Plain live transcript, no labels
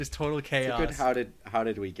Just total chaos. It's a good how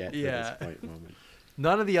did we get to this point moment.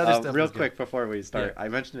 None of the other stuff. Real quick before we start, Yeah. I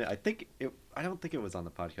mentioned it. I don't think it was on the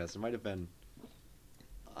podcast. It might have been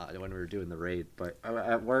when we were doing the raid. But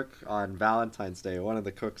at work on Valentine's Day, one of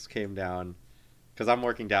the cooks came down because I'm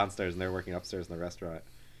working downstairs and they're working upstairs in the restaurant.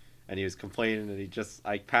 And he was complaining, and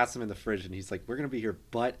I passed him in the fridge, and he's like, "We're gonna be here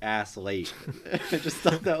butt-ass late." I just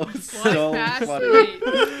thought that was so funny.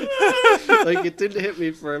 Like, it didn't hit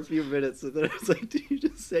me for a few minutes, and then I was like, "Did you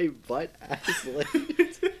just say butt-ass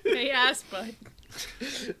late?" Hey, ass butt.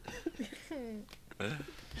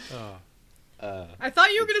 I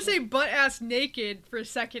thought you were gonna say butt-ass naked for a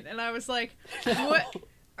second, and I was like, "What?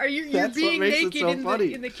 Are you're being naked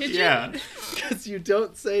in the kitchen?" Yeah. Because you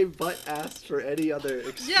don't say butt-ass for any other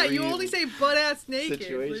extreme. Yeah, you only say butt-ass naked.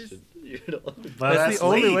 Situation. That's the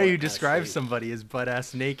only way you describe somebody is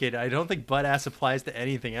butt-ass naked. I don't think butt-ass applies to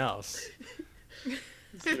anything else.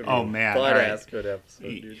 Oh, man. Butt-ass good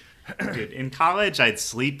episode, dude. Dude, in college, I'd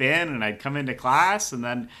sleep in and I'd come into class, and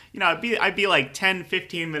then, I'd be like 10,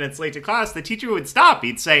 15 minutes late to class. The teacher would stop.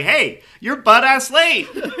 He'd say, "Hey, you're butt-ass late.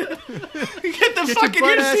 Get the fuck in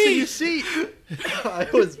your seat." I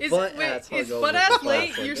was butt-ass hungover. Is butt-ass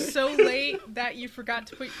late? You're so late that you forgot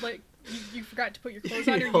to put you forgot to put your clothes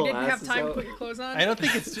on, or you didn't have time to put your clothes on? I don't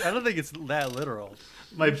think it's that literal.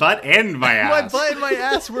 My butt and my ass. My butt and my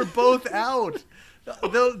ass were both out.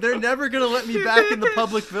 They're never gonna let me back in the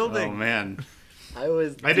public building. Oh man, I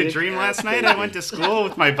had a dream last night. I went to school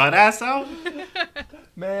with my butt ass out.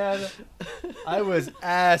 Man, I was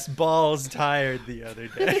ass balls tired the other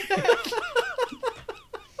day.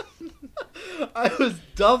 I was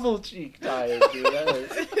double cheek tired, dude. I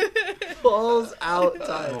was balls out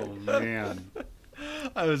tired. Oh man,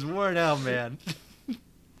 I was worn out, man.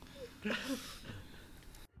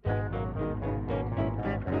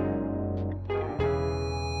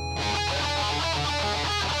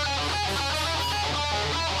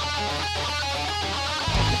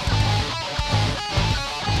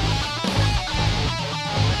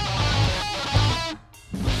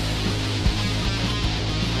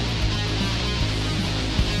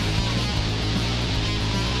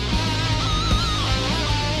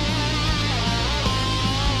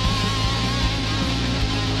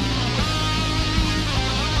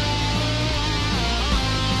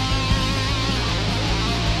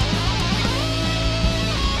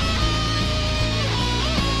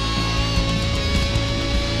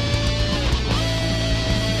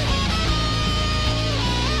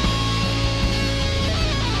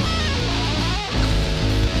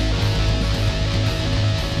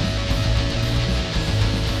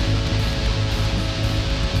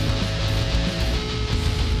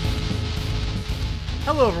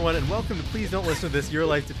 Hello, everyone, and welcome to Please Don't Listen to This, Your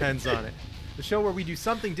Life Depends on It, the show where we do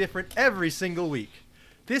something different every single week.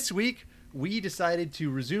 This week, we decided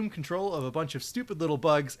to resume control of a bunch of stupid little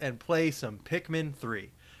bugs and play some Pikmin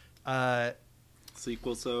 3.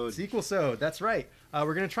 Sequel-sode, that's right.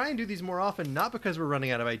 We're going to try and do these more often, not because we're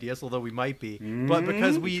running out of ideas, although we might be, but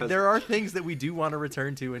because there are things that we do want to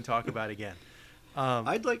return to and talk about again.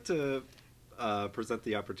 I'd like to present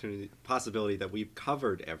the possibility that we've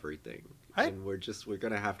covered everything. And we're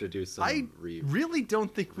gonna have to do some. Really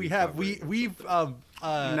don't think we have. We've done it.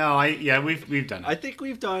 I think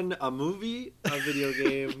we've done a movie, a video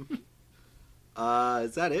game.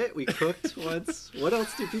 Is that it? We cooked once. What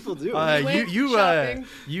else do people do?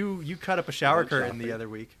 You cut up a shower curtain the other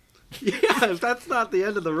week. Yeah, if that's not the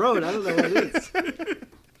end of the road, I don't know what is.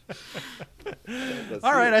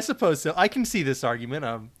 All right, I suppose so. I can see this argument.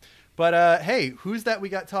 But hey, who's that we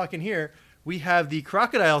got talking here? We have the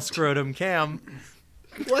crocodile scrotum, Cam.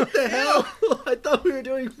 What the hell? I thought we were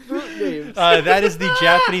doing fruit names. That is the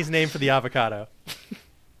Japanese name for the avocado.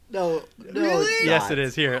 No, really? It's Yes, not. it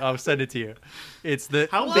is. Here, I'll send it to you. It's the.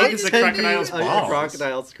 How big is a crocodile's A balls?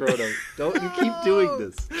 crocodile scrotum. Don't you keep doing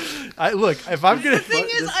this? Look, if I'm gonna. The thing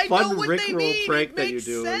is, this I fun know what Rick they roll mean. prank It that you makes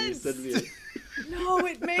do. And you sense. send me No,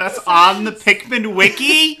 it makes That's sense. on the Pikmin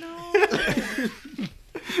wiki.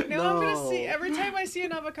 Now I'm gonna see. Every time I see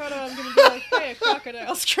an avocado, I'm gonna be like, "Hey, a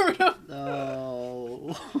crocodile scrotum."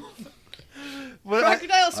 No.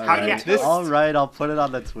 Crocodile scrotum. All right, I'll put it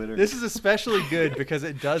on the Twitter. This is especially good because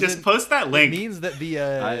it doesn't. Just post that It link. means that the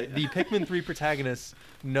Pikmin 3 protagonists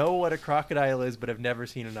know what a crocodile is, but have never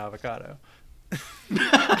seen an avocado.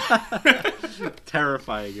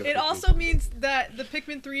 Terrifying. It also means that the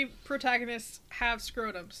Pikmin 3 protagonists have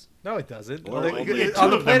scrotums. No, it doesn't. Or Like, only two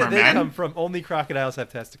on the of them planet are they men. come from, only crocodiles have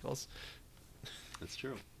testicles. That's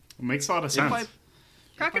true. It makes a lot of sense.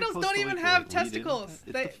 Crocodiles post don't the even link, have will it read it? testicles.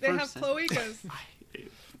 It's They the have first cloacas.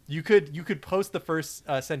 You could post the first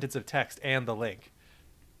sentence of text and the link.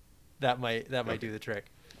 That might do the trick.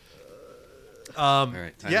 All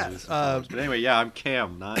right, time to lose some followers. But anyway, yeah, I'm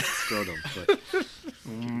Cam, not Scrotum. But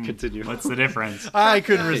continue. What's the difference? I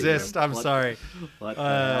couldn't resist. I'm sorry. What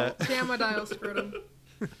Camadial Scrotum.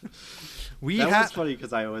 That was funny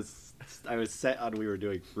because I was set on we were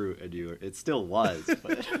doing fruit, and it still was,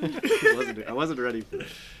 but I wasn't ready for it.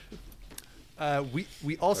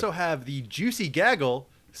 We also have the Juicy Gaggle,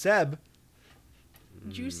 Seb.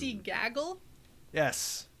 Juicy Gaggle?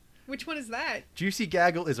 Yes. Which one is that? Juicy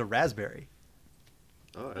Gaggle is a raspberry.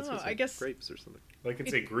 Oh, that's I guess grapes or something. Like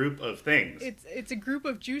it's a group of things. It's a group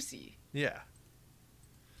of juicy. Yeah.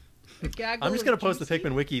 A gaggle I'm just gonna post the juicy?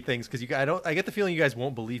 Pikmin wiki things because I get the feeling you guys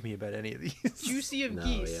won't believe me about any of these. Juicy of No,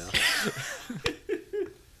 geese. yeah.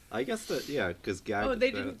 I guess because Oh,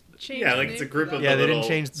 they didn't change. Yeah, the like name it's a for group that. of Yeah, they didn't little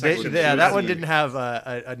change. section Yeah, that one juicy. didn't have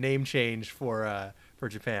a name change for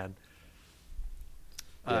Japan.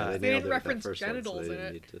 Yeah, They nailed didn't it with that reference first one, so genitals they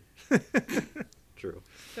in didn't need to- True.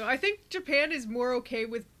 So I think Japan is more okay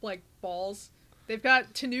with like balls. They've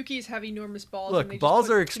got Tanukis have enormous balls. and they Look, just balls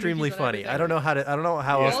put are extremely Tanukis on funny. everything. I don't know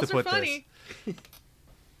how else Balls to put are funny. this.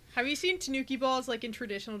 Have you seen Tanuki balls like in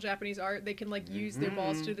traditional Japanese art? They can like use their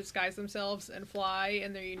balls to disguise themselves and fly,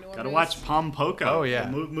 and they're enormous. Gotta watch Pom Poko. Oh, yeah.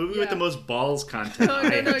 The movie Yeah. with the most balls content. No, I no,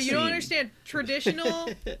 no. have You don't seen. understand. Traditional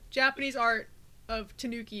Japanese art of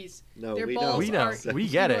Tanukis. No, their we know. balls We know. are We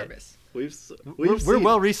get it. enormous. We're We're seen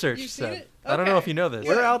well it. researched, You've seen Seb. it? I don't know Okay. if you know this.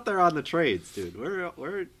 We're out there on the trades, dude.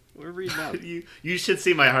 We're reading up. You should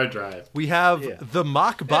see my hard drive. We have Yeah. the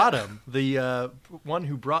mock bottom, the one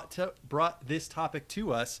who brought this topic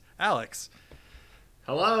to us, Alex.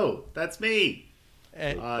 Hello, that's me.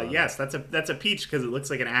 And, Yes, that's a peach because it looks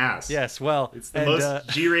like an ass. yes, well, It's the and, most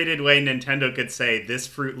G-rated way Nintendo could say this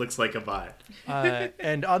fruit looks like a butt.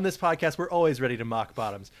 and on this podcast, we're always ready to mock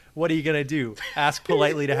bottoms. What are you gonna do? Ask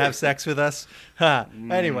politely to have sex with us? Huh.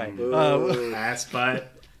 Anyway, Ass butt.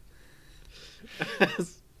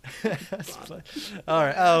 all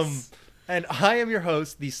right. And I am your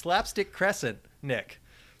host, the Slapstick Crescent, Nick.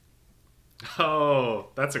 Oh,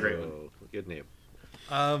 that's a great one. Oh, good name.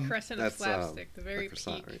 Crescent of That's slapstick, the very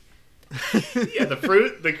croissant, peak. right? Yeah, the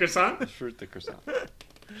fruit, the croissant. Fruit the croissant.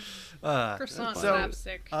 Croissant So,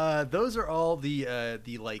 slapstick. Those are all the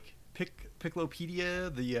like Piclopedia.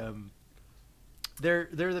 They're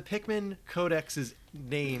the Pikmin Codex's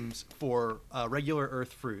names for regular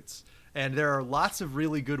Earth fruits, and there are lots of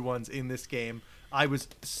really good ones in this game. I was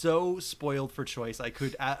so spoiled for choice.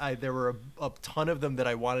 There were a ton of them that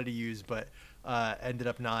I wanted to use, but ended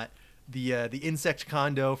up not. The insect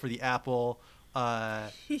condo for the apple,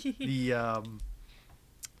 the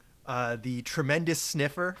tremendous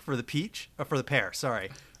sniffer for the peach, for the pear. Sorry,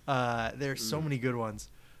 there's so many good ones.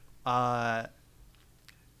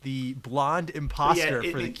 The blonde imposter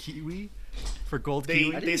for the kiwi, for gold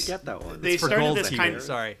kiwi. I didn't get that one. They It's for started gold this kiwi. kind of.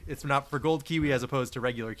 Sorry, it's not for gold kiwi as opposed to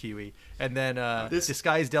regular kiwi. And then This-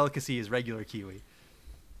 disguised delicacy is regular kiwi.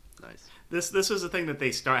 Nice. This was a thing that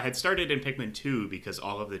they had started in Pikmin 2 because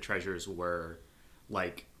all of the treasures were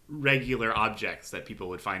like regular objects that people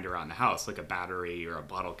would find around the house, like a battery or a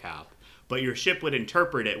bottle cap. But your ship would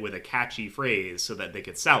interpret it with a catchy phrase so that they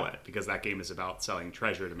could sell it, because that game is about selling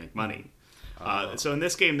treasure to make money. So in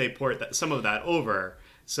this game, they port some of that over,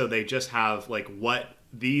 so they just have like what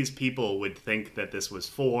these people would think that this was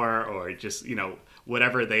for, or just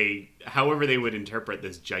however they would interpret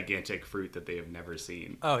this gigantic fruit that they have never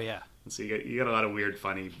seen. Oh yeah. So you get a lot of weird,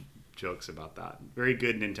 funny jokes about that. Very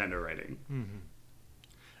good Nintendo writing.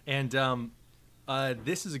 And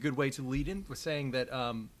this is a good way to lead in with saying that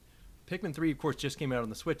Pikmin 3, of course, just came out on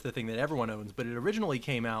the Switch, the thing that everyone owns, but it originally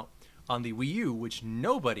came out on the Wii U, which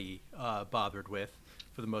nobody bothered with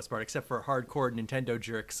for the most part, except for hardcore Nintendo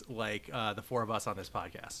jerks like the four of us on this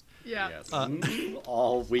podcast. Yeah. Yes.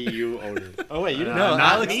 All Wii U owners. Oh wait, you didn't. No,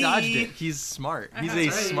 not Alex me. dodged it. He's smart. He's a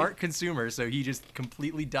That's right. smart consumer, so he just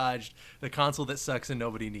completely dodged the console that sucks and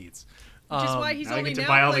nobody needs. Which is why he's Now I only get to now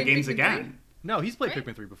buy all the playing games Pikmin again. No, he's played Right?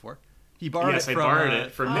 Pikmin 3 before. He borrowed Yes, it I from borrowed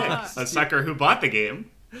it from Nick, a sucker who bought the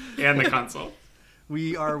game and the console.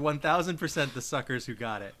 We are 1,000% the suckers who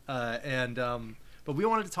got it. But we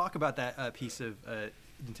wanted to talk about that piece of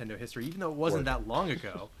Nintendo history, even though it wasn't that long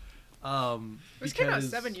ago. This came out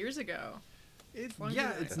 7 years ago. Longer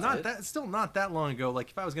Yeah, than it's I not thought. that. It's still not that long ago. Like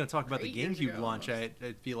if I was going to talk about the 8 years GameCube ago, launch, almost.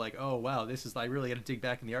 I'd be like, oh wow, this is. I really got to dig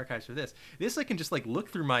back in the archives for this. This I can just like look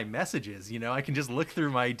through my messages. I can just look through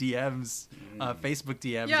my DMs, Facebook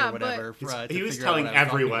DMs Yeah, or whatever. To He was figure out telling what I was talking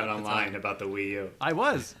everyone about at the online time. about the Wii U. I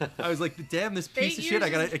was. like, damn, this piece 8 of shit.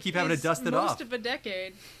 years I keep having to is dust it most off. of a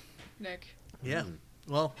decade, Nick. Yeah.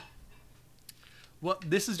 Well,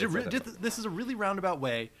 this is It's this is a really roundabout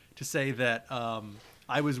way to say that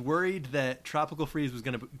I was worried that Tropical Freeze was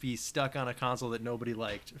going to be stuck on a console that nobody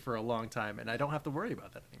liked for a long time, and I don't have to worry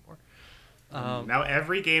about that anymore. Now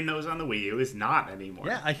every game that was on the Wii U is not anymore.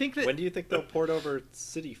 Yeah, I think that... When do you think they'll port over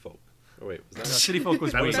City Folk? Oh, wait, was that... No, City Folk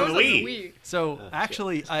was That was on the Wii. So,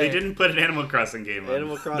 actually... They didn't put an Animal Crossing game on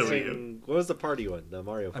Animal the Wii U. Crossing... What was the party one? The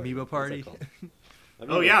Mario Party. Amiibo Party.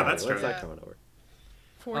 Oh, yeah, that's When's true. that coming over?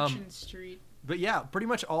 Fortune Street. But yeah, pretty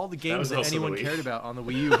much all the games was that also the anyone Wii. cared about on the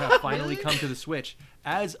Wii U have finally come to the Switch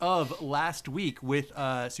as of last week with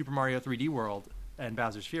Super Mario 3D World and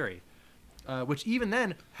Bowser's Fury. Which even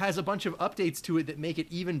then has a bunch of updates to it that make it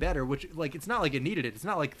even better, which, like, it's not like it needed it. It's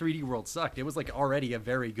not like 3D World sucked. It was, like, already a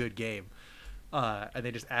very good game. And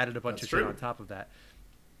they just added a bunch of shit on top of that.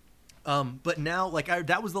 But now, like,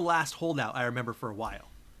 that was the last holdout I remember for a while.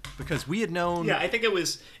 Because we had known... Yeah, I think it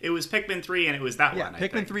was Pikmin 3 and it was that one, I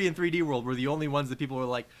Pikmin think. 3 and 3D World were the only ones that people were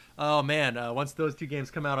like, oh man, once those two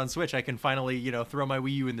games come out on Switch, I can finally, throw my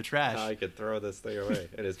Wii U in the trash. I could throw this thing away.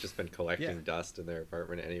 And it's just been collecting dust in their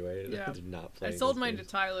apartment anyway. Yeah. They're not playing I sold those mine games.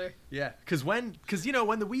 to Tyler. Yeah, because when the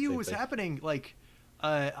Wii U Same was thing. happening, like,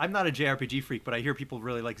 I'm not a JRPG freak, but I hear people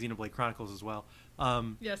really like Xenoblade Chronicles as well.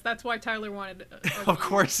 Yes, that's why Tyler wanted. Of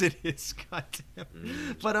course it is,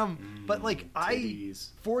 goddamn. But like titties.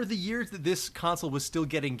 for the years that this console was still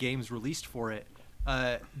getting games released for it,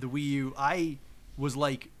 the Wii U, I was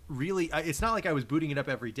like really. It's not like I was booting it up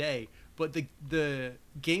every day, but the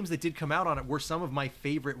games that did come out on it were some of my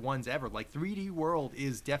favorite ones ever. Like 3D World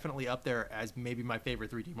is definitely up there as maybe my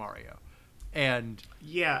favorite 3D Mario. And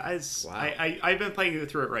Yeah, Wow. I've been playing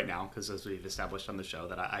through it right now because as we've established on the show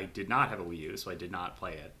that I did not have a Wii U, so I did not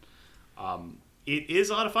play it. It is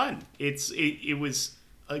a lot of fun. It was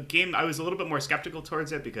a game I was a little bit more skeptical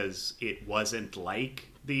towards it because it wasn't like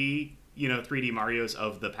the 3D Marios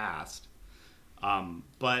of the past.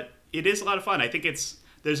 But it is a lot of fun. I think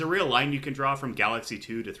there's a real line you can draw from Galaxy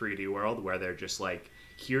 2 to 3D World where they're just like,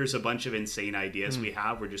 here's a bunch of insane ideas we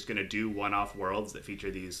have. We're just going to do one-off worlds that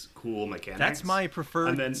feature these cool mechanics. that's my preferred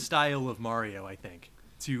And then- style of Mario, I think.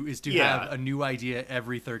 To Yeah. have a new idea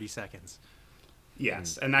every 30 seconds.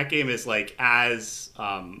 Yes, and that game is like as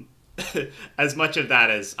as much of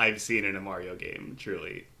that as I've seen in a Mario game.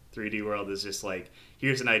 Truly, 3D World is just like,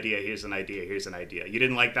 here's an idea, here's an idea, here's an idea. You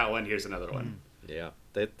didn't like that one, here's another one. Yeah.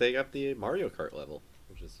 They got the Mario Kart level,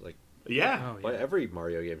 which is like... Yeah. Oh, Well, yeah. every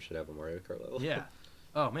Mario game should have a Mario Kart level. Yeah.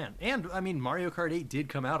 Oh man, and I mean Mario Kart 8 did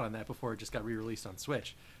come out on that before it just got re-released on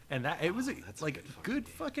Switch, and that it was that's a like good good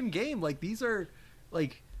fucking fucking game. Like these are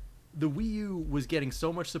like the Wii U was getting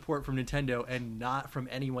so much support from Nintendo and not from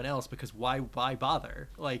anyone else because why bother?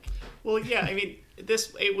 Like Well, yeah, I mean,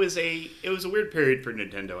 it was a weird period for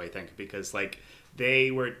Nintendo, I think, because like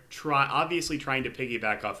they were obviously trying to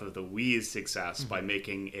piggyback off of the Wii's success by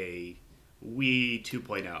making a Wii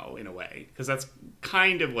 2.0 in a way, because that's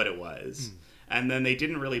kind of what it was. And then they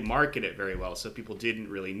didn't really market it very well, so people didn't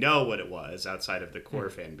really know what it was outside of the core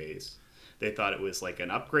fan base. They thought it was like an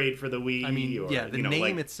upgrade for the Wii. I mean, or, yeah, the you know, name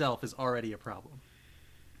like, itself is already a problem.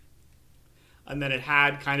 and then it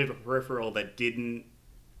had kind of a peripheral that didn't.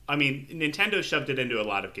 I mean, Nintendo shoved it into a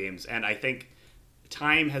lot of games, and I think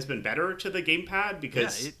time has been better to the gamepad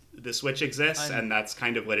because the Switch exists, and that's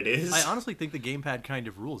kind of what it is. I honestly think the gamepad kind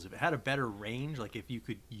of rules. If it had a better range, like if you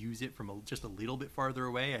could use it from just a little bit farther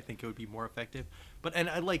away, I think it would be more effective. But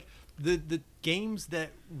I like the games that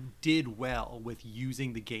did well with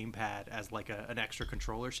using the gamepad as like an extra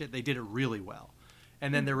controller shit. They did it really well.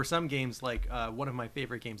 And then there were some games like one of my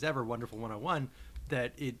favorite games ever, Wonderful 101,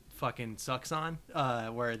 that it fucking sucks on,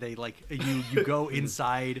 where they like you go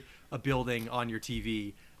inside a building on your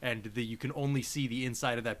TV and you can only see the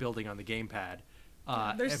inside of that building on the gamepad.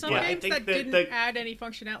 There's some Yeah, I games think that that didn't add any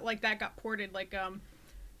functionality, like that got ported, like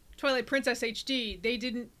Twilight Princess HD. They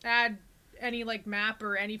didn't add any like map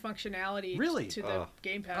or any functionality Really? to the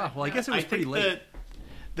gamepad. Oh, well, I No. guess it was pretty think late.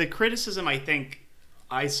 The criticism I think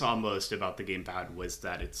I saw most about the gamepad was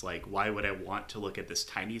that it's like, why would I want to look at this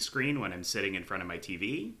tiny screen when I'm sitting in front of my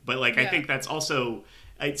TV? But like, I Yeah. think that's also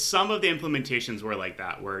some of the implementations were like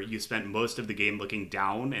that, where you spent most of the game looking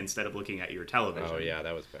down instead of looking at your television. Oh, yeah,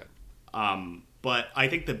 that was bad. But I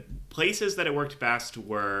think the places that it worked best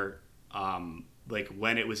were like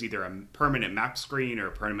when it was either a permanent map screen or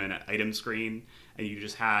a permanent item screen, and you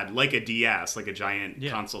just had like a DS, like a giant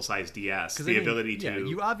console-sized DS, 'Cause, the I mean, ability yeah, to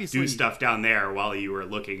you obviously- do stuff down there while you were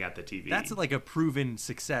looking at the TV. That's like a proven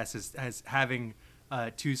success as having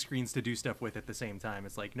two screens to do stuff with at the same time.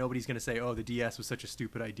 It's like nobody's going to say, oh, the DS was such a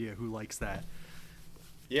stupid idea. Who likes that?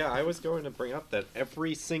 Yeah, I was going to bring up that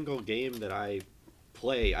every single game that I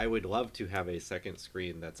play, I would love to have a second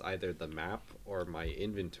screen that's either the map or my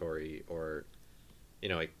inventory or, you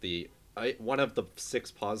know, like the one of the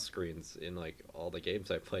 6 pause screens in like all the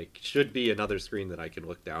games I play should be another screen that I can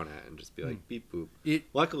look down at and just be like beep boop.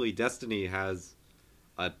 Luckily, Destiny has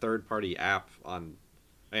a third-party app on,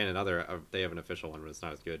 and another they have an official one, but it's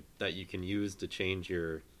not as good, that you can use to change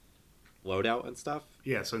your loadout and stuff.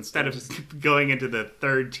 Yeah, so instead of going into the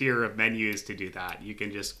third tier of menus to do that, you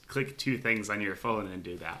can just click 2 things on your phone and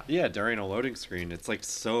do that. Yeah, during a loading screen, it's like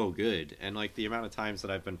so good. And like the amount of times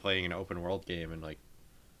that I've been playing an open world game and like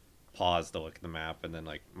pause to look at the map and then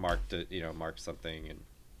like mark something. And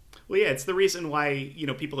well, yeah, it's the reason why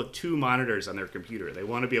people have 2 monitors on their computer. They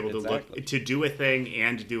want to be able to look to do a thing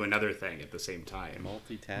and to do another thing at the same time.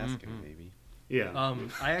 Multitasking, maybe. Yeah.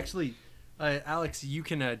 I actually, Alex, you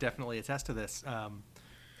can definitely attest to this.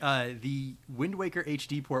 The Wind Waker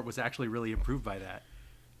HD port was actually really improved by that.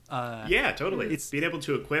 Yeah, totally. It's being able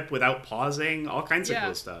to equip without pausing, all kinds of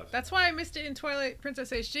cool stuff. That's why I missed it in Twilight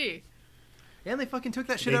Princess HD. And they fucking took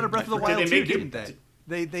that shit out of Breath of the Wild too, didn't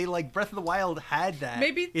they? They like Breath of the Wild had that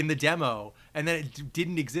in the demo, and then it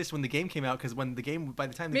didn't exist when the game came out because by the time the game was done,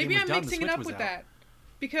 the Switch was out. Maybe I'm mixing it up with that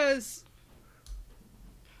because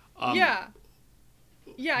I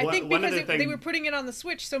think because they were putting it on the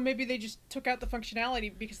Switch, so maybe they just took out the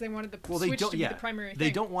functionality because they wanted the Switch to be the primary thing.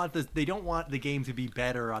 They don't want the game to be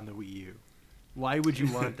better on the Wii U. Why would you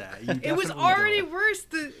want that? It was already worse.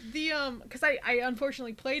 Because I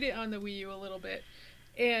unfortunately played it on the Wii U a little bit,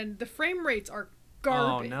 and the frame rates are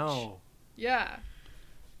garbage. Oh no. Yeah.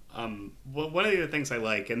 Well, one of the other things I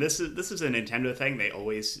like, and this is a Nintendo thing. They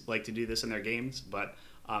always like to do this in their games, but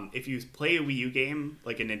if you play a Wii U game,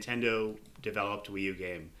 like a Nintendo developed Wii U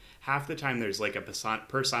game, half the time there's like a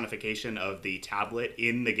personification of the tablet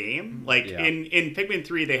in the game. Like in Pikmin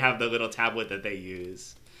 3, they have the little tablet that they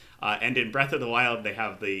use. And in Breath of the Wild, they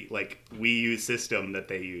have the like Wii U system that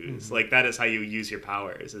they use. Mm-hmm. Like that is how you use your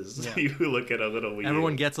powers. You look at a little Wii U.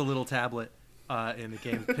 Everyone gets a little tablet in the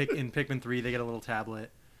game. In Pikmin 3, they get a little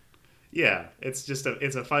tablet. Yeah, it's just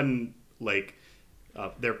it's a fun like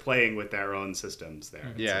they're playing with their own systems there.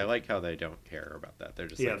 Mm-hmm. Yeah, I like how they don't care about that. They're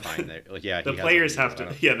just like fine. The players have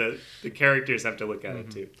to. Yeah, the characters have to look at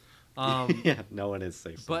it too. Yeah, no one is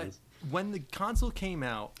safe. But when the console came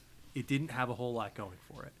out, it didn't have a whole lot going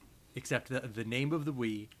for it. Except the name of the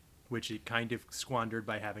Wii, which it kind of squandered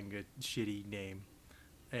by having a shitty name,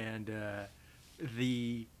 and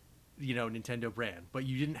the Nintendo brand. But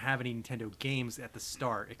you didn't have any Nintendo games at the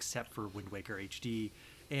start except for Wind Waker HD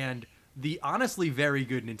and the honestly very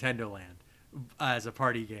good Nintendo Land as a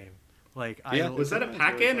party game. Like, was that a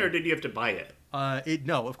pack-in or did you have to buy it?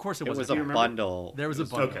 No, of course it wasn't. It was a bundle. There was a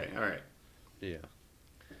bundle. Okay, all right. Yeah.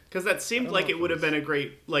 Because that seemed like it would have been a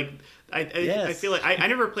great I feel like I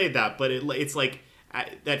never played that, but it's like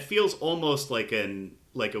that feels almost like a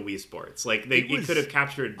Wii Sports. Like it could have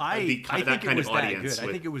captured that kind of audience.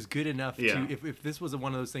 I think it was good enough to if this was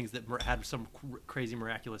one of those things that had some crazy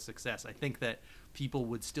miraculous success. I think that people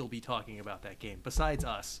would still be talking about that game besides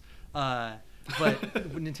us. But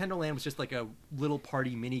Nintendo Land was just like a little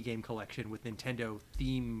party mini game collection with Nintendo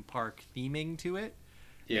theme park theming to it.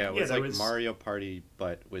 Yeah, it was Mario Party,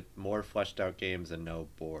 but with more fleshed out games and no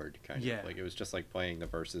board, kind of. Like, it was just like playing the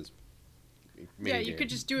Versus Yeah, you could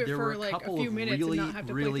just do it for like a few minutes and not have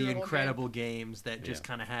to play through the whole incredible games that just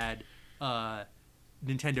kind of had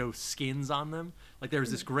Nintendo skins on them. Like, there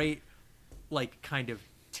was this great, like, kind of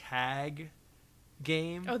tag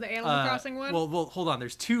game. Oh, the Animal Crossing one? Well, hold on.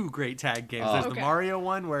 There's 2 great tag games. There's the Mario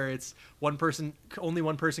one where it's only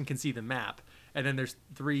one person can see the map, and then there's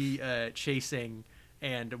 3 chasing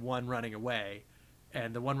and 1 running away,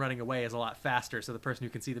 and the one running away is a lot faster, so the person who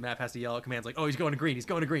can see the map has to yell out commands like, "Oh, he's going to green,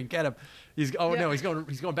 get him! No, he's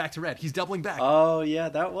going back to red, he's doubling back." Oh yeah,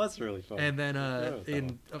 that was really fun. And then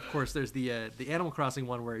of course there's the Animal Crossing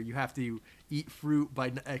one where you have to eat fruit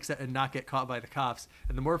and not get caught by the cops,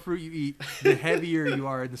 and the more fruit you eat, the heavier you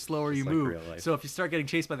are and the slower you move. So if you start getting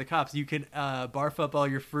chased by the cops, you can barf up all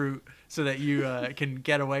your fruit so that you can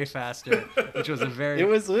get away faster, which was it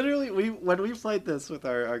was literally when we played this with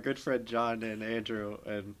our good friend John and Andrew,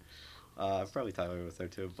 and probably Tyler was there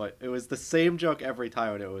too, but it was the same joke every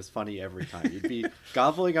time, and it was funny every time. You'd be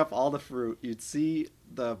gobbling up all the fruit, you'd see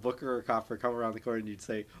the booker or copper come around the corner, and you'd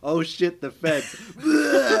say, "Oh shit, the feds!"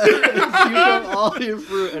 You up all your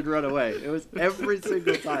fruit and run away. It was every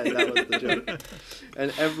single time that was the joke,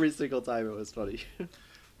 and every single time it was funny.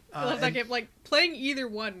 I love that game. Like, playing either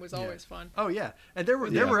one was always fun. Oh yeah, and there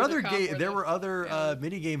were other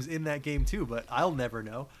mini games in that game too, but I'll never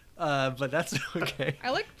know. But that's okay. I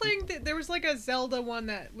like playing. There was like a Zelda one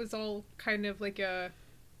that was all kind of like a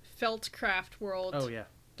Feltcraft world. Oh yeah.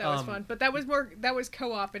 That was fun, but that was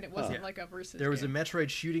co-op, and it wasn't like a versus. There was a game. Metroid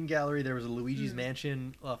shooting gallery. There was a Luigi's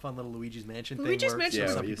Mansion, fun little Luigi's Mansion thing. Luigi's Mansion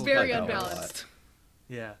was very unbalanced.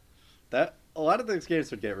 Yeah. That a lot of those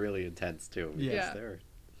games would get really intense too. Yeah.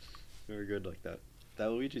 They were good like that. That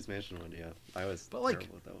Luigi's Mansion one, yeah. I was terrible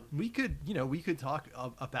with that one. We could talk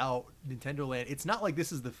about Nintendo Land. It's not like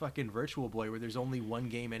this is the fucking Virtual Boy where there's only one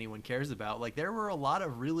game anyone cares about. Like, there were a lot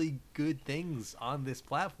of really good things on this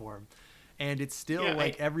platform, and it's still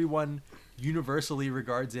everyone universally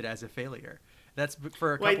regards it as a failure. That's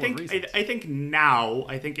for a couple of reasons. I think now,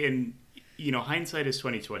 in hindsight is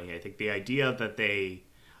 2020. I think the idea that they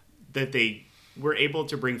were able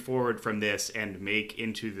to bring forward from this and make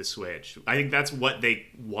into the Switch, I think that's what they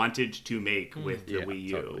wanted to make with the Wii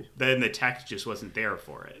U. Totally. Then the tech just wasn't there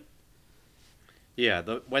for it. Yeah,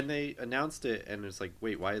 when they announced it and it's like,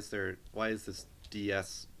 wait, why is this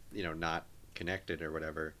DS, not connected or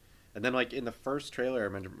whatever? And then like in the first trailer, I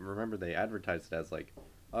remember they advertised it as like,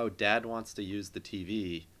 oh, Dad wants to use the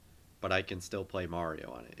TV, but I can still play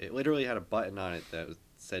Mario on it. It literally had a button on it that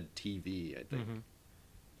said TV, I think. Mm-hmm.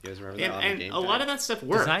 You guys remember that on the game? A lot of that stuff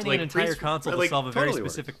worked. Designing an entire console to solve a very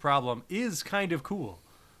specific problem is kind of cool.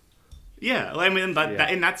 Yeah, I mean,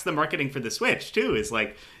 and that's the marketing for the Switch too. Is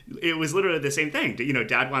like, it was literally the same thing.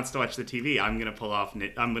 Dad wants to watch the TV. I'm gonna pull off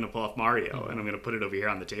Mario, and I'm gonna put it over here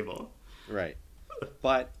on the table. Right,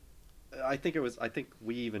 but I think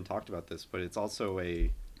we even talked about this, but it's also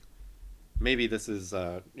maybe this is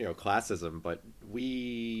classism, but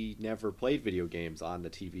we never played video games on the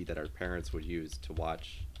TV that our parents would use to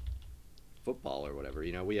watch football or whatever.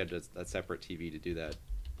 We had a separate TV to do that.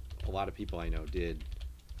 A lot of people I know did,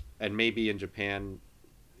 and maybe in Japan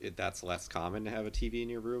that's less common to have a TV in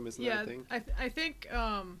your room, isn't that a thing? I think or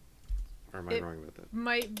am I wrong about that?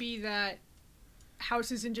 Might be that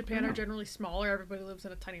houses in Japan are generally smaller. Everybody lives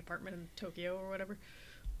in a tiny apartment in Tokyo or whatever.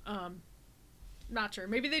 Not sure.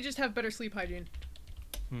 Maybe they just have better sleep hygiene.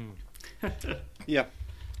 Yeah.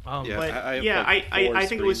 I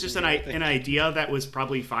think it was just an idea that was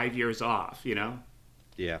probably 5 years off,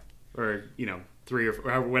 Yeah. Or, 3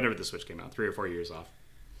 or whenever the Switch came out, 3 or 4 years off.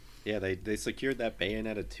 Yeah, they secured that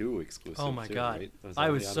Bayonetta 2 exclusive. Oh my god. Right? I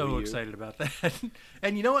was so excited about that.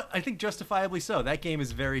 And you know what? I think justifiably so. That game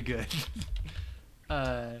is very good.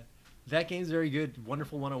 That game's very good.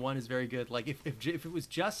 Wonderful 101 is very good. Like, if it was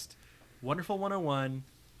just Wonderful 101,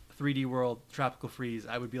 3D World, Tropical Freeze,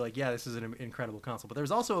 I would be like, yeah, this is an incredible console. But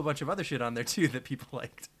there's also a bunch of other shit on there too that people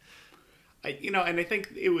liked. And I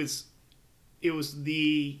think it was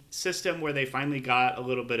the system where they finally got a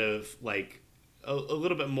little bit of like a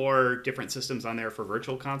little bit more different systems on there for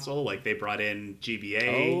Virtual Console. Like they brought in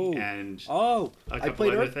GBA and I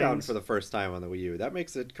played Earthbound for the first time on the Wii U. That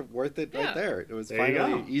makes it worth it right there. It was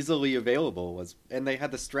finally easily available. And they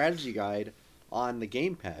had the strategy guide on the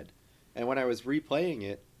gamepad. And when I was replaying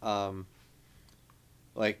it,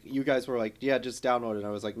 like you guys were like, yeah, just download it. And I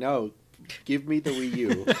was like, no, give me the Wii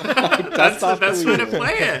U. That's when to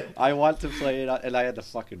play it. I want to play it, and I had to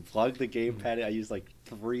fucking plug the gamepad. I used like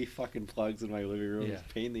 3 fucking plugs in my living room. It was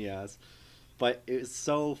a pain in the ass, but it was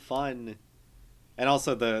so fun. And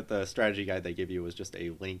also the strategy guide they give you was just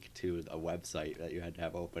a link to a website that you had to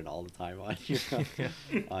have open all the time on your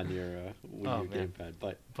Wii U gamepad.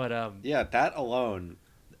 But yeah, that alone.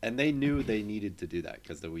 And they knew they needed to do that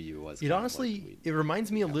because the Wii U was. It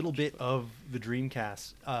reminds me a little bit of the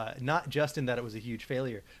Dreamcast, not just in that it was a huge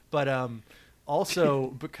failure, but also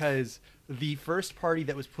because the first party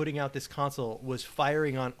that was putting out this console was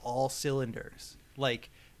firing on all cylinders. Like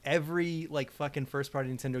every fucking first party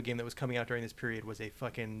Nintendo game that was coming out during this period was a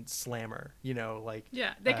fucking slammer. They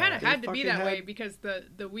kind of had to be that way because the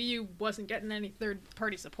Wii U wasn't getting any third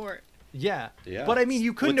party support. Yeah, but I mean,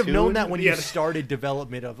 you couldn't have known that when you started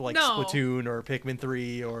development of Splatoon or Pikmin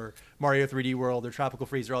 3 or Mario 3D World or Tropical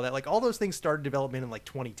Freeze or all that. Like all those things started development in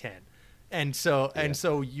 2010, and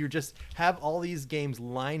so you just have all these games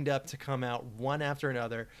lined up to come out one after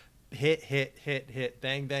another, hit,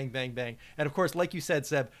 bang, bang, bang, bang, and of course, like you said,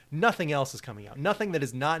 Seb, nothing else is coming out. Nothing that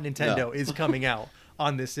is not Nintendo is coming out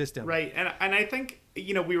on this system. Right, and I think.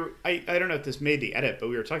 We were. I don't know if this made the edit, but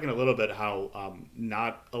we were talking a little bit how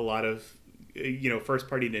not a lot of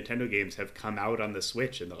first-party Nintendo games have come out on the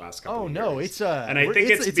Switch in the last couple of years. Oh no, it's and I think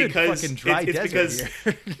it's because a fucking dry because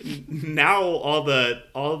now all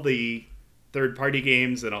the third-party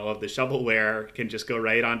games and all of the shovelware can just go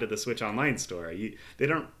right onto the Switch Online store. They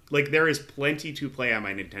don't there is plenty to play on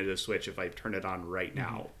my Nintendo Switch if I turn it on right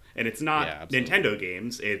now, and it's not Nintendo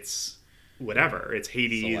games. It's whatever. It's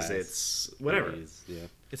Hades. It's whatever.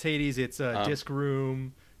 It's Hades. It's Disc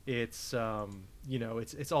Room. It's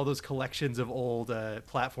it's all those collections of old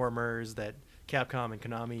platformers that Capcom and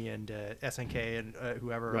Konami and SNK and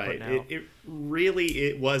whoever right. are now.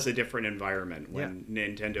 It was a different environment when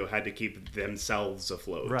Nintendo had to keep themselves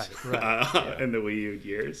afloat. Right. In the Wii U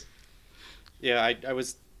years. Yeah, I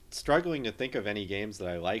was struggling to think of any games that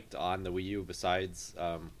I liked on the Wii U besides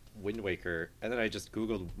Wind Waker, and then I just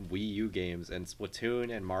googled Wii U games, and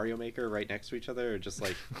Splatoon and Mario Maker right next to each other are just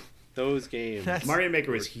like those games. Mario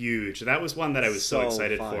Maker was huge. That was one that I was so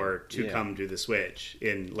excited fun. for to come to the Switch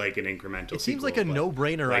in like an incremental. It seems like a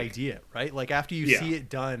no-brainer idea, right? Like after you see it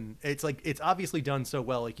done, it's like it's obviously done so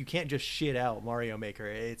well. Like you can't just shit out Mario Maker.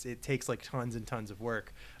 It takes like tons and tons of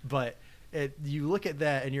work, but you look at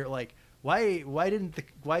that and you're like, why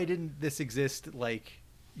didn't this exist like,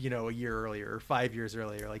 you know, a year earlier or 5 years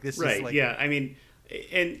earlier? Like this is like, I mean,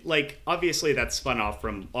 and like obviously that's spun off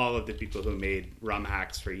from all of the people who made ROM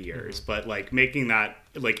hacks for years, but like making that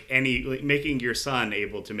like making your son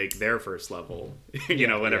able to make their first level, you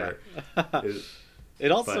know, whatever.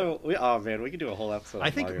 It also, oh man, we could do a whole episode. I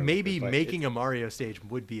think Mario maybe Maker, making a Mario stage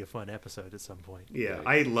would be a fun episode at some point. Yeah,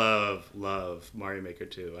 I love Mario Maker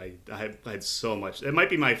 2. I had so much. It might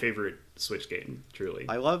be my favorite Switch game, truly.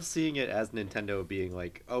 I love seeing it as Nintendo being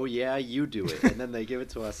like, oh yeah, you do it, and then they give it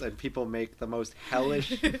to us, and people make the most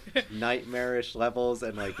hellish, nightmarish levels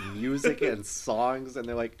and like music and songs, and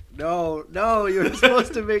they're like, no, you're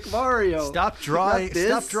supposed to make Mario. Stop drawing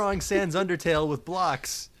Sans Undertale with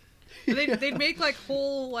blocks. They'd make like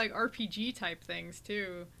whole like RPG type things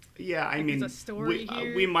too. Yeah, I mean, there's a story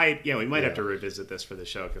here. we might have to revisit this for the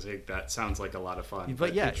show because I think that sounds like a lot of fun.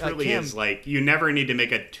 But yeah, it truly is like you never need to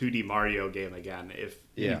make a 2D Mario game again if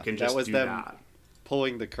you can just do that.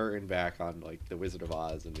 Pulling the curtain back on like the Wizard of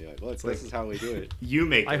Oz and be like, look, this is how we do it. You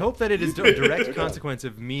make. I hope that it is a direct consequence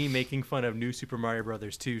of me making fun of New Super Mario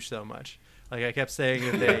Brothers 2 so much. Like I kept saying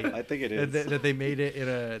that they, I think it is that they made it in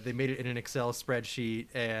an Excel spreadsheet,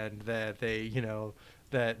 and that they, you know,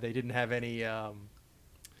 that they didn't have any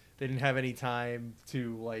time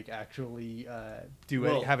to like actually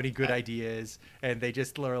have any good ideas, and they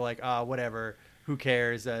just were like, whatever, who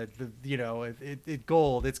cares? You know, it's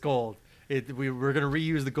gold. We're gonna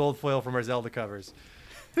reuse the gold foil from our Zelda covers.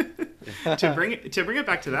 to bring it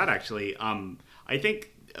back to that, actually, I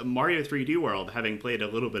think Mario 3D World, having played a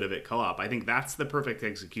little bit of it co-op, I think that's the perfect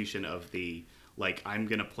execution of the like I'm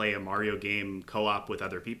gonna play a Mario game co-op with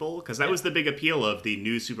other people, because that was the big appeal of the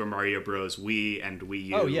new Super Mario Bros. Wii and Wii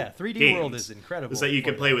U. Oh yeah, 3D games, World is incredible. is that you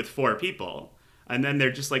could play with 4 people, and then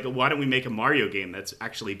they're just like, why don't we make a Mario game that's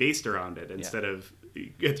actually based around it instead of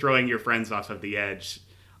throwing your friends off of the edge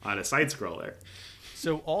on a side scroller.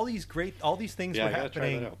 So all these things were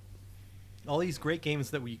happening. All these great games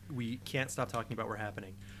that we can't stop talking about were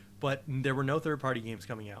happening, but there were no third-party games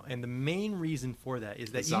coming out. And the main reason for that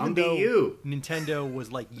is that even though Nintendo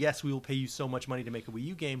was like, yes, we will pay you so much money to make a Wii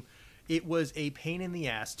U game, it was a pain in the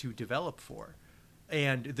ass to develop for.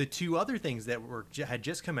 And the two other things that had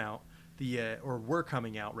just come out, were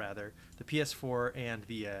coming out rather, the PS4 and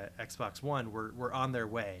the Xbox One were on their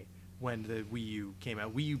way when the Wii U came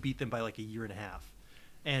out. Wii U beat them by like a year and a half.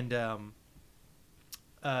 And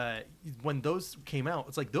when those came out,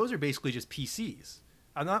 it's like those are basically just PCs.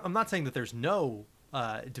 I'm not saying that there's no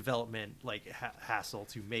development like hassle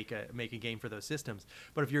to make a game for those systems,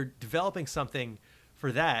 but if you're developing something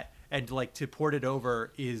for that and like to port it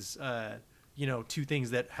over is two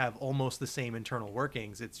things that have almost the same internal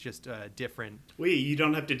workings, it's just different. You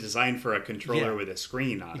don't have to design for a controller with a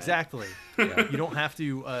screen on it. Exactly. You don't have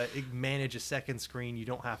to manage a second screen. You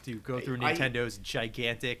don't have to go through Nintendo's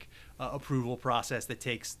gigantic approval process that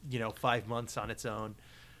takes 5 months on its own.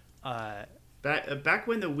 Back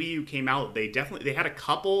when the Wii U came out, they had a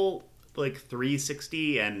couple like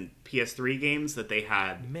 360 and PS3 games that they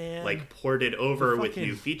had like ported over with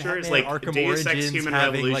new features, Batman, like Arkham Deus Ex Origins Human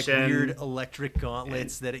having Revolution, like weird electric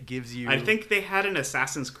gauntlets that it gives you. I think they had an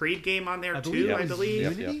Assassin's Creed game on there too. I believe.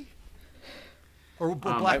 Unity? Or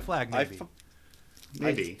Black Flag,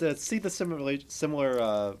 maybe. I see the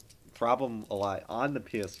similar problem a lot on the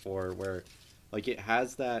PS4, where like it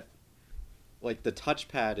has that. Like the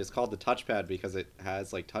touchpad is called the touchpad because it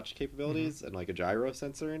has like touch capabilities and like a gyro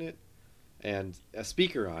sensor in it and a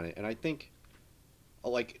speaker on it. And I think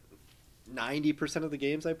like 90% of the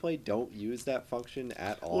games I play don't use that function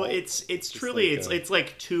at all. Well, it's truly like it's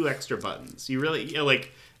like 2 extra buttons. You really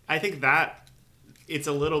like. I think that it's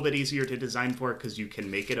a little bit easier to design for because you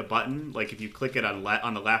can make it a button. Like if you click it on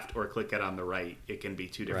the left or click it on the right, it can be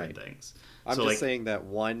 2 different things. I'm just saying that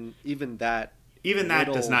even that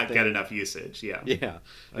does not get enough usage. Yeah,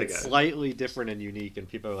 it's slightly different and unique, and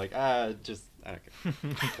people are like, I don't care.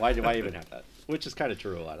 Why do I even have that? Which is kind of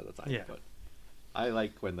true a lot of the time. But I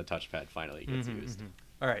like when the touchpad finally gets used.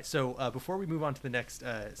 All right, so before we move on to the next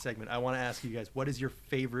segment, I want to ask you guys, what is your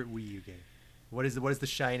favorite Wii U game? What is the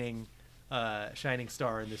shining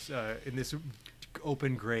star in this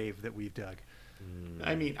open grave that we've dug?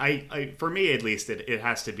 I mean, I for me at least, it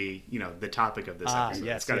has to be the topic of this episode.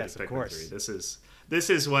 Yes, it's got to yes, be of Pikmin course. 3. This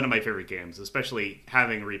is one of my favorite games, especially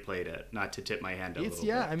having replayed it. Not to tip my hand a little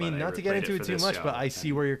bit. I mean, not to get into it too much, but I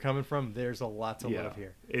see where you're coming from. There's a lot to love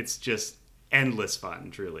here. It's just endless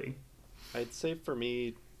fun, truly. I'd say for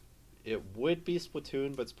me, it would be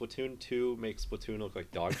Splatoon, but Splatoon 2 makes Splatoon look like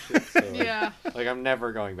dog shit. So like I'm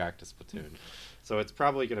never going back to Splatoon. So it's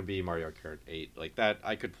probably going to be Mario Kart 8. Like that,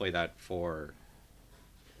 I could play that for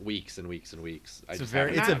weeks and weeks and weeks. It's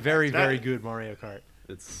a very good Mario Kart.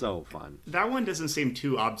 It's so fun. That one doesn't seem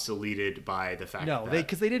too obsoleted by the fact that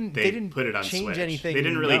because they didn't put it on change Switch. anything. They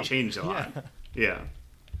didn't really change a lot. Yeah.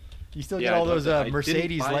 You still get all those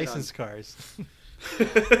Mercedes license cars.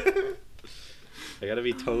 I gotta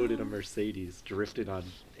be Toad in a Mercedes, drifting on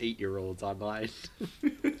 8-year-olds online.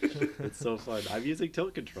 It's so fun. I'm using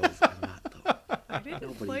tilt controls. I'm not, though. I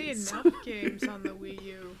didn't play enough games on the Wii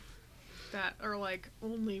U that are like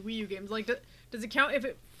only Wii U games. Like, does it count if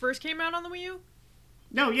it first came out on the Wii U?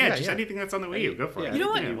 No, just anything that's on the Wii U. Go for it. You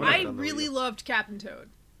know what? I really loved Captain Toad.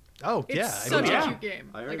 Oh, it's such a cute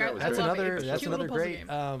game. That's another great.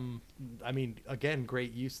 I mean, again,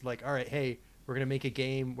 great use. Like, all right, hey, we're gonna make a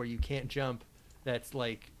game where you can't jump. That's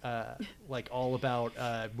like all about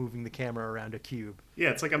moving the camera around a cube. Yeah,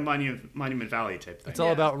 it's like a Monument Valley type thing. It's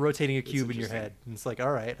all about rotating a cube in your head. And it's like,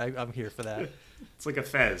 all right, I'm here for that. It's like a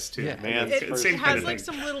Fez too. Yeah. Man, it has like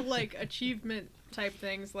some little like achievement type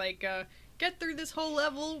things, like get through this whole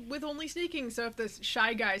level with only sneaking. So if the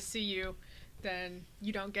Shy Guys see you, then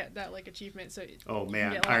you don't get that like achievement. So all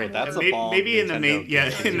right, that's maybe in the main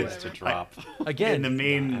to drop. Again, in the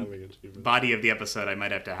main body of the episode, I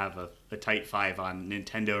might have to have a tight 5 on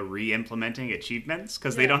Nintendo re-implementing achievements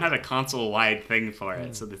because they don't have a console-wide thing for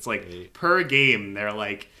it. So it's like per game, they're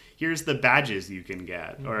like, here's the badges you can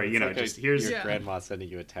get, or like just here's your grandma sending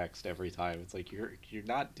you a text every time. It's like you're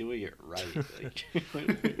not doing it right. Like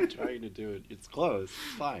you're trying to do it. It's close.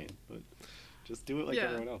 It's fine, but just do it like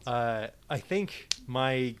everyone else. I think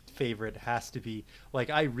my favorite has to be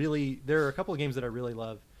there are a couple of games that I really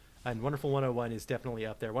love, and Wonderful 101 is definitely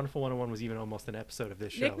up there. Wonderful 101 was even almost an episode of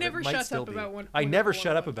this show. Nick never shuts up about one. I never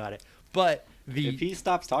shut up about it, but if he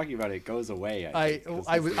stops talking about it, it goes away.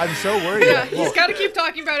 I'm so worried. Yeah, he's got to keep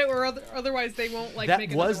talking about it, or otherwise they won't like.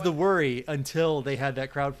 That was the worry until they had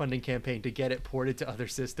that crowdfunding campaign to get it ported to other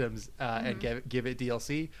systems and give it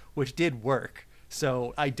DLC, which did work.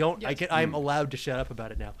 So I'm allowed to shut up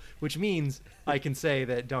about it now, which means I can say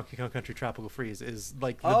that Donkey Kong Country Tropical Freeze is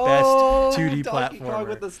like the best 2D Donkey platformer. Kong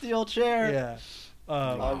with the steel chair. Yeah.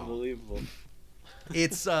 Unbelievable.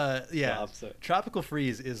 It's Tropical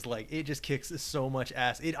Freeze is like, it just kicks so much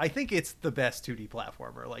ass. I think it's the best 2D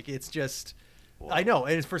platformer. Like, it's just I know,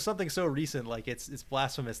 and it's for something so recent, like it's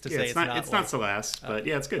blasphemous to say it's not. It's not Celeste, but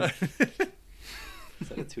yeah, it's good. Is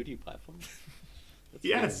that a 2D platform?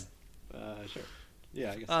 Yes. Sure.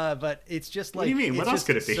 Yeah, I guess. But it's just like, what do you mean? What else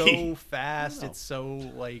could it be? So fast. It's so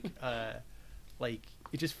like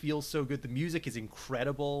it just feels so good. The music is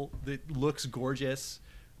incredible. It looks gorgeous.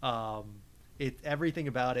 Everything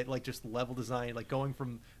about it, like just level design, like going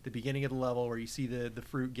from the beginning of the level where you see the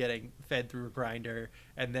fruit getting fed through a grinder,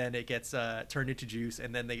 and then it gets turned into juice,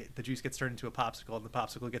 and then the juice gets turned into a popsicle, and the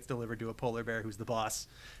popsicle gets delivered to a polar bear who's the boss,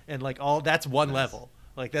 and like all that's one level.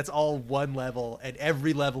 Like that's all one level, and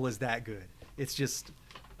every level is that good. It's just,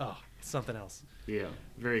 it's something else. Yeah,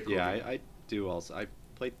 very cool. Yeah, I do also. I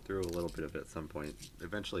played through a little bit of it at some point.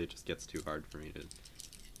 Eventually, it just gets too hard for me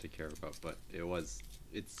to care about. But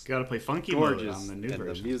it's got to play funky gorgeous, mode on the new and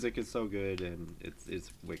version. The music is so good, and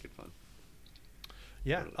it's wicked fun.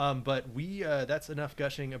 Yeah, but that's enough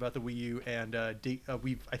gushing about the Wii U, and I think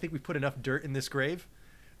we've put enough dirt in this grave,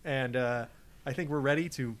 and I think we're ready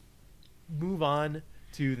to move on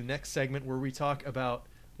to the next segment where we talk about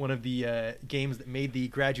one of the games that made the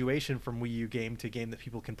graduation from Wii U game to game that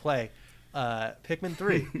people can play, Pikmin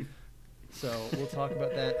 3. So we'll talk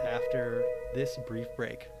about that after this brief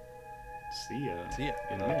break. See ya.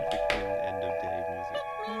 In a minute. End of day music.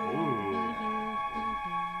 Ooh.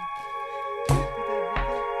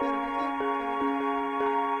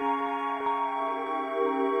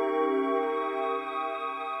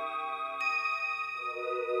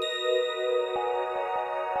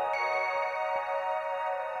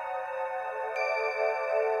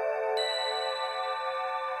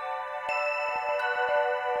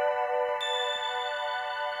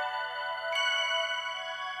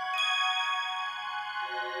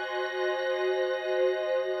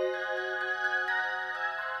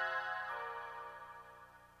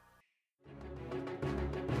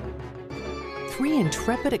 3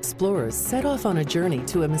 intrepid explorers set off on a journey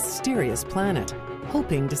to a mysterious planet,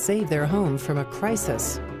 hoping to save their home from a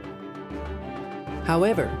crisis.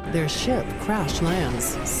 However, their ship crash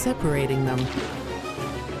lands, separating them.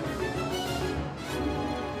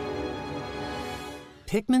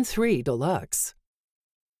 Pikmin 3 Deluxe.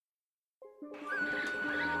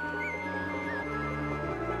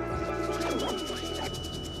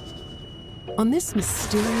 On this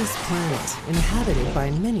mysterious planet, inhabited by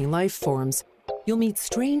many life forms, you'll meet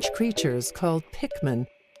strange creatures called Pikmin.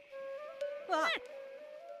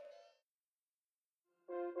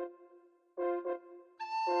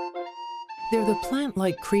 They're the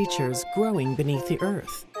plant-like creatures growing beneath the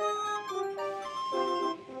earth.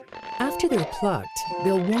 After they're plucked,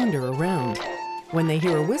 they'll wander around. When they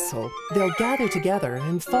hear a whistle, they'll gather together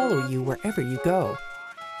and follow you wherever you go.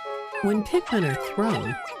 When Pikmin are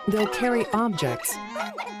thrown, they'll carry objects,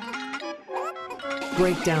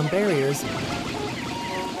 break down barriers,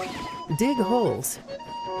 dig holes,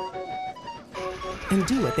 and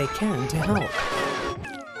do what they can to help.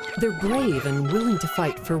 They're brave and willing to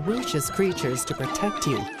fight ferocious creatures to protect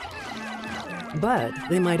you. But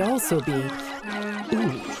they might also be,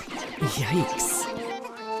 yikes.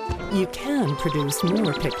 You can produce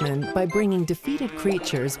more Pikmin by bringing defeated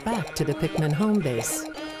creatures back to the Pikmin home base.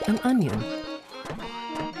 An onion.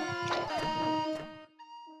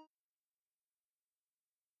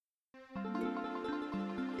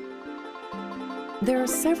 There are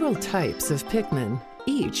several types of Pikmin,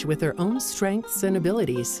 each with their own strengths and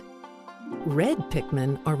abilities. Red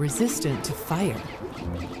Pikmin are resistant to fire.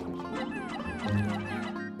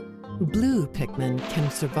 Blue Pikmin can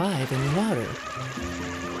survive in water.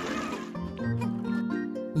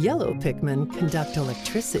 Yellow Pikmin conduct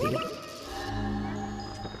electricity.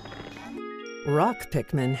 Rock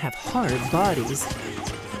Pikmin have hard bodies.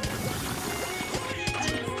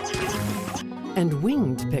 And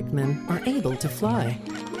winged Pikmin are able to fly.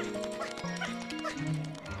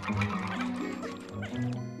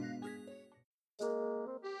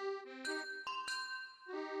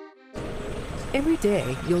 Every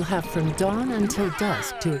day, you'll have from dawn until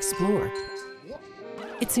dusk to explore.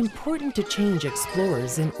 It's important to change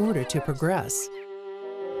explorers in order to progress.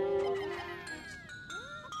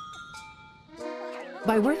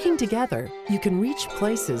 By working together, you can reach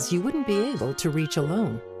places you wouldn't be able to reach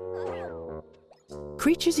alone.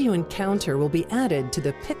 Creatures you encounter will be added to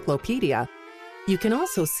the Piklopedia. You can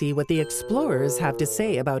also see what the explorers have to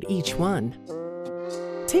say about each one.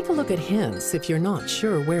 Take a look at hints if you're not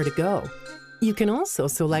sure where to go. You can also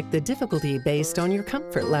select the difficulty based on your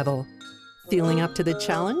comfort level. Feeling up to the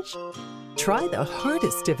challenge? Try the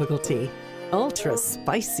hardest difficulty, Ultra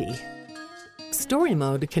Spicy. Story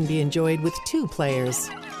mode can be enjoyed with 2 players.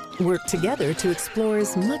 Work together to explore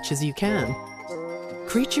as much as you can.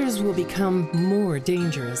 Creatures will become more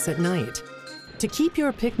dangerous at night. To keep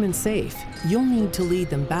your Pikmin safe, you'll need to lead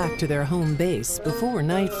them back to their home base before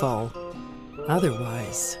nightfall.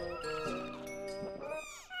 Otherwise...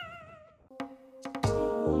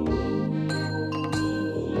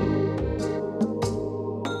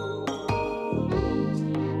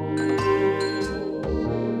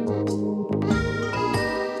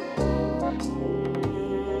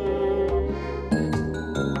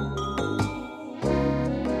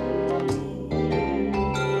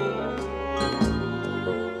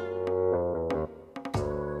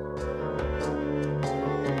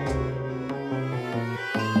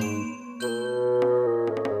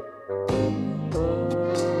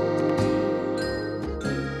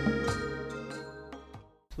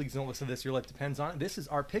 Please don't listen to this. Your life depends on it. This is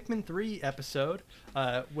our Pikmin 3 episode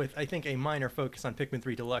with, I think, a minor focus on Pikmin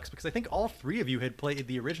 3 Deluxe, because I think all 3 of you had played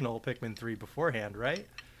the original Pikmin 3 beforehand, right?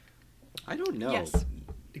 I don't know. Yes.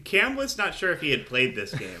 Cam was not sure if he had played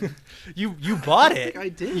this game. You bought it. I think I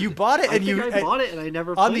did. You bought it, and I bought it and I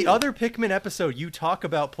never played on the it. other Pikmin episode, you talk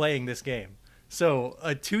about playing this game. So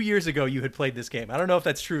 2 years ago, you had played this game. I don't know if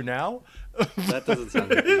that's true now. That doesn't sound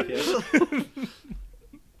like it.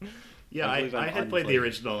 Yeah, I believe I I'm had played the unplayed.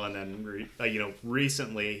 original, and then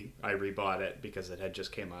recently I rebought it because it had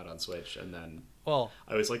just came out on Switch, and then Well,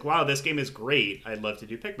 I was like, "Wow, this game is great! I'd love to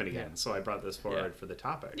do Pikmin again." Yeah. So I brought this forward Yeah. for the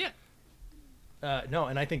topic. Yeah. no,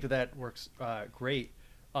 and I think that works great.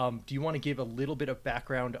 Do you want to give a little bit of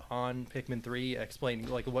background on Pikmin 3? Explain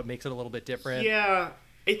like what makes it a little bit different? Yeah,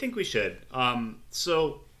 I think we should.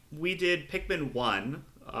 So we did Pikmin 1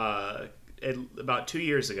 about 2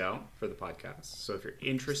 years ago for the podcast. So if you're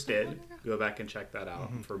interested, go back and check that out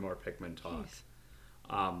for more Pikmin talk.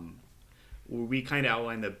 We kind of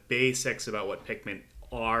outline the basics about what Pikmin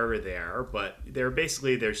are there, but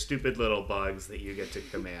they're stupid little bugs that you get to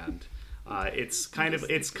command. It's kind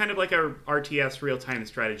of like a RTS real-time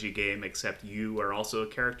strategy game, except you are also a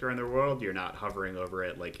character in the world. You're not hovering over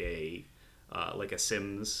it like a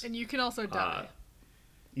Sims. And you can also die.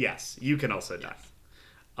 Yes, you can also die.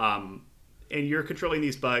 And you're controlling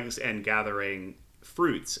these bugs and gathering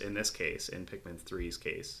fruits, in this case, in Pikmin 3's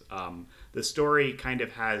case. The story kind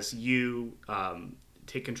of has you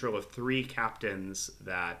take control of 3 captains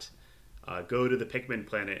that go to the Pikmin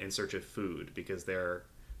planet in search of food because their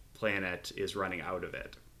planet is running out of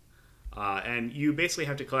it. And you basically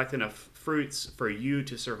have to collect enough fruits for you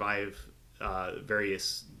to survive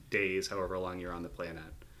various days, however long you're on the planet.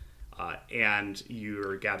 And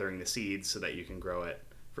you're gathering the seeds so that you can grow it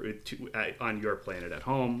on your planet at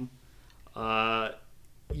home.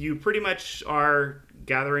 You pretty much are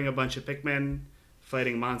gathering a bunch of Pikmin,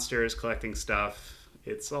 fighting monsters, collecting stuff.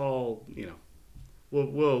 It's all,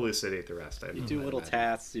 we'll elucidate the rest. You do little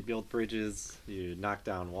tasks, you build bridges, you knock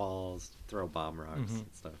down walls, throw bomb rocks and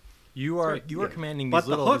stuff. You are commanding But these the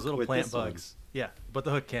little hook with plant this one- bugs. Yeah, but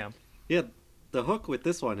the hook cam. Yeah, the hook with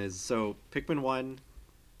this one is, so Pikmin 1,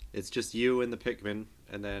 it's just you and the Pikmin,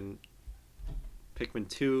 and then Pikmin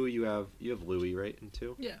 2, you have Louie, right, in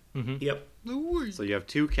 2? Yeah. Yep. So you have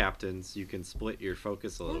 2 captains, you can split your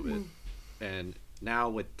focus a little bit. And now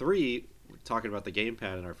with 3, talking about the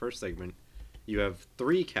gamepad in our first segment, you have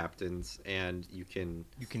 3 captains, and you can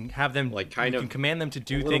have them like you can command them to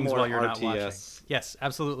do little things more while you're not RTS. watching. Yes,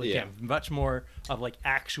 absolutely. Yeah. Cam. Much more of like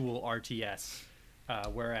actual RTS.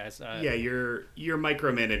 Whereas You're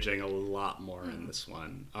micromanaging a lot more in this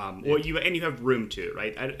one. You have room to,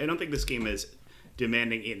 right? I don't think this game is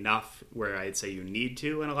demanding enough where I'd say you need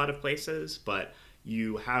to in a lot of places, but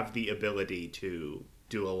you have the ability to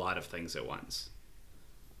do a lot of things at once.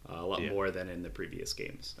 A lot more than in the previous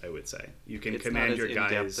games, I would say. You can command your It's not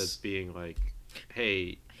as in-depth guys as being like,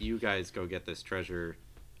 hey, you guys go get this treasure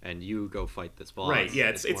and you go fight this boss. right. Yeah,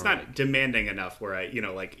 it's more not like, demanding enough where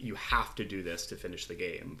you have to do this to finish the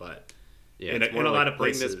game, but yeah, in it's a more lot like, of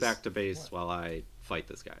places, bring this back to base while I fight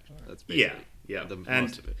this guy. That's yeah, basically and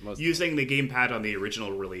most of it. using the gamepad on the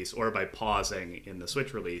original release or by pausing in the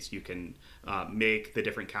Switch release, you can make the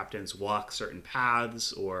different captains walk certain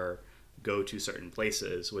paths or go to certain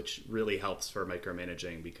places, which really helps for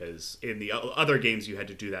micromanaging because in the other games you had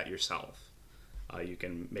to do that yourself. You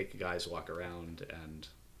can make guys walk around and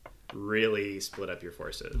really split up your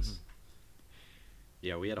forces.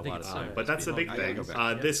 Yeah, we had a lot of time. But that's the big I gotta thing. go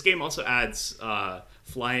back. This game also adds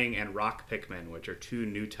flying and rock Pikmin, which are 2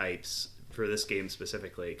 new types for this game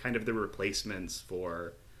specifically, kind of the replacements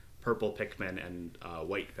for purple Pikmin and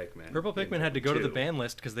white Pikmin. Purple Pikmin had to go to the 2. ban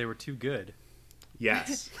list because they were too good.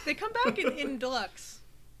 Yes. They come back in Deluxe.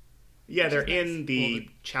 Yeah, they're Which is in nice. the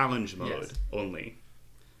challenge mode Yes. only.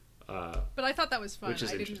 But I thought that was fun. Which is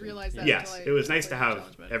I didn't interesting. realize that. Yes, until it was I nice to played the have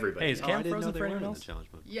challenge mode. everybody. Hey, is Oh, I Cam didn't know frozen they for were anyone in else? the challenge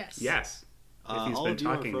mode. Yes. Yes. If he's all been of you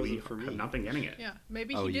are talking, frozen we for me. have not been getting it. Yeah.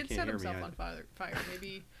 Maybe Oh, he you did can't set hear me himself on either. fire.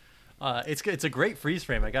 Maybe. It's a great freeze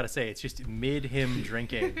frame, I gotta say. It's just mid him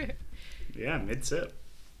drinking. Yeah, mid-sip.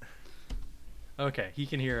 Okay, he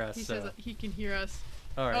can hear us. He so. says that he can hear us.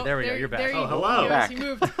 All right, Oh, there we go. You're back. There you Oh, go. hello. Yes, Back. he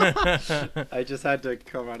moved. I just had to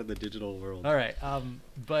come out of the digital world. All right,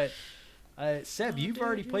 but Seb, you've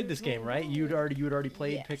already played this game, right? You had already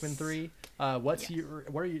played Yes. Pikmin 3.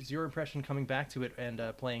 What is your impression coming back to it and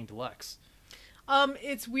playing Deluxe?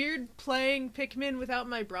 It's weird playing Pikmin without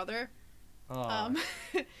my brother. Oh,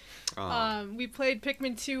 We played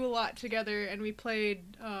Pikmin 2 a lot together, and we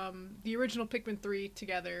played the original Pikmin 3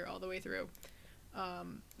 together all the way through.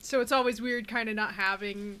 So it's always weird kind of not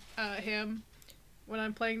having him when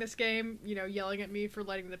I'm playing this game, yelling at me for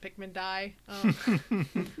letting the Pikmin die.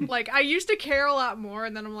 Like, I used to care a lot more,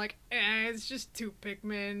 and then I'm like, it's just 2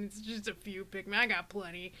 Pikmin, it's just a few Pikmin, I got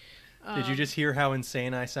plenty. did you just hear how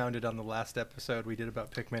insane I sounded on the last episode we did about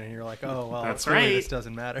Pikmin, and you're like, oh, well, That's clearly right. this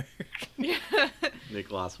doesn't matter. Yeah. Nick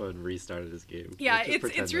lost one and restarted his game. Yeah, Let's just it's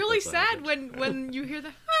pretend that really that's what sad happened. when you hear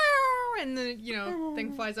the and the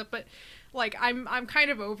thing flies up, but like I'm kind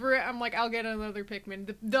of over it. I'm like, I'll get another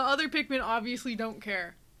Pikmin. The other Pikmin obviously don't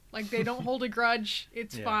care. Like, they don't hold a grudge.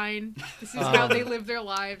 It's Yeah. fine. This is how they live their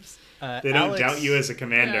lives. They don't doubt you as a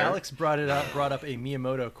commander. Yeah. Alex brought up a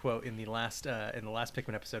Miyamoto quote in the last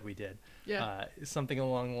Pikmin episode we did. Yeah. Something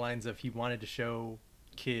along the lines of he wanted to show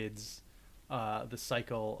kids the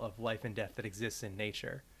cycle of life and death that exists in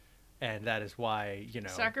nature, and that is why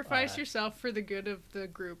Sacrifice yourself for the good of the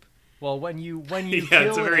group. Well, when you Yeah, kill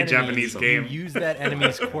it's a an very enemy, Japanese game. you use that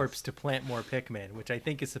enemy's corpse to plant more Pikmin, which I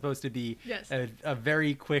think is supposed to be Yes. a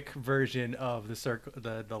very quick version of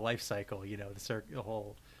the life cycle. The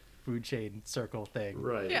whole food chain circle thing.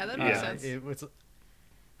 Right. Yeah, that makes sense. It was.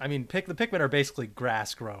 I mean, the Pikmin are basically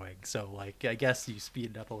grass growing, so like I guess you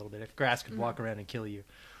speed it up a little bit. If grass could walk around and kill you,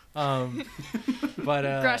 but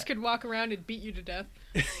Grass could walk around and beat you to death.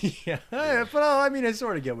 yeah. But I mean, I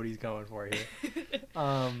sort of get what he's going for here.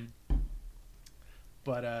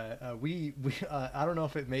 We I don't know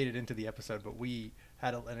if it made it into the episode, but we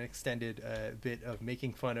had an extended bit of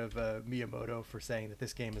making fun of Miyamoto for saying that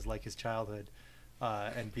this game is like his childhood,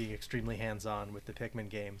 and being extremely hands-on with the Pikmin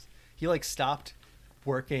games. He like stopped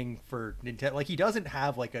working for Nintendo. Like he doesn't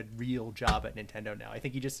have like a real job at Nintendo now. I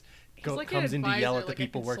think he just like comes in to yell at the like a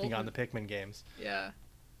people working on the consultant. Pikmin games. Yeah.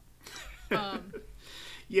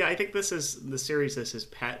 Yeah, I think this is his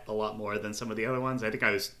pet a lot more than some of the other ones.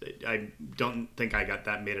 I don't think I got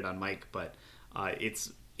that made it on mic, but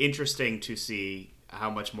it's interesting to see how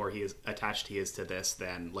much more he is attached he is to this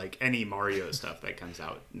than like any Mario stuff that comes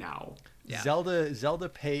out now. Yeah. Zelda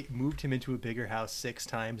moved him into a bigger house 6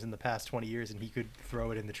 times in the past 20 years, and he could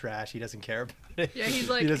throw it in the trash. He doesn't care about it. Yeah, he's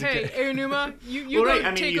like, He doesn't hey, care. Aonuma, you Well, go right, I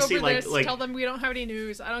mean, take you over see, like- this. like- Tell them we don't have any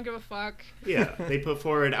news. I don't give a fuck. Yeah, they put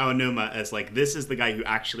forward Aonuma as like, this is the guy who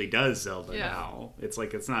actually does Zelda Yeah. now. It's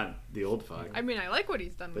like, it's not the old fuck. I mean, I like what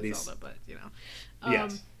he's done with he's- Zelda, but you know.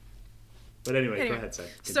 Yes. But anyway, go ahead, Sid.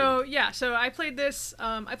 So yeah, so I played this.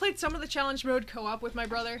 I played some of the challenge mode co-op with my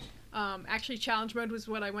brother. Actually, challenge mode was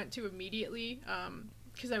what I went to immediately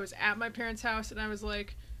because I was at my parents' house and I was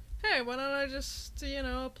like, hey, why don't I just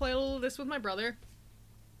play a little of this with my brother?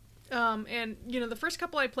 And the first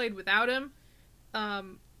couple I played without him.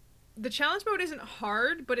 The challenge mode isn't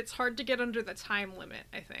hard, but it's hard to get under the time limit,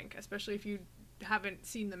 I think, especially if you haven't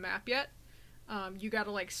seen the map yet. You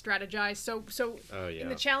gotta like strategize. So Oh, yeah. in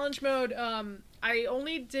the challenge mode, I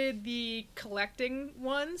only did the collecting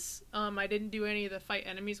ones. I didn't do any of the fight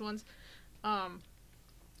enemies ones.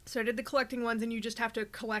 So I did the collecting ones, and you just have to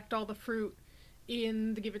collect all the fruit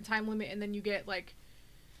in the given time limit, and then you get like,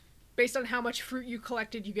 based on how much fruit you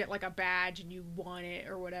collected, you get like a badge, and you won it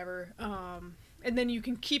or whatever. And then you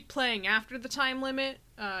can keep playing after the time limit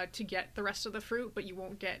to get the rest of the fruit, but you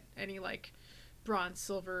won't get any like bronze,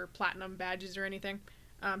 silver, platinum badges or anything.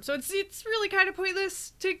 So it's really kind of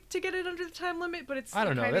pointless to get it under the time limit, but it's I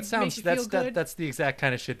don't know. kinda That sounds makes you feel good. that's the exact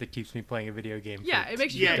kind of shit that keeps me playing a video game. Yeah, for it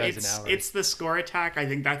makes you Yeah, feel dozen good. hours. it's the score attack. I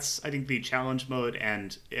think the challenge mode,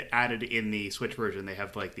 and it added in the Switch version, they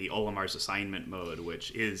have like the Olimar's assignment mode, which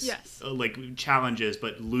is Yes. like challenges,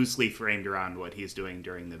 but loosely framed around what he's doing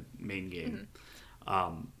during the main game.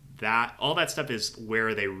 That all that stuff is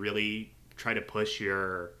where they really try to push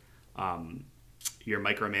your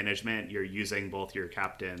micromanagement. You're using both your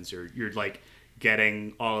captains. You're like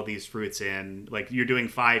getting all of these fruits in. Like you're doing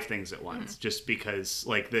 5 things at once, just because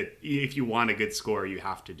like if you want a good score, you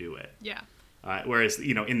have to do it. Yeah. Whereas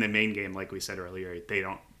in the main game, like we said earlier, they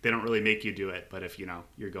don't really make you do it. But if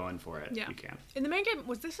you're going for it, Yeah. you can. In the main game,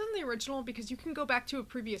 was this in the original? Because you can go back to a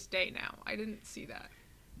previous day now. I didn't see that.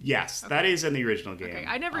 Yes, that is in the original game. Okay,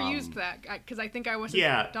 I never used that because I think I wasn't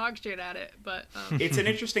Yeah. dog shit at it. But It's an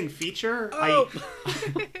interesting feature. Oh.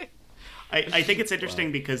 I think it's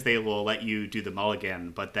interesting because they will let you do the mulligan,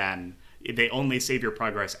 but then they only save your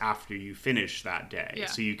progress after you finish that day. Yeah.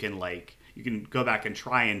 So you can go back and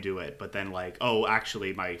try and do it, but then oh,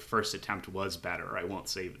 actually my first attempt was better. I won't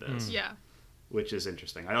save this. yeah. Which is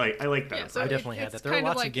interesting. I like that. Yeah, so I definitely had it's that. There are kind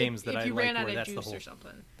of lots of like games if that I you like ran out where of that's the juice whole- or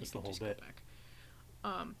something. that's You the could whole just go bit. back.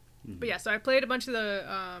 But yeah, so I played a bunch of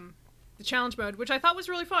the challenge mode, which I thought was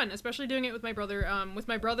really fun, especially doing it with my brother. With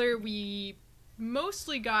my brother, we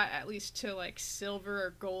mostly got at least to like silver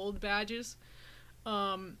or gold badges,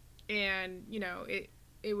 and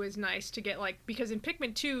it was nice to get because in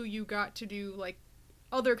Pikmin 2 you got to do like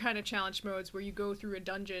other kind of challenge modes where you go through a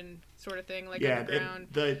dungeon sort of thing, like underground.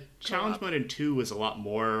 The challenge co-op. mode in 2 was a lot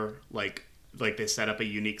more like they set up a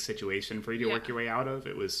unique situation for you to work your way out of.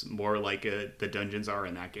 It was more like the dungeons are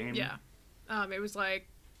in that game. Yeah. It was like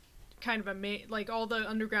kind of a maze, like all the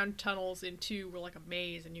underground tunnels in 2 were like a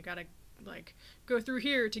maze, and you gotta like go through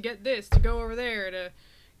here to get this, to go over there to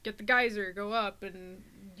get the geyser, go up, and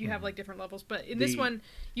you have like different levels. But in this one,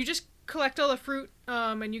 you just collect all the fruit,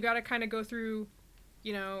 and you gotta kind of go through,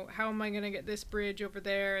 how am I gonna get this bridge over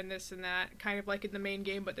there and this and that, kind of like in the main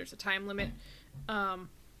game, but there's a time limit.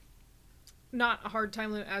 Not a hard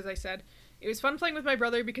time limit, as I said. It was fun playing with my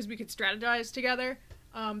brother because we could strategize together.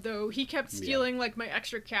 Though he kept stealing like my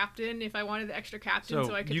extra captain if I wanted the extra captain,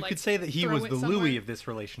 so I could you like could say that he throw was it the somewhere. Louis of this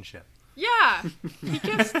relationship. Yeah, he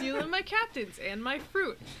kept stealing my captains and my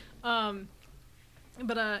fruit.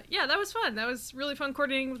 But yeah, that was fun. That was really fun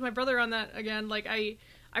coordinating with my brother on that again. Like I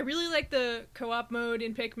really like the co-op mode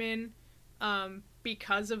in Pikmin,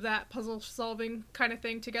 because of that puzzle solving kind of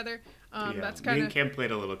thing together. That's Me kind and of Kim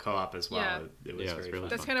played a little co-op as well. Yeah. It was very really fun.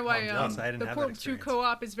 that's kind of why I'm jealous. I didn't the have that Portal 2 experience.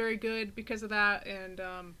 co-op is very good because of that, and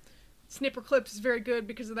Snipper Clips is very good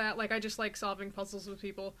because of that. Like, I just like solving puzzles with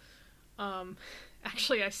people.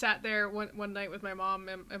 Actually, I sat there one night with my mom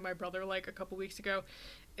and my brother like a couple weeks ago,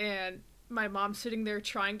 and my mom's sitting there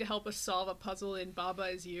trying to help us solve a puzzle in Baba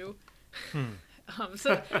Is You.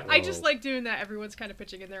 So I just like doing that. Everyone's kind of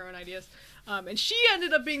pitching in their own ideas. And she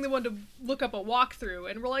ended up being the one to look up a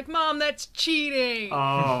walkthrough, and we're like, Mom, that's cheating.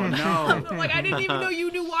 Oh no, I'm like, I didn't even know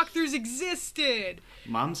you knew walkthroughs existed.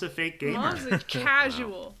 Mom's a fake gamer. Mom's a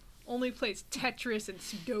casual. Only plays Tetris and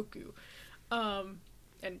Sudoku.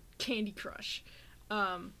 And Candy Crush.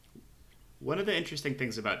 One of the interesting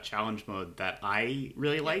things about challenge mode that I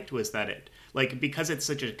really liked was that it, like, because it's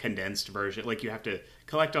such a condensed version, like, you have to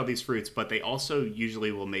collect all these fruits, but they also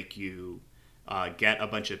usually will make you get a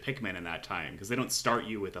bunch of Pikmin in that time, because they don't start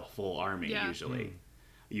you with a full army, usually.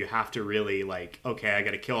 You have to really, like, okay, I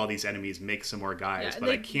gotta kill all these enemies, make some more guys, but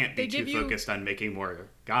I can't be too focused on making more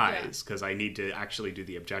guys, because I need to actually do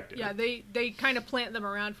the objective. Yeah, they kind of plant them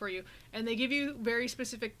around for you, and they give you very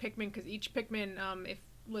specific Pikmin, because each Pikmin, if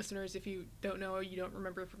listeners, if you don't know, or you don't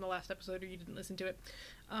remember from the last episode, or you didn't listen to it,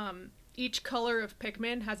 each color of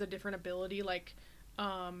Pikmin has a different ability. Like,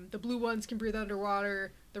 the blue ones can breathe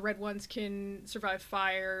underwater, the red ones can survive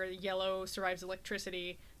fire, yellow survives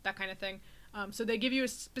electricity, that kind of thing. So they give you a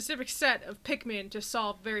specific set of Pikmin to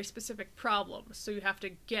solve very specific problems. So you have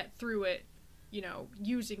to get through it,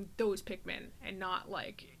 using those Pikmin and not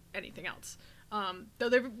like anything else. Though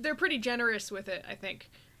they're pretty generous with it, I think.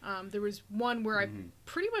 There was one where I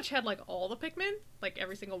pretty much had like all the Pikmin, like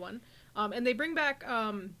every single one. And they bring back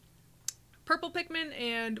purple Pikmin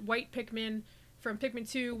and white Pikmin from Pikmin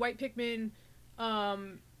 2. White Pikmin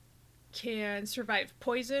can survive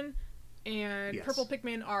poison, and purple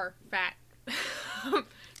Pikmin are fat.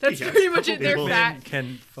 That's pretty much it. They're fat.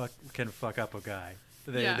 Can fuck up a guy.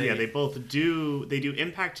 They both do. They do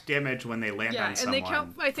impact damage when they land on someone. And they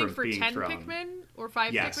count, I think, for 10 thrown. Pikmin or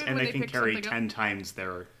 5 Yes, Pikmin and when they can pick carry something 10 up. times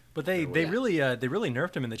their. But they really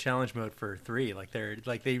nerfed him in the challenge mode for 3. Like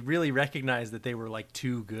they really recognized that they were like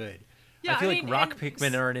too good. Yeah, I feel like rock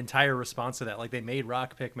Pikmin are an entire response to that. Like they made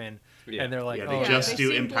rock Pikmin, and they're like, they just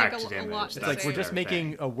do impact like a damage. lot It's the like same. we're just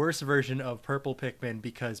making a worse version of purple Pikmin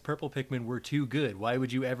because purple Pikmin were too good. Why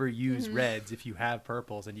would you ever use reds if you have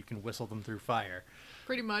purples and you can whistle them through fire?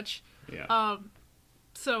 Pretty much. Yeah.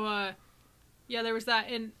 There was that,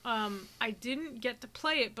 and I didn't get to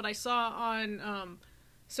play it, but I saw on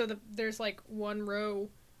there's like one row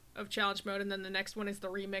of challenge mode, and then the next one is the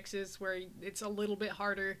remixes where it's a little bit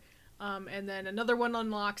harder. And then another one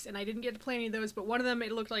unlocks, and I didn't get to play any of those, but one of them,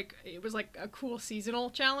 it looked like it was like a cool seasonal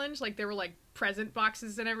challenge. Like there were like present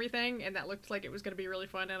boxes and everything, and that looked like it was going to be really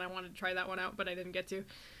fun, and I wanted to try that one out, but I didn't get to.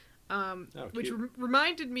 Which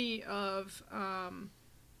reminded me of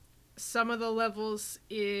some of the levels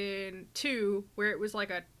in 2 where it was like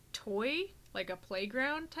a toy, like a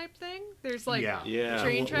playground type thing. There's like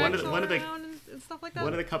train tracks all around and stuff like that.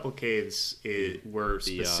 One of the couple caves were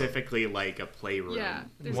specifically like a playroom. Yeah,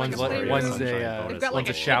 there's One's like a playroom. one's got like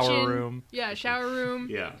a a shower kitchen. room. Yeah, shower room.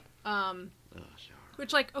 Yeah.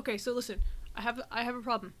 Which, like, okay, so listen, I have a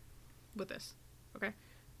problem with this. Okay,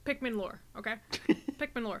 Pikmin lore. Okay,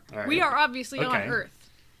 Pikmin lore. All right. We are obviously on Okay. Earth.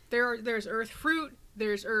 There's Earth fruit.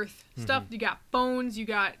 There's Earth stuff. You got bones. You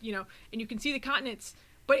got and you can see the continents.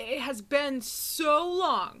 But it has been so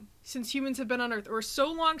long since humans have been on Earth, or so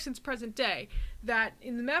long since present day, that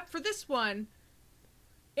in the map for this one,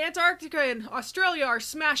 Antarctica and Australia are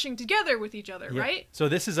smashing together with each other, right? So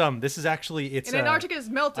this is actually And Antarctica is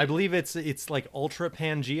melting. I believe it's like Ultra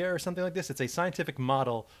Pangea or something like this. It's a scientific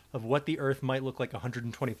model of what the Earth might look like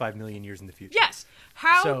 125 million years in the future. Yes.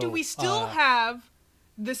 How So, do we still have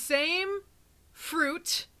the same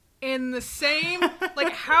fruit and the same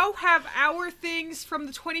like? How have our things from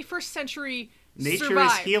the 21st century Nature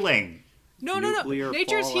survived? is healing. No. Nuclear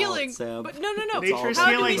Nature's fallout, healing, Seb. but no. Nature's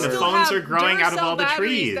How do we healing. The still phones have are growing out of Duracell all the batteries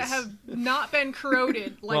trees. that have not been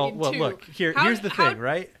corroded like Well, in 2? look here's the thing,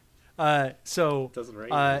 right? So Doesn't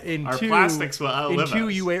rain. in Our 2, plastics will outlive in 2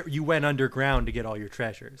 us. you went underground to get all your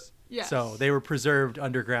treasures. Yes. So they were preserved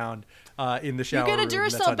underground in the shower You get a room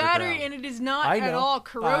that's Duracell battery underground. and it is not I know. at all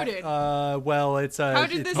corroded. Well, it's How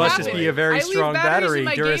did it this must happen? just be a very I leave strong batteries battery. in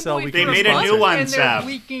my Game Duracell. Boy We They can made a sponsor. new one, and they're Seb.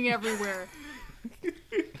 leaking everywhere.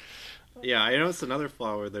 Yeah, I noticed another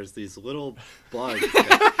flaw where there's these little bugs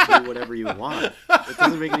that do whatever you want. It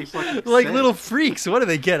doesn't make any fucking Like sense. little freaks. What do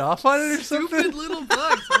they get off on it or something? Stupid little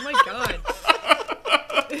bugs. Oh my god.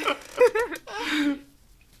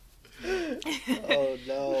 Oh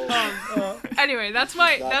no. Anyway, that's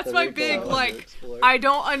Not my the Rico big Wonder like. Explorer. I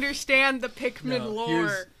don't understand the Pikmin No, lore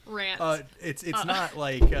here's- rant. It's not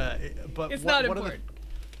like, but It's one not of the, important.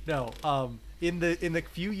 no, in the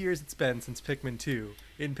few years it's been since Pikmin 2,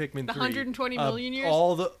 in Pikmin 3, The 120 million years?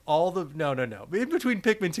 all the no, in between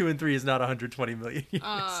Pikmin 2 and 3 is not 120 million years.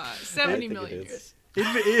 70 think it million is. years.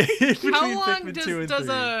 in between How long Pikmin 2 and does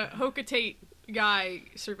 3. a Hocotate guy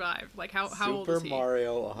survive? Like how old is Super he?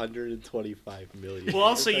 Mario 125 million. Well,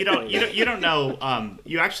 also you don't know.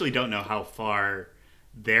 You actually don't know how far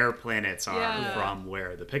their planets are Yeah. from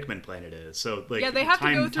where the Pikmin planet is. So like, Yeah, they have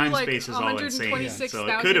time, to go through time like space is all insane. So it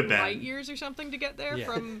 126,000 could have been. light years or something to get there Yeah.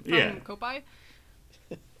 from Yeah. Copai.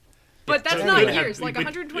 But that's so not anyway, years. Like but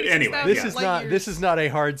 126,000 anyway, This yeah. is light not years. this is not a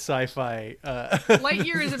hard sci-fi Light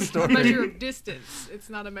year is a story. measure of distance. It's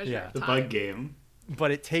not a measure Yeah. of The time. bug game. but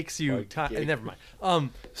it takes you Bug time. game. Never mind.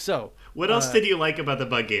 So What else did you like about the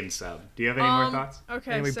bug game, Sub? Do you have any more thoughts?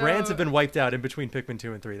 Okay, anyway, so brands have been wiped out in between Pikmin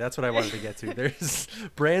 2 and 3. That's what I wanted to get to. There's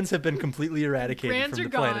brands have been completely eradicated brands from are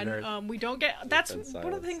the planet gone. Earth. We don't get. That's been one of the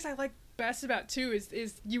silenced. things I like best about 2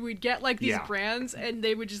 is you would get like these Yeah. brands and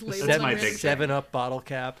they would just label That's them my random big shit. thing. 7-Up bottle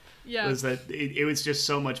cap. Yeah. Was that it was just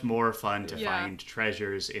so much more fun to Yeah. find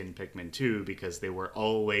treasures in Pikmin 2 because they were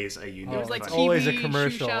always a unique. was, like, fun- It's always a Kiwi,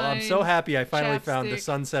 commercial. shoe I'm so shine, happy I finally found the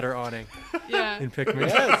chapstick. Sunsetter awning Yeah. in Pikmin.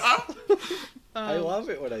 Yes. I love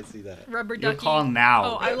it when I see that. Rubber You'll ducky. call now.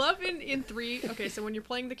 Oh, I love in 3. Okay, so when you're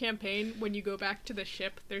playing the campaign, when you go back to the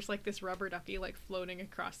ship, there's like this rubber ducky like floating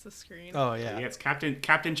across the screen. Oh Yeah, yeah. it's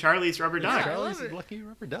Captain Charlie's rubber duck. I Charlie's love it. lucky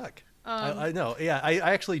rubber duck. I know. Yeah, I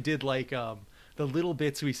actually did like the little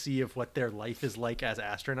bits we see of what their life is like as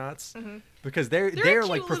astronauts, because they're a like cute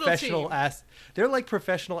little professional team. they're like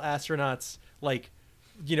professional astronauts, like,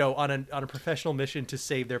 you know, on a professional mission to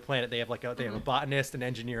save their planet. They have like they have a botanist, an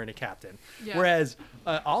engineer, and a captain. Yeah. Whereas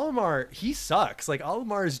Olimar, he sucks. Like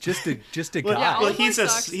Olimar is just a Well, guy. yeah, well, Olimar he's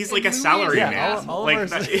sucks, he's and like a Louis is salary Yeah, man.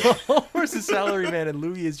 Olimar's, Like, Olimar's a salary man, and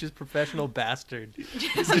Louis is just professional bastard.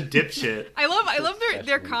 he's a dipshit. I love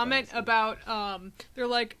their Professionally comment bastard. about they're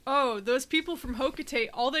like, oh, those people from Hocotate,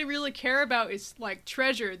 all they really care about is like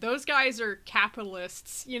treasure. Those guys are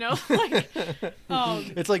capitalists, you know? Like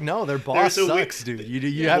It's like, no, their boss There's a we- sucks, dude.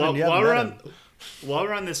 You haven't met him. While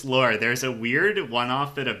we're on this lore, there's a weird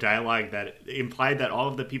one-off bit of dialogue that implied that all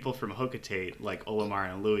of the people from Hocotate, like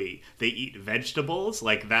Olimar and Louis, they eat vegetables.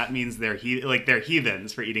 Like that means they're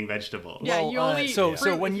heathens for eating vegetables. Yeah, Well, you only eat so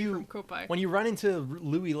fruit when if you're you from Copai. when you run into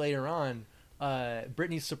Louis later on,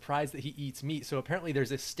 Brittany's surprised that he eats meat. So apparently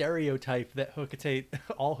there's a stereotype that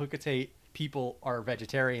all Hocotate people are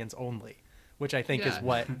vegetarians only, which I think is Yeah.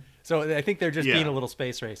 what. So I think they're just Yeah. being a little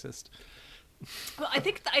space racist. Well, I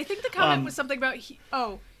think the comment was something about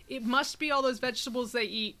it must be all those vegetables they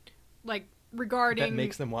eat, like regarding That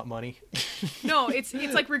makes them want money. no, it's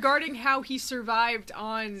like regarding how he survived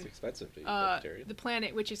on It's expensive to eat vegetarian. the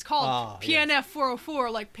planet, which is called Ah, PNF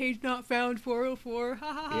 404, like page not found 404.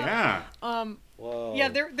 Ha ha ha. Yeah. Whoa, Yeah,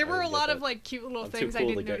 there I were a didn't get lot of that. like cute little I'm too things I cool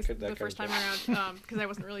didn't to get notice that the first time kind around because I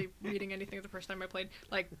wasn't really reading anything the first time I played.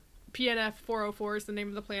 Like PNF 404 is the name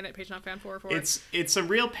of the planet. Page not found 404. It's a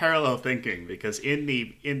real parallel thinking because in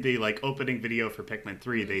the like opening video for Pikmin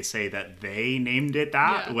 3, they say that they named it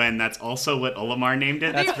that Yeah. when that's also what Olimar named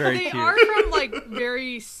it. That's very they cute. are from like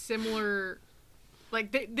very similar.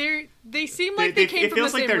 Like they seem like they came it from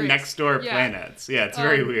feels the like same they're race. next door Yeah. planets. Yeah, it's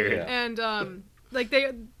very weird. yeah. And like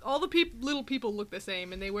all the little people look the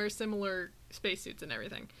same and they wear similar spacesuits and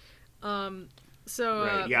everything. So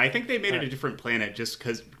Right. Yeah, I think they made it a different planet just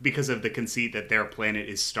because of the conceit that their planet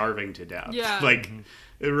is starving to death. Yeah. Like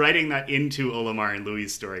writing that into Olimar and Louis'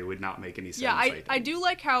 story would not make any sense. yeah, I think. do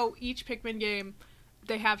like how each Pikmin game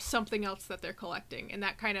they have something else that they're collecting, and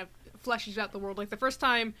that kind of fleshes out the world. Like the first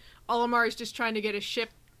time, Olimar is just trying to get his ship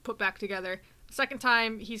put back together. The second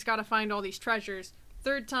time, he's got to find all these treasures.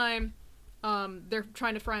 Third time, they're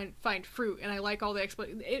trying to find fruit, and I like all the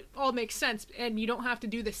it all makes sense, and you don't have to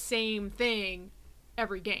do the same thing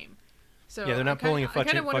every game. So Yeah, they're not pulling a I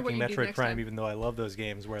kinda wonder fucking what you do Metroid next Prime, time. even though I love those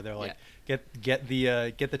games where they're like, get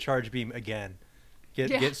the charge beam again,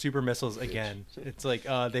 get super missiles again. It's like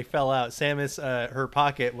they fell out. Samus, her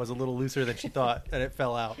pocket was a little looser than she thought, and it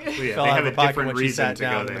fell out. It yeah, fell they out have of a her pocket different when she reason sat to go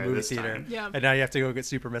down in the there movie this theater. time. Yeah. And now you have to go get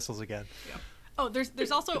super missiles again. Oh,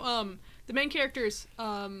 there's also the main characters,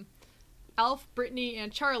 Alf, Brittany,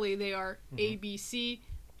 and Charlie. They are ABC.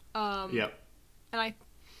 Yep. And I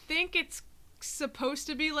think it's supposed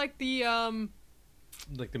to be like the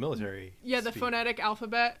Like the military. the speak. phonetic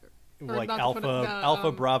alphabet. Or Like not the Alpha, phonetic-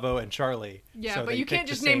 Alpha, Bravo, and Charlie. Yeah, so but they you can't picked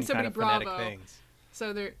the just name same kind somebody of phonetic Bravo. things.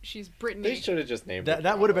 So she's Brittany. They should have just named That it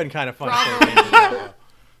that would have been Bravo. kind of fun. Bravo if they named it Bravo.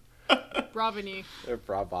 Bravani. Or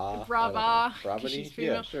Brava. Brava. Bravani? She's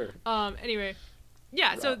female. Yeah, sure. Anyway,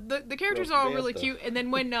 yeah. So the characters are all really cute, and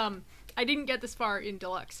then when I didn't get this far in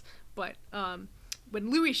Deluxe, but when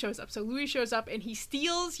Louis shows up, so Louis shows up and he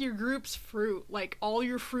steals your group's fruit, like all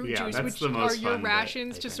your fruit Yeah, juice, that's which the most are your fun bit,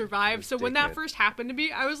 rations I to think. survive. So when that Dickhead. first happened to me,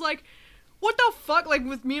 I was like, what the fuck? Like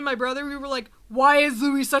with me and my brother, we were like, why is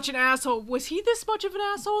Louis such an asshole? Was he this much of an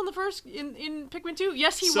asshole in the first in Pikmin 2?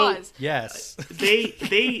 Yes, he So- was. Yes. they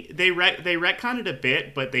retconned it a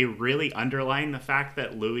bit, but they really underline the fact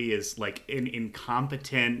that Louis is like an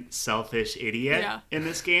incompetent, selfish idiot Yeah. in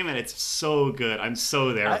this game, and it's so good. I'm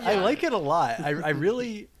so there. I like it a lot. I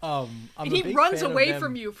really I'm And a he big runs fan of away them.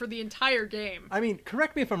 from you for the entire game. I mean,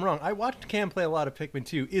 correct me if I'm wrong. I watched Cam play a lot of Pikmin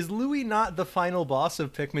 2. Is Louis not the final boss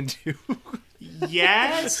of Pikmin 2?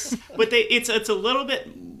 Yes, but it's a little bit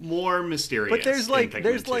more mysterious. But there's in like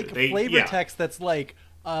Pikmin 2. flavor yeah. text that's like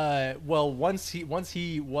well, once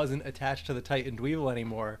he wasn't attached to the Titan Dweevil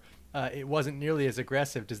anymore, it wasn't nearly as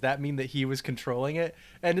aggressive. Does that mean that he was controlling it?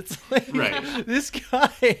 And it's like Right. this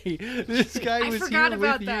guy I was forgot here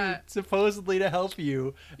about with that. you supposedly to help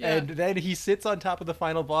you, Yeah. and then he sits on top of the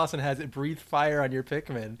final boss and has it breathe fire on your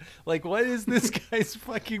Pikmin. Like, what is this guy's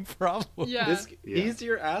fucking problem? Yeah. He's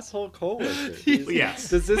your asshole coworker. Yes.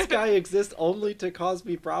 Does this guy exist only to cause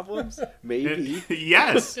me problems? Maybe.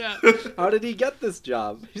 Yes. Yeah. How did he get this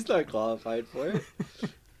job? He's not qualified for it.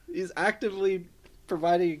 He's actively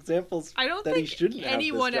providing examples I don't that he think shouldn't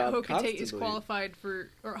anyone have at this job Hocotate is constantly. qualified for,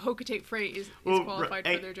 or Hocotate Freight is Well, qualified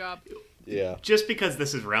right. for their job. Yeah. Just because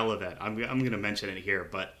this is relevant, I'm going to mention it here.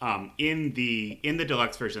 But in the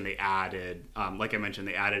deluxe version, they added, like I mentioned,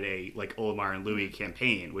 they added a like Olimar and Louis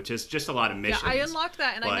campaign, which is just a lot of missions. Yeah, I unlocked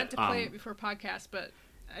that and I but, meant to play it before podcast, but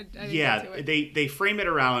I didn't Yeah, get to it. they frame it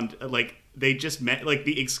around like they just meant like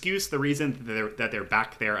the excuse, the reason that they're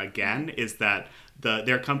back there again is that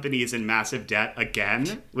their company is in massive debt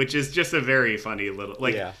again, which is just a very funny little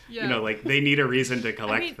like Yeah. Yeah. you know, like they need a reason to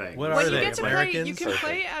collect I mean, things. What when are you they, get to play, you Americans? can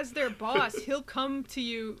play as their boss. He'll come to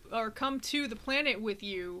you or come to the planet with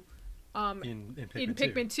you. In In Pikmin 2.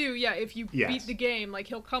 Pikmin 2, yeah, if you Yes. beat the game, like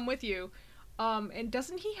he'll come with you. And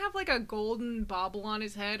doesn't he have like a golden bauble on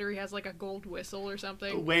his head, or he has like a gold whistle or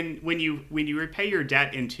something? When you repay your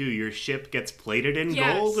debt in 2, your ship gets plated in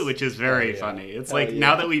Yes. gold, which is very Oh, yeah. funny. It's Oh, like yeah.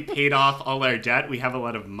 now that we paid off all our debt, we have a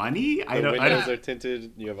lot of money. The I windows don't. are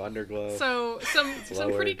tinted. You have underglow. So some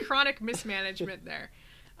lowered. pretty chronic mismanagement there.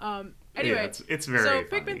 Anyway, Yeah, it's very so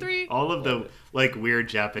funny. Pikmin 3 all of the like weird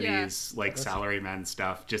Japanese like salaryman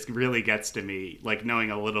stuff just really gets to me, like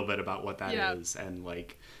knowing a little bit about what that is, Yeah. and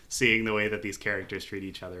like seeing the way that these characters treat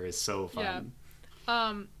each other is so fun.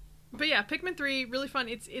 But yeah, Pikmin 3 really fun.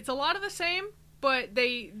 It's a lot of the same, but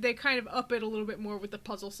they kind of up it a little bit more with the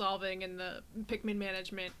puzzle solving and the Pikmin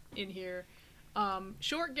management in here.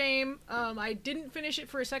 Short game. I didn't finish it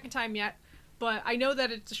for a second time yet, but I know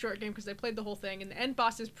that it's a short game because I played the whole thing, and the end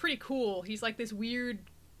boss is pretty cool. He's like this weird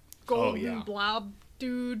golden yeah. blob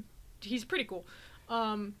dude. He's pretty cool.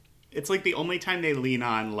 It's like the only time they lean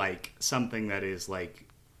on like something that is like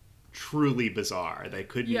truly bizarre. They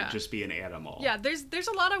couldn't Yeah. just be an animal. Yeah, there's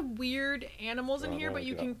a lot of weird animals in Oh, here, but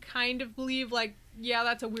you yeah. can kind of believe like, yeah,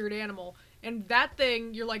 that's a weird animal. And that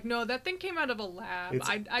thing, you're like, no, that thing came out of a lab. It's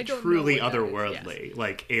I don't truly know what that is. otherworldly, Yes.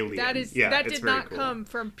 like alien. That is yeah, that it's did very not cool. come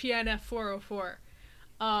from PNF 404.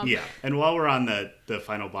 Yeah, and while we're on the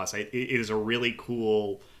final boss, it is a really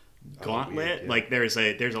cool gauntlet. weird, yeah. Like there's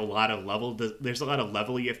a lot of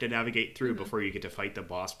level you have to navigate through before you get to fight the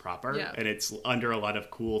boss proper, Yeah. and it's under a lot of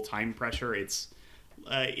cool time pressure. It's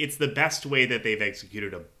the best way that they've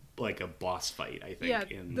executed a boss fight, I think. Yeah,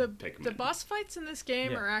 in the Pikmin. boss fights in this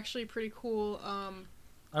game Yeah. are actually pretty cool.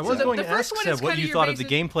 I was the- going the to first ask one Seb is what kinda you your thought of the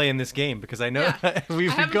basic- gameplay in this game, because I know Yeah. we've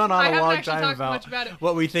I haven't- gone on I a haven't long actually time talked much about it.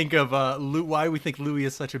 what we think of why we think Louis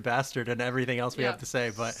is such a bastard and everything else we Yeah. have to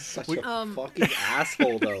say. But Such we, a fucking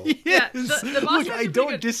asshole, though. Yeah, Yes. the boss Look, fights are I pretty don't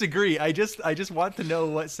good. disagree. I just want to know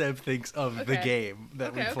what Seb thinks of the Okay. game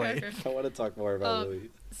that we played. I want to talk more about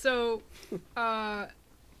Louis. So,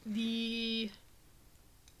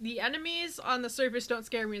 the enemies on the surface don't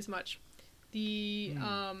scare me as much. The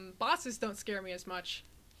bosses don't scare me as much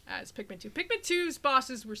as Pikmin 2. Pikmin 2's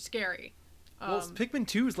bosses were scary. Well, Pikmin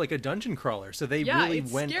 2 is like a dungeon crawler, so they Yeah, really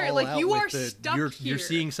it's went scary. all Like, out you with are the stuck you're here.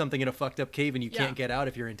 seeing something in a fucked up cave and you Yeah. can't get out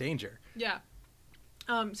if you're in danger. Yeah.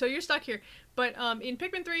 So you're stuck here. But in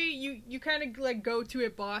Pikmin 3, you kind of like go to a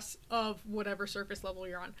boss of whatever surface level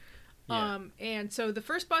you're on. Yeah. And so the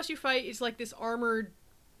first boss you fight is like this armored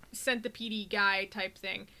centipede guy type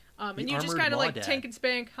thing. And The you just armored kind of like Maw Dad. tank and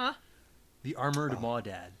spank, huh? The Armored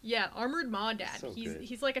Maudad. Yeah, Armored Maudad. So good.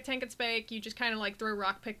 He's like a tank and spake. You just kind of like throw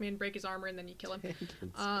rock Pikmin, break his armor, and then you kill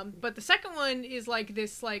him. But the second one is like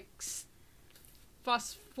this like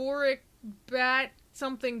phosphoric bat,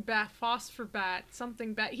 phosphor bat,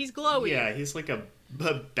 something bat. He's glowy. Yeah, he's like a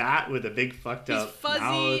bat with a big fucked He's up fuzzy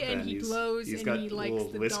mouth, and he glows he's and got he likes little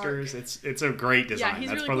the whiskers. dark. It's a great design. he's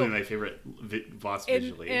That's really probably cool. my favorite boss And,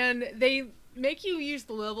 visually. and they make you use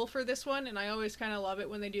the level for this one, and I always kind of love it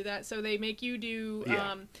when they do that. So they make you do,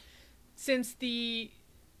 Yeah. since the,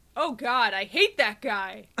 oh god, I hate that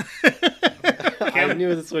guy. I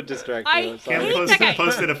knew this would distract I you. I'm Cam hate sorry. that guy.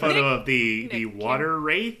 posted a photo Nick- of the Nick, water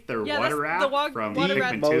wraith or Yeah, water that's rat the from water The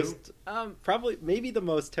rat. Pikmin 2. most, Probably maybe the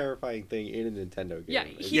most terrifying thing in a Nintendo game. Yeah,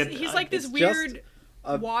 It's- he's like this it's just weird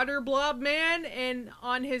a- water blob man, and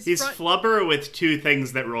on his He's front, Flubber with two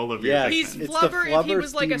things that roll over Yes, your he's Pikmin. it's the Flubber if he Flubber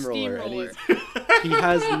was like a steamroller, and steamroller. he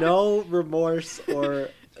has no remorse or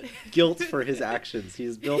guilt for his actions.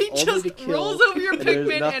 He's built He only just to kill. rolls over your and there's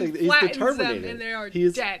Pikmin nothing- and he's the flattens them, Terminator. and they are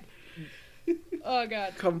He's dead. Oh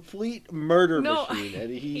god, complete murder no, machine,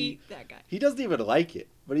 and I he hate that guy. he doesn't even like it,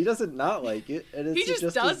 but he doesn't not like it, and it's He just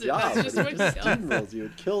just does his it. job. That's just and what he he just does. steamrolls you.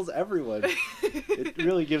 It kills everyone. It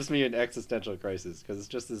really gives me an existential crisis because it's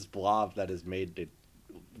just this blob that is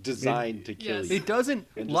designed to kill Yes. you. It doesn't.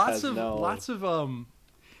 It just Lots has of no-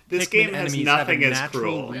 This Pikmin game has enemies nothing have a as natural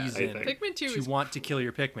cruel. I reason think. Pikmin 2 to is want to kill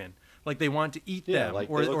your Pikmin. Like they want to eat Yeah, them, like,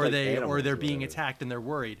 they or look like they're animals or being whatever. attacked and they're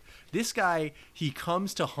worried. This guy, he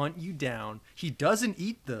comes to hunt you down. He doesn't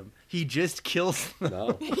eat them. He just kills them.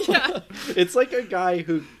 No. yeah. It's like a guy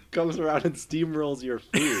who comes around and steamrolls your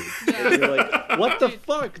food. And you're like, what the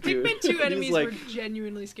fuck, dude? Pikmin 2 He's enemies like, were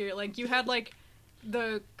genuinely scary. Like, you had, like,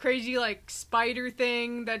 the crazy, like, spider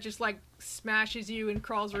thing that just, like, smashes you and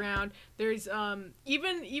crawls around. There's,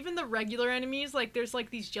 even the regular enemies, like, there's, like,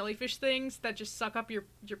 these jellyfish things that just suck up your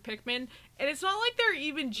Pikmin. And it's not like they're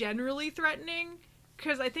even generally threatening,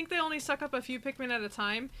 because I think they only suck up a few Pikmin at a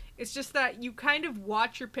time. It's just that you kind of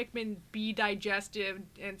watch your Pikmin be digestive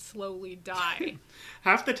and slowly die.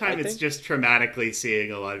 Half the time, I it's think- just traumatically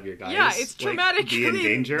seeing a lot of your guys Yeah, it's like, traumatic be in the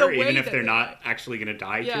danger, way even if that they're they not actually going to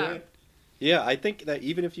die Yeah. to it. yeah, I think that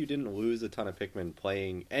even if you didn't lose a ton of Pikmin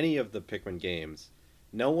playing any of the Pikmin games,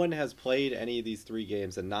 no one has played any of these 3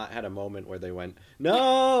 games and not had a moment where they went,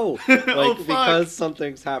 no! Like, Oh, fuck. because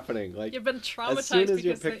something's happening. Like, You've been traumatized as soon as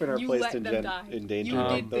your because Pikmin are you placed let in, them die. in danger,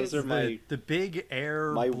 You did those this. are my the big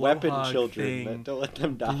air weapon blowhog children. thing Don't let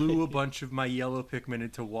them die. blew a bunch of my yellow Pikmin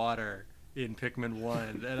into water in Pikmin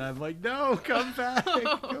 1, and I'm like, no, come back,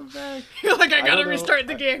 come back. You're like, I I gotta don't know. restart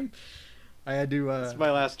the game. I had to. It's my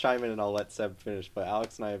last chime in, and I'll let Seb finish. But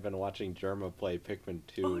Alex and I have been watching Germa play Pikmin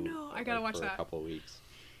 2. Oh, no, I gotta watch for that. a couple of weeks.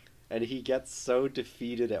 And he gets so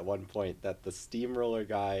defeated at one point that the steamroller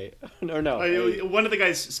guy, One of the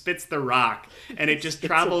guys spits the rock, and it just Spits a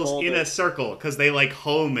travels in boulder. a circle because they like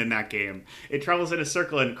home in that game. It travels in a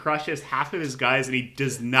circle and crushes half of his guys, and he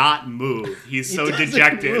does not move. He's He so doesn't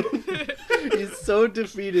dejected. move. He's so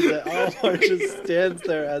defeated that Almar just stands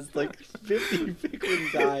there as like 50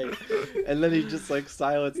 Pikmin die, and then he just like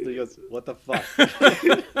silences. He goes, "What the fuck?"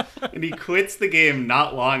 And he quits the game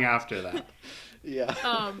not long after that.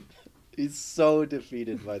 Yeah, he's so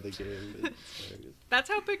defeated by the game. It's hilarious. That's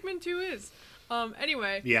how Pikmin 2 is.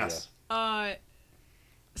 Anyway, Yes.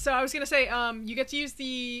 so I was gonna say, you get to use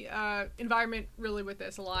the environment really with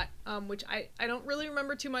this a lot, which I don't really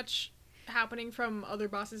remember too much happening from other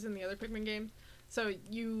bosses in the other Pikmin games. So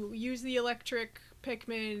you use the electric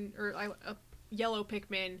Pikmin, or yellow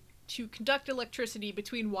Pikmin, to conduct electricity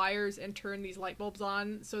between wires and turn these light bulbs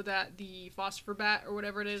on so that the phosphor bat, or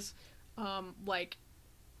whatever it is, like,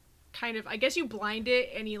 kind of, I guess you blind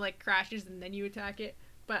it and he, like, crashes and then you attack it.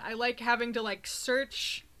 But I like having to, like,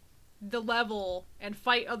 search the level and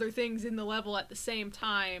fight other things in the level at the same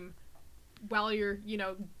time while you're,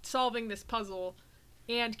 solving this puzzle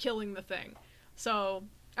and killing the thing. So,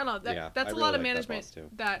 I don't know, Yeah, that's I a really lot of like that management boss, too.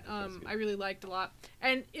 that That's good. I really liked a lot.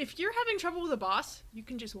 And if you're having trouble with a boss, you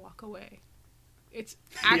can just walk away. It's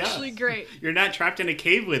actually Yes. gret. You're not trapped in a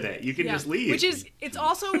cave with it. You can just leave. Which is, it's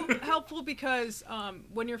also helpful because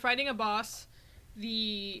when you're fighting a boss,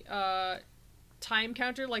 the time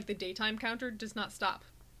counter, like the daytime counter, does not stop.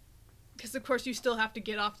 Because, of course, you still have to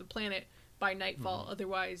get off the planet by nightfall,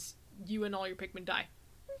 otherwise you and all your Pikmin die.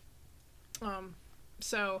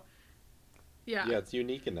 So, yeah. Yeah, it's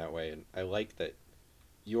unique in that way, and I like that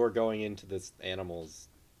you're going into this animal's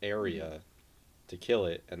area to kill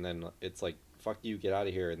it, and then it's like, fuck you, get out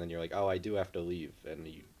of here, and then you're like, oh, I do have to leave, and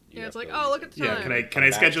you Yeah, it's like, oh, look at the time. Can I Come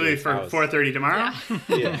back schedule to you his for house. 4:30 tomorrow?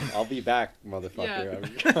 Yeah. Yeah, I'll be back,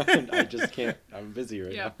 motherfucker. I just can't. I'm busy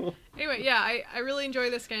right Yeah. now. Anyway, yeah, I really enjoy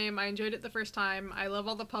this game. I enjoyed it the first time. I love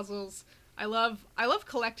all the puzzles. I love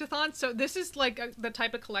collectathons. So this is like the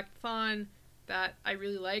type of collectathon that I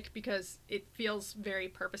really like because it feels very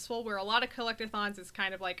purposeful. Where a lot of collectathons is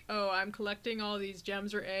kind of like, oh, I'm collecting all these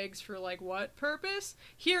gems or eggs for like what purpose?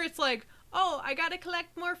 Here it's like, oh, I gotta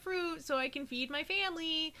collect more fruit so I can feed my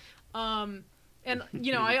family. And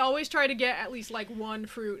you know, I always try to get at least like one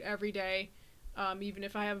fruit every day, even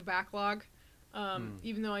if I have a backlog.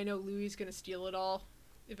 Even though I know Louis is gonna steal it all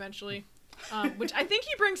eventually, which I think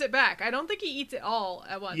he brings it back. I don't think he eats it all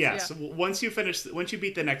at once. Yeah, Yeah. so once you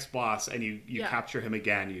beat the next boss and you capture him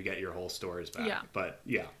again, you get your whole stores back. Yeah. But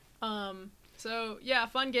yeah. So yeah,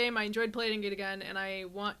 fun game. I enjoyed playing it again, and I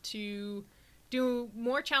want to do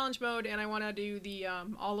more challenge mode, and I want to do the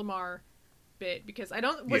Olimar bit because I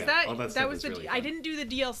don't was Yeah, all that that stuff was is the really I fun. didn't do the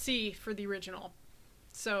DLC for the original,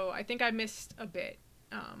 so I think I missed a bit.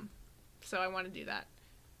 So I want to do that.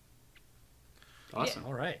 Awesome.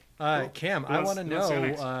 All right, Cool. Cam. Who I wants- want to who wants to go know.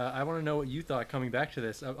 next? I want to know what you thought coming back to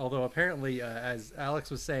this. Although apparently, as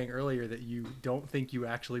Alex was saying earlier, that you don't think you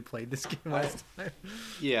actually played this game last time.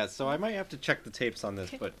 Yeah, so I might have to check the tapes on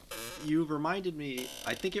this, but you reminded me.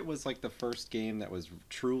 I think it was like the first game that was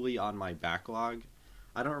truly on my backlog.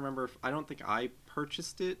 I don't remember. I don't think I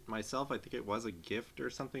purchased it myself. I think it was a gift or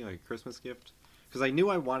something, like a Christmas gift, because I knew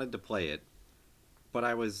I wanted to play it, but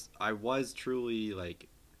I was truly like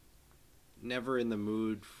never in the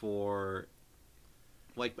mood for.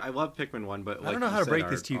 Like, I love Pikmin 1, but like I don't know you how to said, break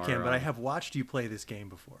this to you, our, Cam, but I have watched you play this game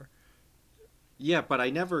before. Yeah, but I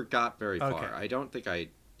never got very Okay. far. I don't think I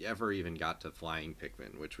ever even got to Flying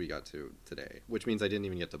Pikmin, which we got to today, which means I didn't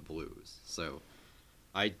even get to Blues. So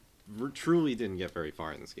I truly didn't get very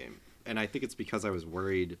far in this game. And I think it's because I was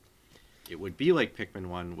worried it would be like Pikmin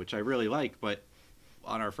 1, which I really like, but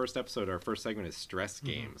on our first episode, our first segment is stress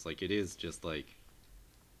games. Like, it is just like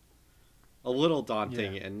a little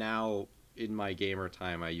daunting, Yeah. and now in my gamer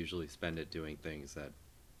time, I usually spend it doing things that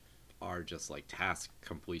are just like task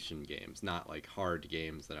completion games, not like hard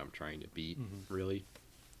games that I'm trying to beat, really.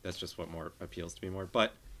 That's just what more appeals to me more.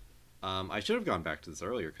 But I should have gone back to this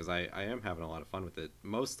earlier because I am having a lot of fun with it.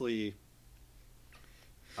 Mostly,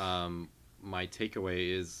 my takeaway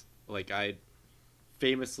is, like, I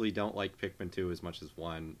famously don't like Pikmin 2 as much as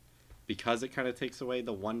 1 because it kind of takes away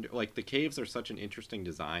the wonder. Like, the caves are such an interesting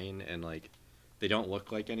design, and like they don't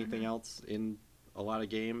look like anything else in a lot of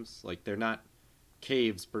games. Like, they're not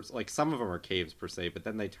caves like some of them are caves per se, but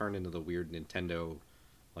then they turn into the weird Nintendo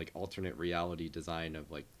like alternate reality design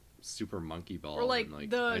of like Super Monkey Ball, Or like and, I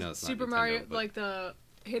the know it's not Super Nintendo, Mario, but like the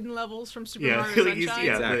hidden levels from Super Yeah, Mario like, Sunshine.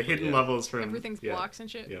 the Exactly, hidden yeah. levels from Everything's blocks and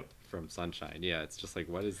shit. Yep. from Sunshine. Yeah, it's just like,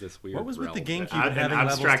 what is this weird What was with the realm? GameCube An and having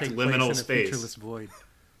levels abstract take liminal place in a space. featureless void?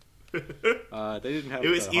 They didn't have It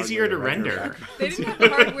was the easier to hardware render. back. They didn't have the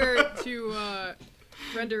hardware to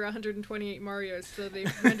render 128 Marios, so they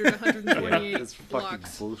rendered 128 It's fucking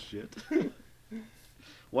blocks. bullshit.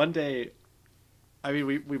 One day, I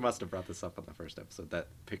mean, we must have brought this up on the first episode that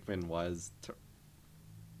Pikmin was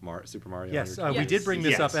Super Mario. Yes, Wonder. we did bring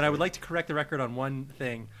this Yes. up, and I would like to correct the record on one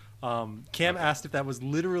thing. Cam asked if that was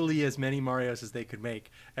literally as many Marios as they could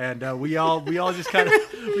make, and we all just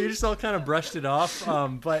all kind of brushed it off.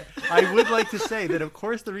 But I would like to say that, of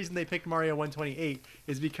course, the reason they picked Mario 128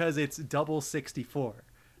 is because it's double 64.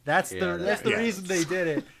 That's Yeah, the that's- reason they did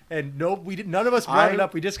it, and none of us brought it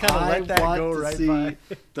up. We just kind of let that go right by.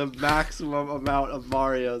 The maximum amount of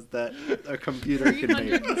Marios that a computer can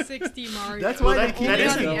make. 360 Marios. That's why Well, they keep that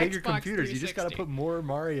is making a- bigger Xbox computers. You just got to 360. put more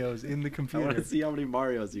Marios in the I want computer. to see how many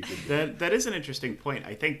Marios you can do. That is an interesting point.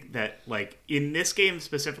 I think that, like, in this game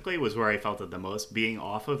specifically was where I felt it the most. Being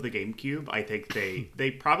off of the GameCube, I think they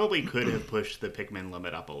probably could have pushed the Pikmin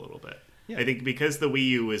limit up a little bit. Yeah. I think because the Wii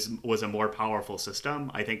U was a more powerful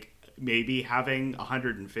system, I think maybe having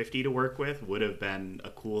 150 to work with would have been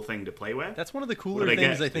a cool thing to play with. That's one of the cooler But I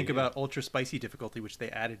things guess- I think about ultra spicy difficulty, which they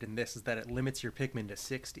added in this, is that it limits your Pikmin to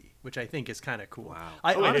 60, which I think is kind of cool. Wow.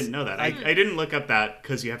 I honest- didn't know that. I didn't look up that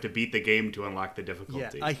because you have to beat the game to unlock the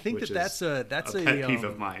difficulty. Yeah, I think which that's is a pet peeve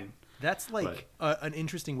of mine. That's like an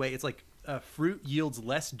interesting way. It's like fruit yields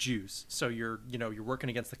less juice, so you're working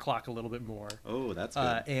against the clock a little bit more. Oh, that's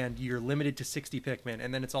good. And you're limited to 60 Pikmin,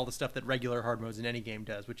 and then it's all the stuff that regular hard modes in any game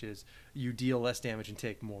does, which is you deal less damage and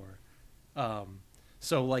take more.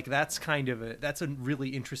 So like that's a really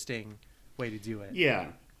interesting way to do it.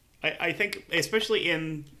 Yeah. I think, especially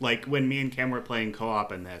in, like, when me and Cam were playing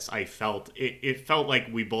co-op in this, I felt, it felt like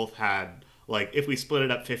we both had, like if we split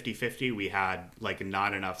it up 50-50, we had like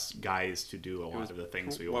not enough guys to do a lot of the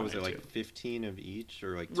things we what wanted was it, like to. 15 of each,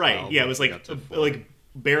 or like 12 Right, yeah, it was if we like got to 4? like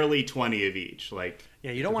barely 20 of each. Like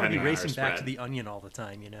Yeah, you don't want to be depending on our racing back to spread. the onion all the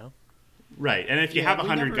time, you know? Right, and if you Yeah, have we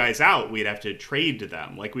 100 never- guys out, we'd have to trade to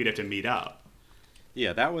them. Like we'd have to meet up.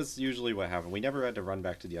 Yeah, that was usually what happened. We never had to run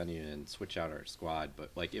back to the onion and switch out our squad, but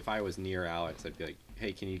like if I was near Alex, I'd be like,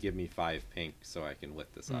 "Hey, can you give me 5 pink so I can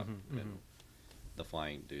lift this up?" And the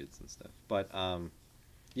flying dudes and stuff. But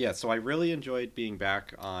yeah, so I really enjoyed being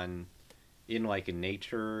back in like in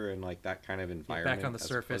nature and like that kind of Yeah, environment. back on the as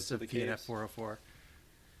surface opposed of to the PNF caves. 404.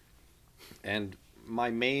 And my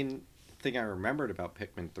main thing I remembered about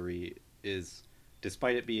Pikmin 3 is,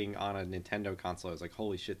 despite it being on a Nintendo console, I was like,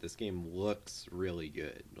 holy shit, this game looks really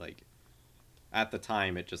good. Like, at the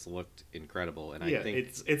time, it just looked incredible. And Yeah, I think,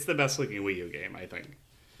 it's the best looking Wii U game, I think.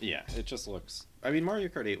 yeah, it just looks... I mean, Mario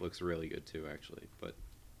Kart 8 looks really good, too, actually. But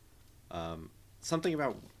something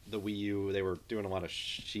about the Wii U, they were doing a lot of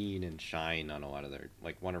sheen and shine on a lot of their...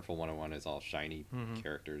 Like, Wonderful 101 is all shiny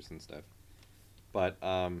characters and stuff. But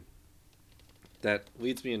that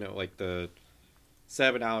leads me into, like, the...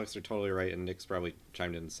 Seb and Alex are totally right, and Nick's probably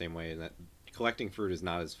chimed in the same way, and that collecting fruit is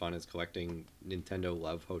not as fun as collecting Nintendo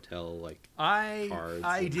Love Hotel, like, cards.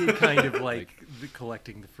 I and- did kind of like the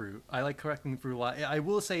collecting the fruit. I like collecting the fruit a lot. I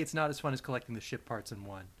will say it's not as fun as collecting the ship parts in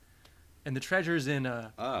 1. And the treasures in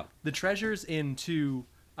Oh, the treasures in 2,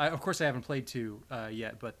 of course I haven't played 2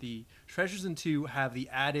 yet, but the treasures in 2 have the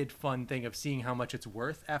added fun thing of seeing how much it's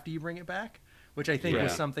worth after you bring it back, which I think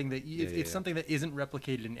was Yeah. something that it's yeah. something that isn't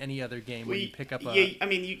replicated in any other game when you pick up a... Yeah, I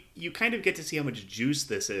mean, you kind of get to see how much juice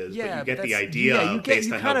this is, but you get the that's- idea yeah, you based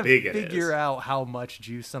you on kind how of big it is. figure out how much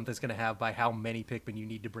juice something's going to have by how many Pikmin you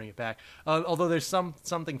need to bring it back. Although there's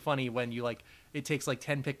something funny when you like it takes like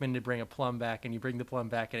 10 Pikmin to bring a plum back, and you bring the plum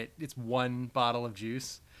back and it's 1 bottle of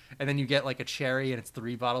juice, and then you get like a cherry and it's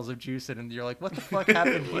 3 bottles of juice, and you're like, what the fuck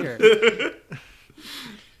happened here?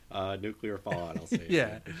 nuclear fallout, I'll say.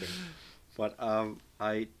 Yeah. But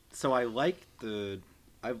I like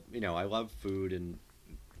I love food and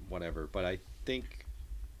whatever, but I think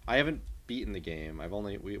I haven't beaten the game. I've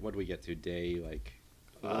only what do we get to day like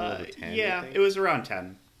a little over 10? I Yeah, think? it was around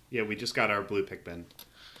 10. Yeah, we just got our blue Pikmin.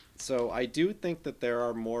 So I do think that there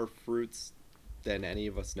are more fruits than any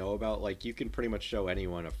of us know about. Like, you can pretty much show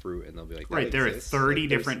anyone a fruit and they'll be like, that Right, there are exists. 30 Like,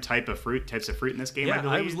 there's- different types of fruit in this game, I Yeah,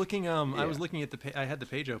 believe. I was looking. I was Yeah. looking at the. I had the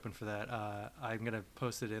page open for that. I'm gonna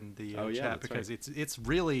post it in the Oh, yeah, chat that's because right. it's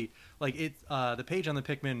really like it. The page on the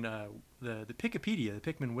Pikmin, the Pikipedia,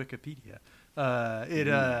 the Pikmin Wikipedia.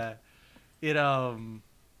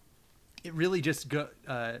 It really just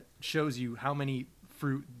shows you how many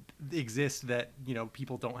fruit exist that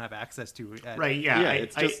people don't have access to. Right, yeah. Yeah,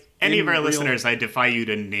 it's just any in of our real- listeners, I defy you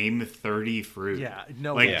to name 30 fruit. Yeah,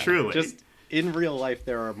 no Like, way. Yeah, truly. just in real life,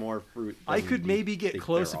 there are more fruit. I than could you maybe get think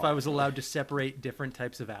close there if I are. was allowed to separate different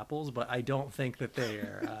types of apples, but I don't think that they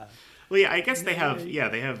are. Well, yeah, I guess they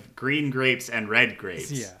have green grapes and red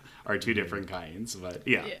grapes. Yeah. Are 2 different kinds, but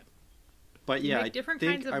yeah. Yeah. But yeah, Make I different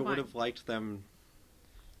think kinds of I would wine. have liked them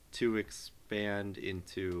to expand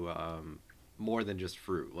into more than just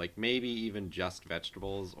fruit. Like, maybe even just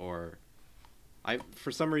vegetables, or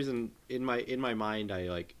for some reason in my mind I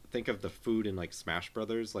like think of the food in like Smash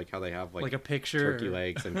Brothers, like how they have like a picture turkey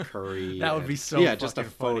legs and curry. That would and- be so yeah, just a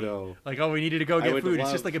fucking funny. photo. Like, oh, we needed to go I get would food. It's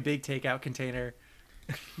love- just like a big takeout container.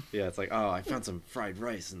 Yeah, it's like, oh, I found some fried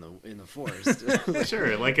rice in the forest.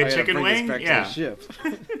 Sure, like I a gotta chicken bring this wing. back to Yeah. the ship.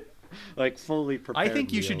 Like fully I prepared.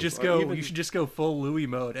 think you should meals, just or go. even- You should just go full Louis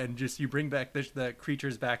mode and just you bring back the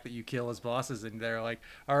creatures back that you kill as bosses, and they're like,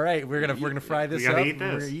 all right, we're gonna fry this gotta up. eat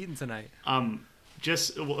We're this." eating tonight.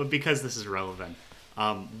 Just because this is relevant.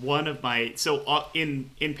 One of my in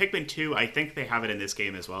Pikmin 2, I think they have it in this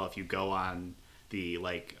game as well. If you go on the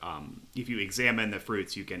if you examine the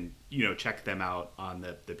fruits, you can check them out on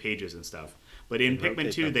the pages and stuff. But in And Pikmin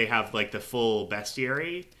rotate 2, them. they have like the full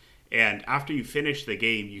bestiary, and after you finish the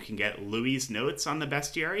game, you can get Louis' notes on the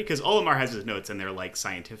bestiary because Olimar has his notes and they're like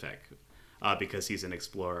scientific because he's an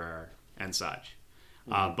explorer and such.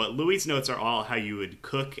 But Louis' notes are all how you would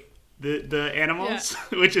cook the animals,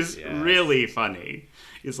 which is Yes. really funny.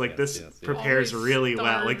 It's like Yes, this yes, yes. prepares Always really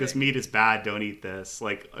well. Like, this starving. meat is bad, don't eat this.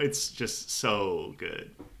 Like, it's just so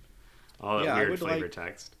good. All that Yeah, I weird would flavor like-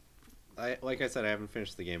 text. Like I said, I haven't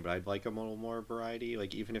finished the game, but I'd like a little more variety.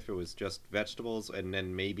 Like, even if it was just vegetables, and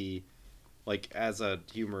then maybe, like, as a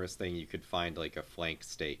humorous thing, you could find like a flank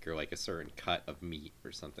steak or like a certain cut of meat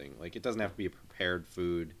or something. Like, it doesn't have to be a prepared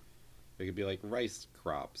food. It could be like rice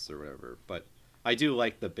crops or whatever. But I do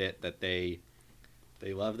like the bit that they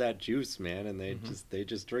they love that juice, man, and they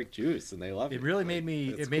just drink juice and they love it. It really made me.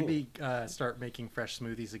 It's It made cool. me start making fresh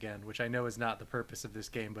smoothies again, which I know is not the purpose of this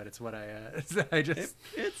game, but it's what I just.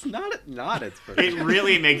 It's not its purpose. It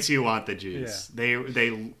really makes you want the juice. Yeah.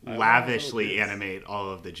 They I lavishly want juice. animate all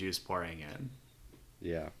of the juice pouring in.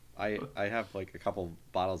 Yeah, I have like a couple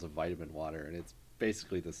bottles of vitamin water, and it's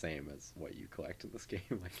basically the same as what you collect in this game.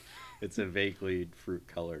 Like, it's a vaguely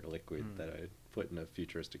fruit-colored liquid that I put in a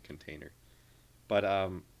futuristic container. But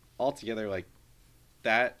altogether, like,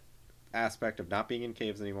 that aspect of not being in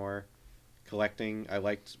caves anymore, collecting, I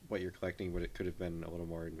liked what you're collecting, but it could have been a little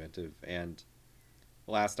more inventive. And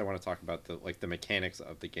last, I want to talk about the mechanics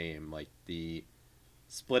of the game, like the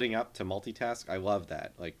splitting up to multitask. I love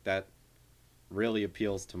that. Like, that really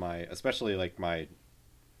appeals to especially like my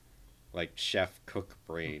like chef cook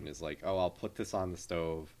brain is like, oh, I'll put this on the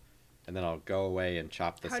stove and then I'll go away and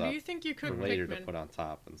chop this How up do you think you for cook later to Pikmin? put on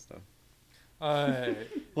top and stuff. Uh,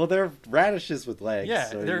 Well, they're radishes with legs, Yeah,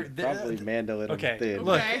 so they're- you probably mandolin them okay, thin.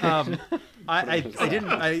 look. Okay. I didn't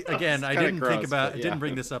kinda think gross, about. but I didn't yeah.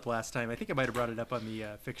 bring this up last time. I think I might have brought it up on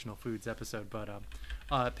the fictional foods episode, but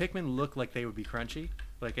Pikmin look like they would be crunchy.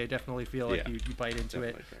 Like I definitely feel like Yeah, you bite into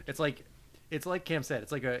it. definitely crunchy. It's like Cam said.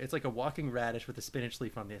 It's like a walking radish with a spinach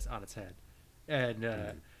leaf on its head,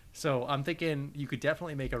 and so I'm thinking you could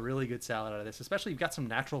definitely make a really good salad out of this. Especially you've got some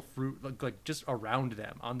natural fruit like just around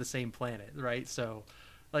them on the same planet, right? So.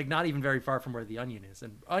 Like not even very far from where the onion is.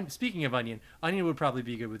 And speaking of onion would probably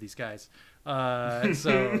be good with these guys.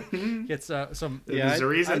 So get some There's a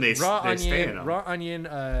reason they raw stay in onion, 'em. raw onion,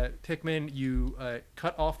 Pikmin. You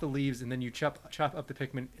cut off the leaves and then you chop up the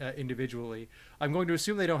Pikmin individually. I'm going to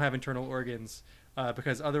assume they don't have internal organs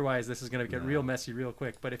because otherwise this is going to get real messy real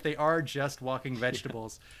quick. But if they are just walking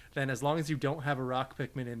vegetables, then as long as you don't have a rock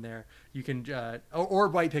Pikmin in there, you can or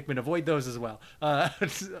white Pikmin, avoid those as well.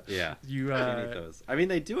 Yeah, you you need those. I mean,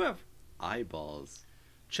 they do have eyeballs.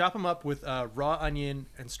 chop them up with raw onion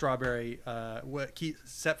and strawberry.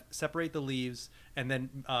 Separate the leaves, and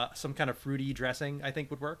then some kind of fruity dressing. I think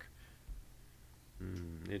would work.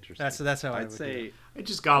 Interesting. That's how I I'd would say. do it. I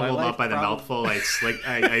just gobble them My up by the life mouthful.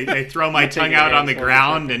 I throw my take tongue a out on the handful of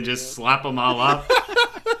ground it, and just slap them all up.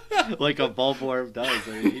 Like a bulborb does.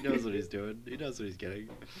 I mean, he knows what he's doing. He knows what he's getting.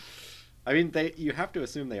 I mean, you have to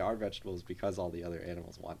assume they are vegetables because all the other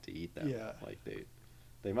animals want to eat them. Yeah. Like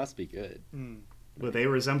they must be good. But they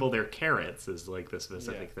resemble their carrots is like the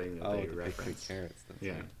specific Yeah. thing that Oh, they the big reference. carrots. That's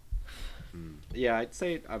Yeah. right. Yeah, I'd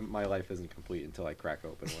say my life isn't complete until I crack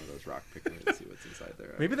open one of those rock Pikmin and see what's inside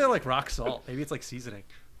there. Maybe they're like rock salt. Maybe it's like seasoning.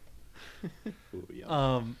 Ooh,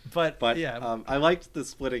 yeah. But yeah, I liked the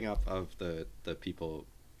splitting up of the people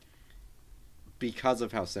because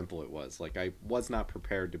of how simple it was. Like, I was not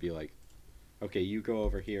prepared to be like, okay, you go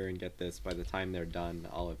over here and get this. By the time they're done,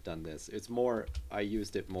 I'll have done this. It's more, I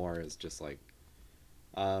used it more as just like,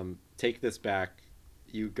 take this back.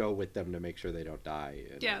 You go with them to make sure they don't die.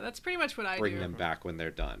 And Yeah, that's pretty much what I bring do. them back when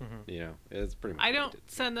they're done. You know, it's pretty much. I what don't did.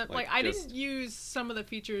 send them like I didn't use some of the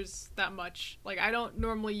features that much. Like I don't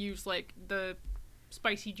normally use like the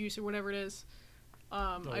spicy juice or whatever it is.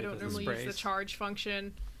 I don't the normally use the sprays. charge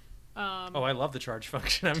function. oh, I love the charge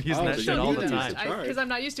function. I'm using Oh, that so shit you all do the use time. the charge. Because I'm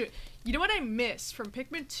not used to it. You know what I miss from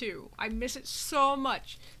Pikmin 2? I miss it so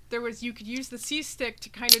much. You could use the C stick to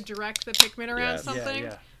kind of direct the Pikmin around Yes. something,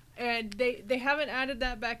 Yeah. and they haven't added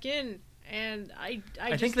that back in. And I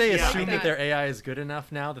think they just assume like that their AI is good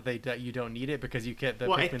enough now that you don't need it because you get the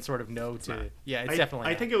Well, Pikmin sort of know to. not. Yeah, it's I definitely.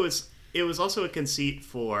 I not. think it was also a conceit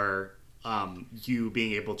for you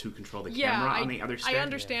being able to control the camera on the other stick. I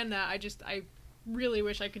understand that. I really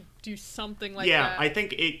wish I could do something like yeah, that. I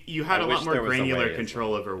think you had I a wish lot more there was a granular way as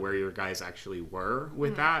control over where your guys actually were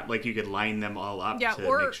with that. Like you could line them all up Mm-hmm. Yeah, to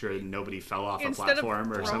or make sure nobody fell off a Instead of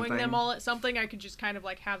platform or throwing something. them all at something, I could just kind of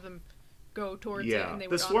like have them go towards it, Yeah, and they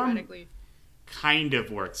the would swarm- automatically. Kind of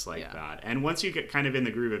works like Yeah. that. And once you get kind of in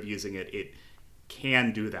the groove of using it, it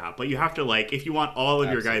can do that. But you have to like, if you want all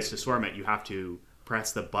of your guys to swarm it, you have to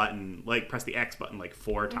press the button, like press the X button like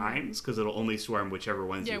 4 times because it'll only swarm whichever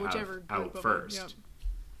ones Yeah, you whichever have group out of them, first.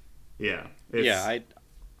 yep. Yeah. Yeah,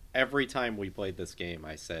 every time we played this game,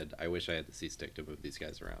 I said I wish I had the C stick to move these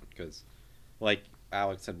guys around because, like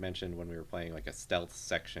Alex had mentioned when we were playing like a stealth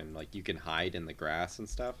section, like you can hide in the grass and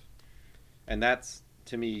stuff, and that's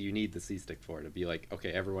to me you need the C stick for to be like,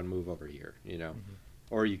 okay, everyone move over here, you know,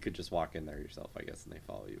 or you could just walk in there yourself, I guess, and they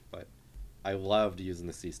follow you. But I loved using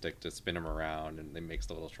the C stick to spin them around, and it makes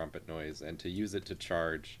the little trumpet noise, and to use it to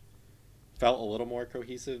charge felt a little more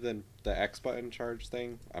cohesive than the X button charge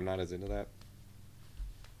thing. I'm not as into that.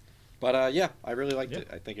 But yeah, I really liked it.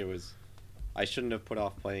 I think it was. I shouldn't have put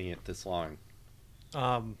off playing it this long.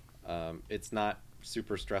 It's not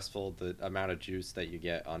super stressful. The amount of juice that you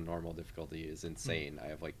get on normal difficulty is insane. I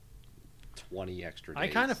have like 20 extra days. I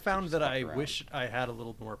kind of to found just that fuck I around. wish I had a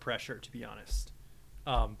little more pressure, to be honest.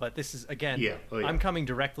 But this is, again, Yeah. Oh, yeah. I'm coming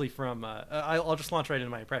directly from, I'll just launch right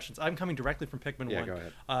into my impressions. I'm coming directly from Pikmin 1. Go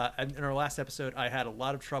ahead. And in our last episode, I had a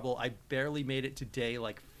lot of trouble. I barely made it to day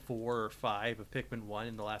like 4 or 5 of Pikmin 1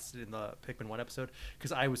 in the Pikmin 1 episode,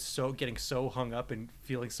 because I was getting so hung up and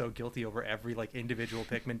feeling so guilty over every like individual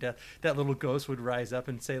Pikmin death. That little ghost would rise up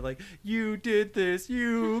and say like, "You did this,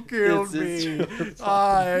 you killed It's me, your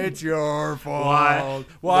it's your fault.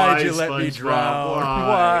 Why'd you let me SpongeBob? drown? Why?"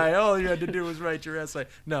 Why? All you had to do was write your essay."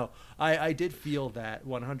 No, I did feel that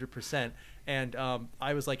 100%, and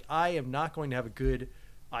I was like, I am not going to have a good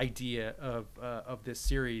idea of this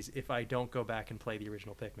series if I don't go back and play the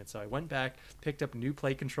original Pikmin. So I went back, picked up new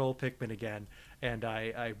play control Pikmin again, and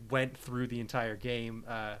I went through the entire game.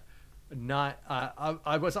 I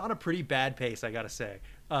was on a pretty bad pace, I gotta say.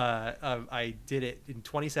 I did it in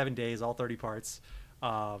 27 days, all 30 parts.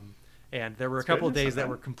 And there were a couple of days that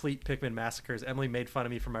were complete Pikmin massacres. Emily made fun of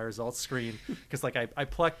me for my results screen because like I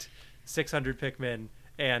plucked 600 Pikmin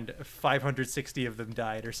and 560 of them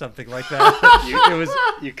died or something like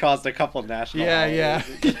that. You caused a couple national. Yeah.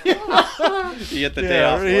 You get the day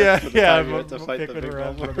off work for the time you have to fight the big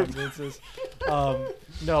one.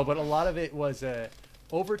 No, but a lot of it was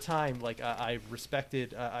over time. Like I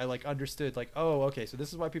respected, I like understood. Like, oh, okay, so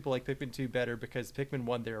this is why people like Pikmin 2 better, because Pikmin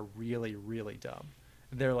 1 they're really, really dumb.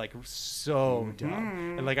 They're like so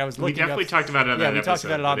dumb, and like I was looking. We definitely up, talked about it on that episode. we talked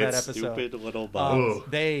about it on that it's episode. Stupid little bugs.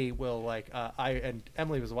 They will like and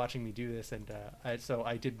Emily was watching me do this, and so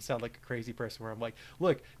I didn't sound like a crazy person where I'm like,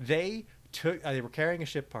 look, they were carrying a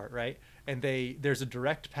ship part, right, and there's a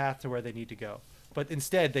direct path to where they need to go, but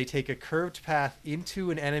instead they take a curved path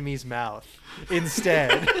into an enemy's mouth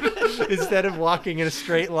instead of walking in a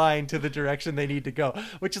straight line to the direction they need to go,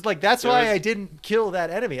 which is like, that's why I didn't kill that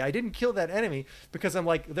enemy. I didn't kill that enemy because I'm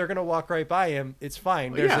like, they're gonna walk right by him, it's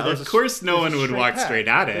fine. Of course no one would walk straight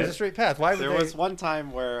at it. There's a straight path. Why would There was one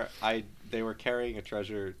time where they were carrying a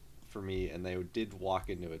treasure for me, and they did walk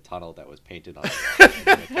into a tunnel that was painted on it.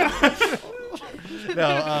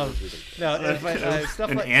 Stuff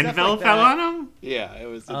An like anvil that. fell on him? Yeah, it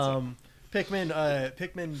was.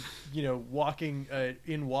 Pikmin, walking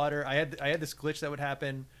in water. I had this glitch that would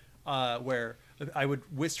happen where I would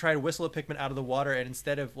try to whistle a Pikmin out of the water, and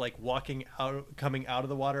instead of like coming out of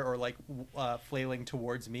the water or like flailing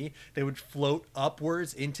towards me, they would float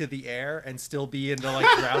upwards into the air and still be in the like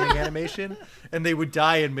drowning animation, and they would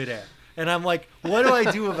die in midair. And I'm like, what do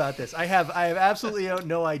I do about this? I have absolutely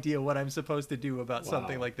no idea what I'm supposed to do about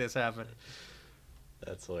something like this happening.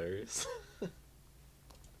 That's hilarious.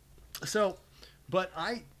 So, but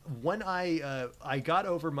when I got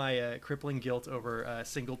over my crippling guilt over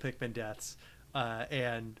single Pikmin deaths,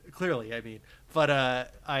 and clearly, I mean, but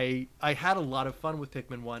I had a lot of fun with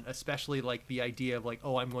Pikmin 1, especially like the idea of like,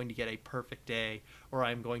 oh, I'm going to get a perfect day, or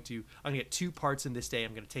I'm going to get 2 parts in this day.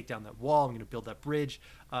 I'm going to take down that wall. I'm going to build that bridge.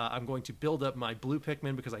 I'm going to build up my blue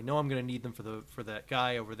Pikmin because I know I'm going to need them for that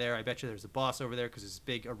guy over there. I bet you there's a boss over there because it's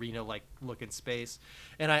big arena like looking space,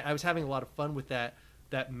 and I was having a lot of fun with that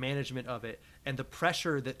management of it, and the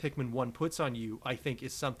pressure that Pikmin 1 puts on you, I think,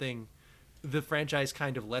 is something the franchise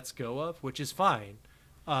kind of lets go of, which is fine,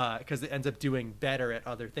 because it ends up doing better at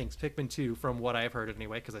other things. Pikmin 2, from what I've heard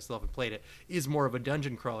anyway, because I still haven't played it, is more of a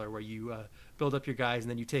dungeon crawler where you build up your guys and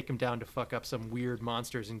then you take them down to fuck up some weird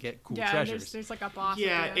monsters and get cool treasures. There's like a boss.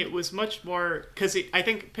 Yeah, at the end. it was much more because I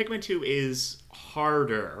think Pikmin 2 is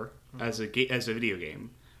harder as a video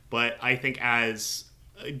game, but I think as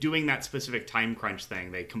doing that specific time crunch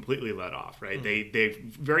thing, they completely let off, right? They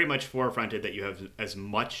very much forefronted that you have as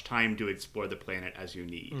much time to explore the planet as you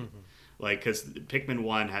need. Like, because Pikmin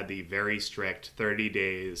 1 had the very strict 30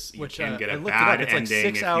 days. You can get a bad It's ending.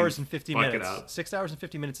 like 6 hours and 50 fuck it minutes. up. 6 hours and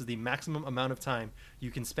 50 minutes is the maximum amount of time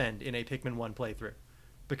you can spend in a Pikmin 1 playthrough,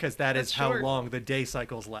 because that's That's how short. long the day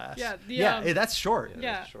cycles last. Yeah, that's short.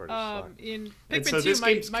 Yeah, short as fuck. in And Pikmin so 2, this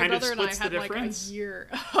my game kind of brother and I splits the had like a difference. year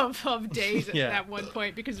of days Yeah. at one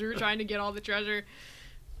point because we were trying to get all the treasure.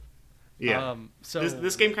 Yeah. So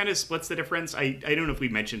this game kind of splits the difference. I don't know if we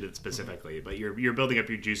mentioned it specifically, but you're building up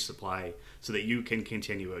your juice supply so that you can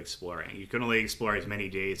continue exploring. You can only explore as many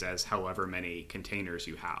days as however many containers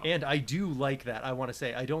you have. And I do like that. I want to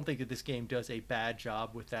say, I don't think that this game does a bad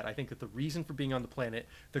job with that. I think that the reason for being on the planet,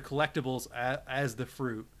 the collectibles as the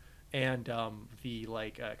fruit, and the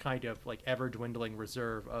kind of like ever dwindling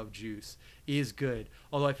reserve of juice is good.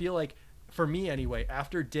 Although I feel like, for me anyway,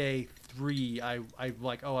 after day 3, I'm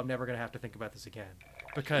like, oh, I'm never gonna have to think about this again.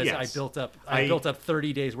 because Yes. I built up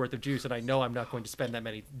 30 days worth of juice, and I know I'm not going to spend that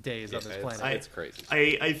many days on this planet. It's crazy.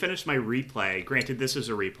 I finished my replay. Granted, this is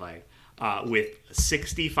a replay. With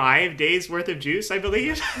 65 days worth of juice, I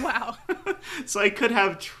believe. Wow. So I could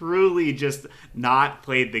have truly just not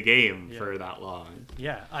played the game for that long.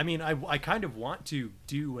 Yeah, I mean, I kind of want to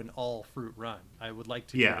do an all fruit run. I would like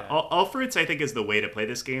to do Yeah, that. all fruits I think is the way to play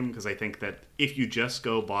this game, because I think that if you just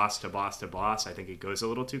go boss to boss to boss, I think it goes a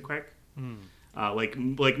little too quick. Like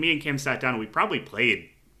me and Kim sat down, and we probably played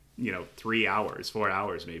 3 hours, 4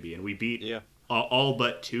 hours maybe, and we beat all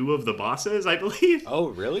but 2 of the bosses, I believe. Oh,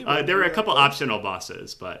 really? There were a couple optional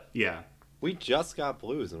bosses, but yeah. We just got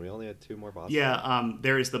blues, and we only had 2 more bosses. Yeah,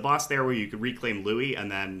 there is the boss there where you could reclaim Louis, and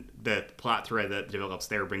then the plot thread that develops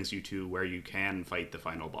there brings you to where you can fight the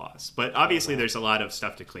final boss. But obviously there's a lot of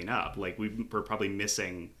stuff to clean up. Like, we're probably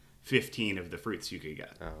missing 15 of the fruits you could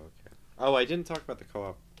get. Oh, okay. Oh, I didn't talk about the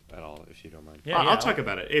co-op at all, if you don't mind. Yeah, I'll talk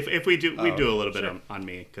about it. If we do, we do a little bit sure. on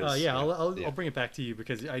me. Cause, I'll bring it back to you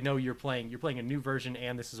because I know you're playing a new version,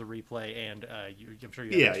 and this is a replay, and I'm sure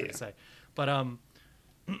you have extra to say. But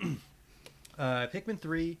Pikmin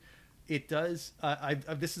 3, it does. I'm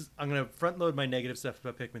gonna front load my negative stuff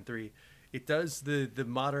about Pikmin 3. It does the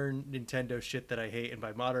modern Nintendo shit that I hate, and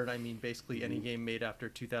by modern I mean basically any game made after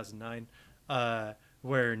 2009,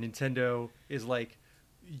 where Nintendo is like,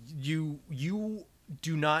 you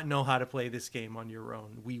do not know how to play this game on your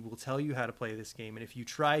own. We will tell you how to play this game, and if you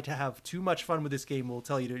try to have too much fun with this game, we'll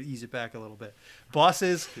tell you to ease it back a little bit.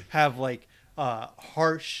 Bosses have like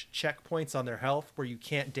harsh checkpoints on their health where you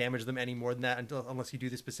can't damage them any more than that unless you do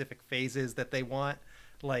the specific phases that they want,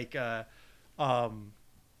 like the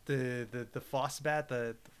Phosbat,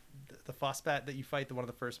 the Phosbat that you fight, one of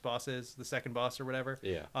the first bosses, the second boss or whatever.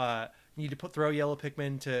 Yeah. You need to throw yellow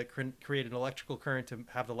Pikmin to create an electrical current to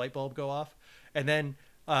have the light bulb go off, and then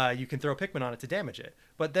you can throw Pikmin on it to damage it.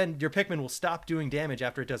 But then your Pikmin will stop doing damage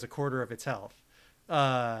after it does a quarter of its health.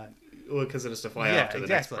 Well, because it has to fly off to the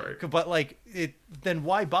next part. But then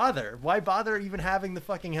why bother? Why bother even having the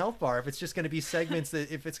fucking health bar if it's just going to be segments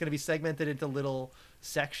if it's going to be segmented into little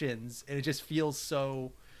sections, and it just feels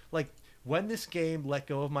so like. When this game let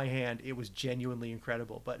go of my hand, it was genuinely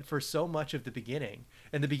incredible. But for so much of the beginning,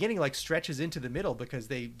 and the beginning like stretches into the middle because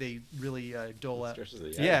they really dole out.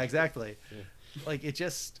 Yeah, exactly. Yeah. Like it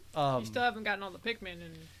just. You still haven't gotten all the Pikmin,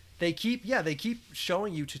 and they keep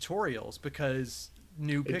showing you tutorials because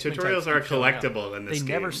new Pikmin tutorials are collectible in this game.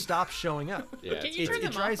 They never stop showing up. Yeah, can't you turn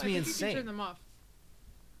them it drives off? me I think insane. You can turn them off.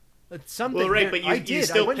 Something. Well, right, but you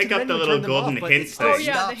still pick up the little golden hints thing. Oh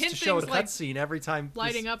yeah, the hint to show a thing's like cutscene every time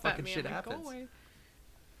lighting up at fucking me. shit I'm like, happens. Go away.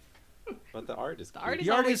 But the art is cute. art is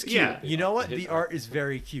The art always is cute. Yeah. You know what? The The art is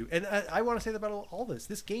very cute, and I want to say that about all this.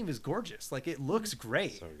 This game is gorgeous. Like it looks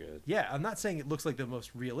great. So good. Yeah, I'm not saying it looks like the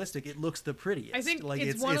most realistic. It looks the prettiest. I think like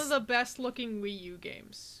it's one of the best looking Wii U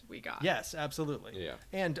games we got. Yes, absolutely. Yeah.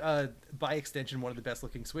 And by extension, one of the best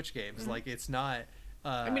looking Switch games. Like it's not.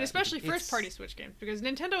 I mean, especially first party Switch games, because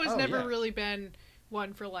Nintendo has never really been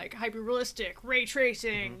one for like hyper realistic ray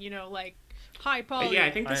tracing. Like high poly. Yeah,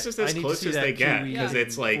 I think this is as I need to close see as that they get Kiwi because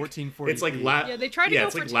it's like 1440p. they try to go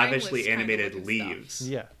it's for like lavishly timeless kind of animated looking leaves.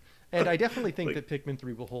 Yeah, and I definitely think Like- that Pikmin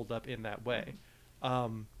 3 will hold up in that way.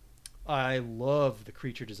 I love the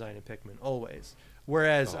creature design in Pikmin always.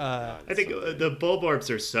 Whereas, God. I think the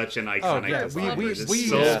Bulborbs are such an iconic yeah, design. we It's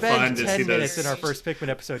so fun spent to 10 see minutes those in our first Pikmin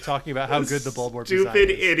episode talking about how good the Bulborb design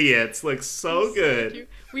stupid is. idiots look so good.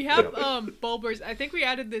 We have Bulbors. I think we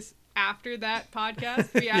added this after that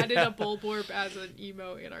podcast. We added a Bulborb as an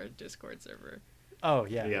emo in our Discord server. Oh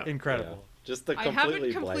yeah, Yeah. incredible. Yeah. Just the I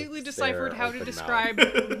completely haven't completely blank deciphered stare, how to open describe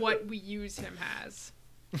mouth. what we use him as.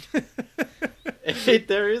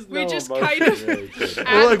 There is no We just emotion kind of really to it. add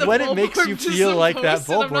Well, like the when it makes Bulborb you to feel some like that posts,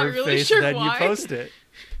 and I'm not Bulborb really face, sure then why. you post it.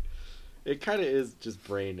 It kind of is just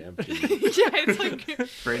brain empty. Yeah, it's like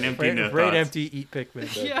Brain empty, no Brain thoughts. empty, eat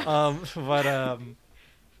Pikmin. yeah.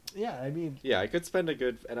 Yeah, I mean, Yeah, I could spend a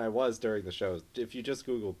good, and I was during the show. If you just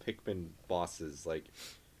Google Pikmin bosses, like,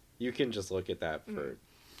 you can just look at that for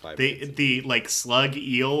 5 minutes. The like slug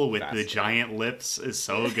eel with the Fascinating. giant lips is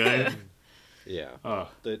so good. Yeah. Oh,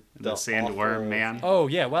 The sandworm awful, man. oh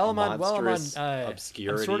yeah. While I'm on, monstrous I'm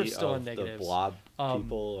obscurity sort of still on of the negatives. blob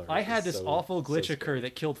people. are I had just this so- awful so glitch scary. occur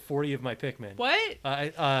that killed 40 of my Pikmin. What?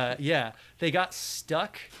 Yeah, they got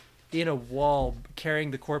stuck in a wall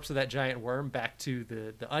carrying the corpse of that giant worm back to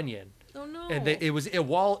the onion. Oh no. And it was a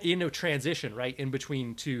wall in a transition, right in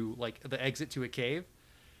between two, like the exit to a cave.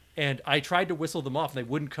 And I tried to whistle them off, and they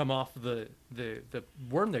wouldn't come off the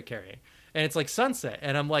worm they're carrying. And it's like sunset,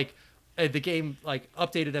 and I'm like, the game like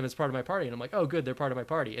updated them as part of my party, and I'm like, oh good, they're part of my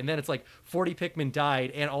party. And then it's like 40 Pikmin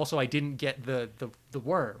died, and also I didn't get the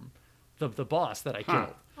worm, the boss that I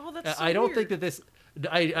killed. Oh, that's so I don't weird. think that this.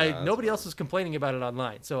 Nobody else is complaining about it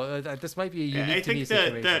online, so this might be a unique I to me think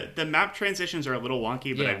situation. the map transitions are a little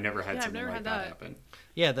wonky, but Yeah. I've never had Yeah, I've something never like had that that. happen.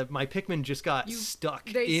 Yeah, my Pikmin just got stuck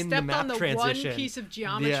They in the stepped map on the transition. one piece of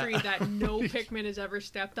geometry that no Pikmin has ever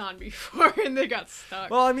stepped on before, and they got stuck.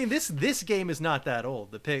 Well, I mean, this game is not that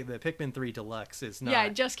old. The Pikmin 3 Deluxe is not. yeah,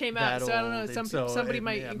 it just came out, that so I don't know. old, and Somebody so,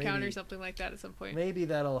 might yeah, encounter maybe- something like that at some point. Maybe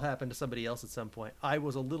that'll happen to somebody else at some point. I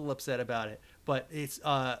was a little upset about it, but it's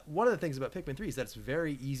one of the things about Pikmin 3 is that it's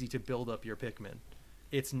very easy to build up your Pikmin.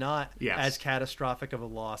 It's not Yes. as catastrophic of a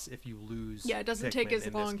loss if you lose. Yeah, it doesn't Pikmin take as in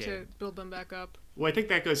this long game. to build them back up. Well, I think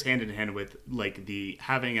that goes hand in hand with like the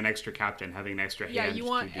having an extra captain, having an extra Yeah, hand. you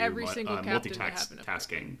want to do every single captain to have enough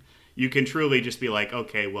multitasking. You can truly just be like,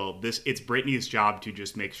 okay, well, it's Brittany's job to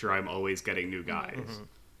just make sure I'm always getting new guys.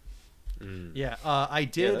 Yeah, I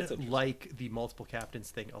did that's interesting. like the multiple captains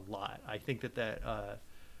thing a lot. I think that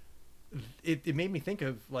it made me think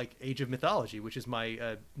of like Age of Mythology, which is my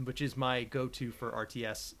go-to for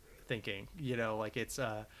RTS thinking. You know, like it's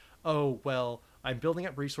oh well, I'm building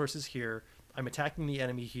up resources here, I'm attacking the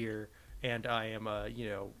enemy here, and I am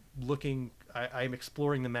looking. I'm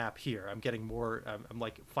exploring the map here. I'm getting more. I'm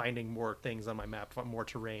like finding more things on my map, more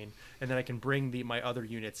terrain, and then I can bring my other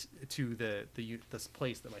units to this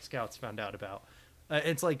place that my scouts found out about.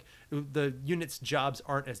 It's like the units' jobs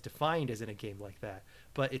aren't as defined as in a game like that,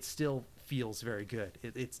 but it still feels very good.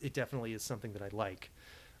 It definitely is something that I like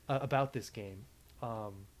about this game.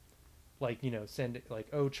 Send like,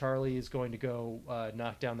 oh, Charlie is going to go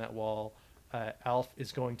knock down that wall. Alf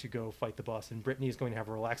is going to go fight the boss, and Brittany is going to have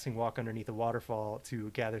a relaxing walk underneath a waterfall to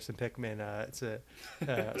gather some Pikmin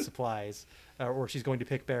supplies, or she's going to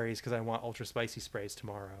pick berries because I want ultra spicy sprays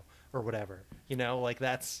tomorrow, or whatever. You know, like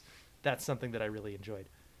that's something that I really enjoyed.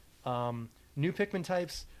 New Pikmin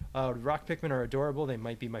types, rock Pikmin are adorable. They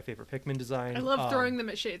might be my favorite Pikmin design. I love throwing them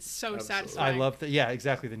at shit. It's so absolutely. satisfying. I love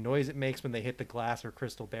exactly. The noise it makes when they hit the glass or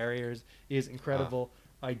crystal barriers is incredible.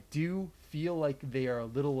 I do feel like they are a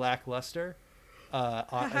little lackluster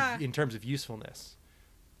in terms of usefulness,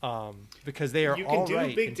 because they are You can all do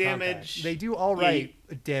right big in combat. damage. They do all right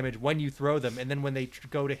damage when you throw them, and then when they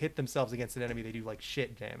go to hit themselves against an enemy, they do like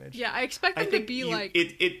shit damage. Yeah, I expect I them to think be like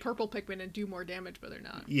purple Pikmin and do more damage, but they're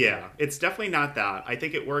not. Yeah, it's definitely not that. I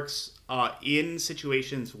think it works in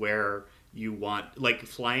situations where you want, like,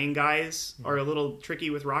 flying guys are a little tricky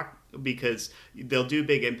with rock because they'll do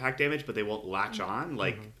big impact damage, but they won't latch on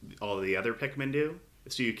like all the other Pikmin do.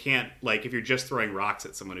 So you can't, like, if you're just throwing rocks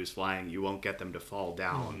at someone who's flying, you won't get them to fall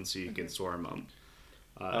down, so you can swarm them.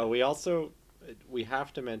 We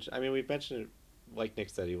have to mention. I mean, we've mentioned it. Like Nick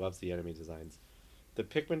said, he loves the enemy designs. The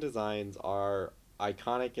Pikmin designs are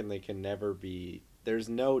iconic, and they can never be. There's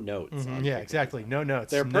no notes. On Yeah, Pikmin exactly. design. No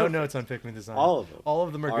notes. They're No perfect. notes on Pikmin design. All of them. All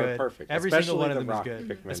of them are good. perfect. Every Especially single one of the them is rock good.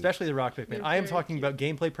 Pikmin. Especially the rock Pikmin. They're I am very talking cute. about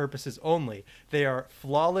gameplay purposes only. They are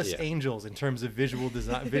flawless Yeah. angels in terms of visual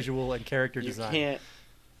design, visual and character design.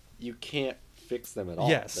 You can't fix them at all.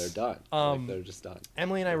 Yes. They're done. They're just done.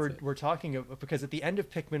 Emily and I That's it. were talking because at the end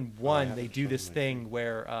of Pikmin I 1, haven't they do shown this my thing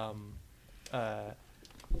where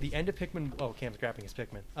the end of Pikmin. Oh, Cam's grabbing his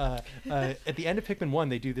Pikmin. At the end of Pikmin 1,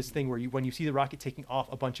 they do this thing where when you see the rocket taking off,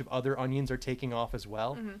 a bunch of other onions are taking off as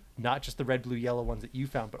well. Not just the red, blue, yellow ones that you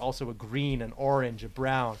found, but also a green, an orange, a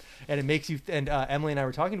brown. And it makes you. And Emily and I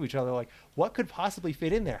were talking to each other like, what could possibly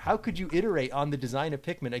fit in there? How could you iterate on the design of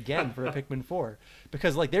Pikmin again for a Pikmin 4?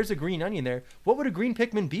 Because like, there's a green onion there. What would a green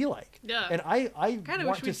Pikmin be like? Yeah. And I Kinda want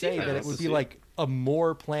wish to we'd say see that those. it would be See it. like a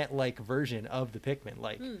more plant-like version of the Pikmin.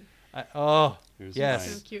 Like, Here's yes.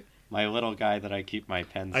 So cute. My little guy that I keep my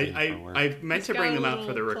pens in for work. I meant He's to got bring a them out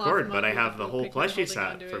for the little cloth record, mug but I with have a the little whole Pikmin plushie holding set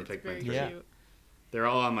onto from it. It's very Pikmin 3. Yeah. cute. They're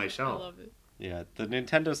all on my I shelf. love it. Yeah, the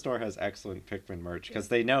Nintendo store has excellent Pikmin merch because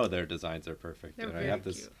they know their designs are perfect. They're and I very have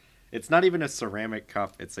this. cute. It's not even a ceramic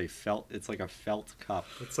cup. It's like a felt cup.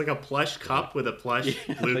 It's like a plush cup with a plush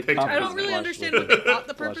Yeah, blue the picture. cup I don't is really flush understand with what they it. thought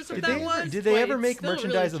the purpose of Did that they, was. did they but ever it's make still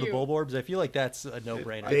merchandise really of the cute. Bulborbs? I feel like that's a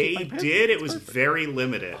no-brainer. They keep my pens did. in. It was It's perfect. very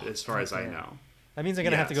limited, as far as I know. That means I'm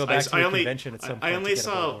gonna have to go back to a convention at some point. I only to get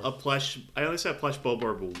saw Bulborb. a plush. I only saw a plush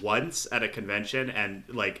Bulborb once at a convention, and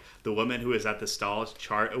like the woman who was at the stall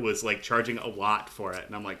was like charging a lot for it,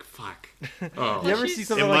 and I'm like, fuck. Oh, You ever see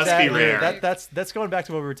something It like must that? be and you're- rare. That's going back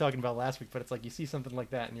to what we were talking about last week. But it's like you see something like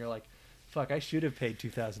that, and you're like, "Fuck, I should have paid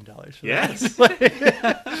 $2,000 for yes.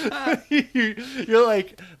 that." You're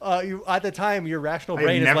like, at the time, your rational I've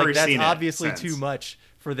brain is never like, "That's seen it obviously since. too much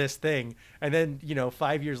for this thing." And then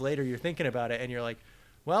 5 years later, you're thinking about it, and you're like,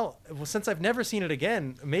 Well, since I've never seen it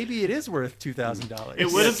again, maybe it is worth $2,000. It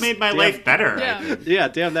would have made my life better. Yeah. Yeah,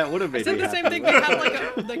 damn, that would have I made said me the same happy. thing. They had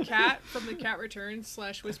like the cat from the Cat Returns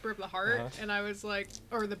 / Whisper of the Heart, Uh-huh. and I was like,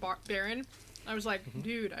 or the Baron. I was like,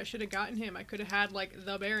 dude, I should have gotten him. I could have had like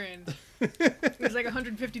the Baron. It was like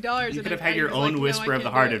 $150. You could have had your own Whisper of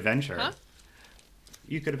the Heart adventure. Huh?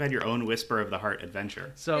 You could have had your own Whisper of the Heart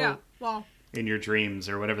adventure So Yeah. Well, in your dreams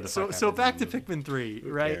or whatever the fuck. so back to happens in the movie. Pikmin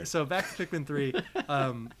 3, right? cares? So back to Pikmin 3.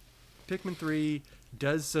 Pikmin 3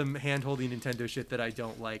 does some hand-holding Nintendo shit that I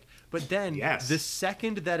don't like. But then Yes. the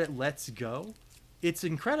second that it lets go, it's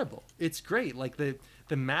incredible. It's great. Like the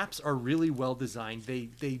maps are really well designed. They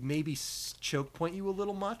maybe choke point you a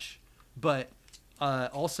little much, but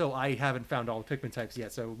also I haven't found all the Pikmin types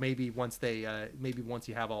yet. So maybe once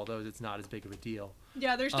you have all those, it's not as big of a deal.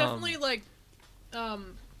 yeah, there's definitely like,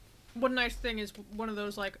 one nice thing is one of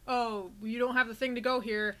those like, oh, you don't have the thing to go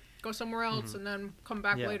here, go somewhere else, and then come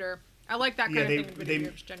back Yeah. later. I like that kind Yeah, of they- thing in video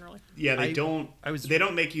games generally. Yeah, they I don't. was- They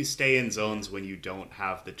don't make you stay in zones when you don't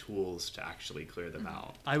have the tools to actually clear them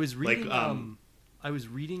out. I was Like,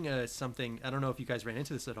 reading something. I don't know if you guys ran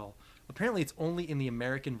into this at all. Apparently, it's only in the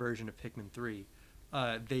American version of Pikmin 3.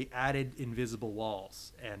 They added invisible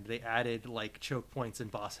walls and they added like choke points and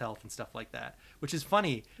boss health and stuff like that, which is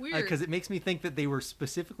funny Weird. because it makes me think that they were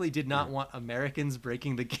specifically did not want Americans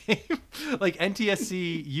breaking the game. Like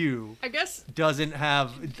NTSC U I guess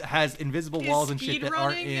has invisible walls and shit that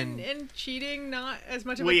aren't speedrunning in. and cheating not as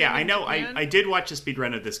much of Well, a yeah, thing I in know. Japan? I did watch a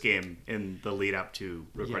speedrun of this game in the lead up to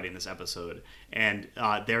recording this episode, and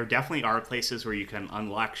there definitely are places where you can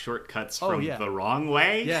unlock shortcuts Oh, from yeah. the wrong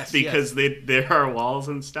way, Yes, because there are walls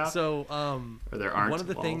and stuff. So, or there aren't one of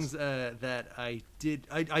the walls. things that I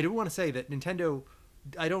do want to say that Nintendo,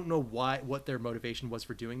 I don't know what their motivation was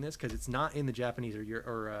for doing this because it's not in the Japanese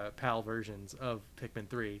or PAL versions of Pikmin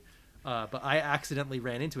 3, but I accidentally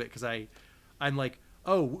ran into it because I'm like,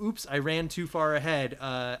 oh, oops, I ran too far ahead.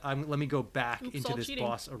 Let me go back Oops, into all this cheating.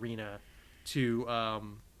 boss arena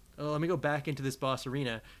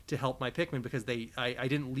to help my Pikmin because I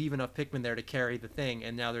didn't leave enough Pikmin there to carry the thing,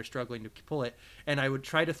 and now they're struggling to pull it. And I would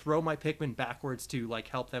try to throw my Pikmin backwards to like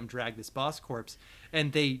help them drag this boss corpse,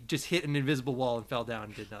 and they just hit an invisible wall and fell down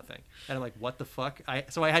and did nothing. And I'm like, what the fuck?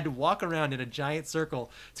 So I had to walk around in a giant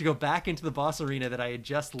circle to go back into the boss arena that I had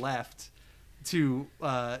just left to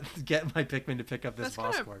get my Pikmin to pick up this That's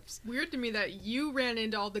boss kind of corpse. weird to me that you ran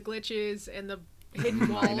into all the glitches and the hidden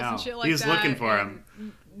walls know. and shit like that. He was looking for and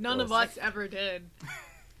None of us ever did.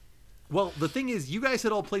 Well, the thing is, you guys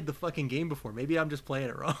had all played the fucking game before. Maybe I'm just playing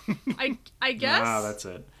it wrong. I guess. Wow, that's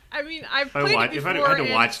it. I mean, I've If I, played watch, it if before. I had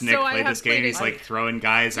to watch and Nick so I play have this game, played he's it- like throwing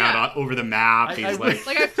guys Yeah. out over the map. He's like,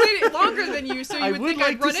 like I've played it longer than you, so you I would would think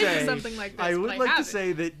like I'd run to into say, something like this. I would but like to haven't.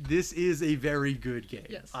 say that this is a very good game.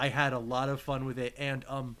 Yes. I had a lot of fun with it, and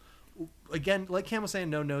again, like Cam was saying,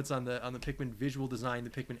 no notes on the Pikmin visual design, the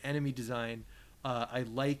Pikmin enemy design. I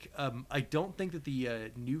like. I don't think that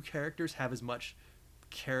the new characters have as much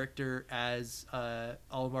character as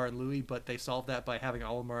Olimar and Louis, but they solved that by having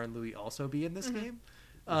Olimar and Louis also be in this game.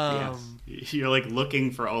 yes. You're like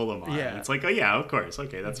looking for Olimar. Yeah. It's like, oh yeah, of course.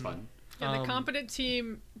 Okay, that's fun. And the competent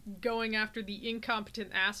team going after the incompetent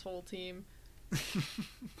asshole team.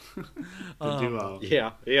 The duo.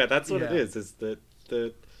 Yeah, that's what it Yeah. is that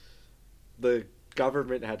the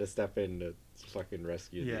government had to step in to fucking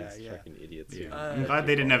rescue Yeah, these yeah. fucking idiots. Yeah. who- I'm glad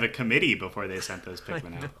they didn't have a committee before they sent those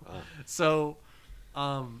Pikmin out. So,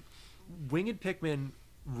 Winged Pikmin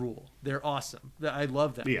rule. They're awesome. I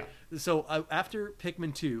love them. Yeah. So after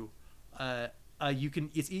Pikmin 2, you can.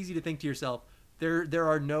 It's easy to think to yourself, there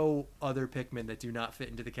are no other Pikmin that do not fit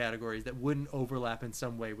into the categories that wouldn't overlap in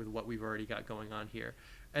some way with what we've already got going on here.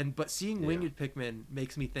 But seeing Winged Pikmin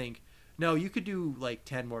makes me think, no, you could do like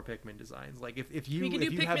 10 more Pikmin designs. Like if you You could do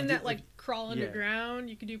if you have Pikmin that like if- crawl yeah. underground.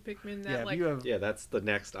 You could do Pikmin yeah, that if like you have Yeah, that's the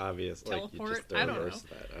next obvious. Like, you Teleport? just I don't reverse know.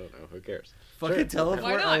 that. I don't know. Who cares? fucking Sure. teleport.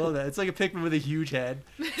 Why I not? love that. It's like a Pikmin with a huge head.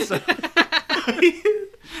 So,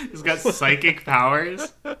 He's got psychic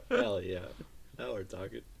powers. Hell yeah. Now we're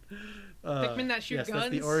talking. Pikmin that shoot yes, guns.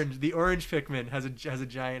 that's the orange. The orange Pikmin has a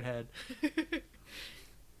giant head.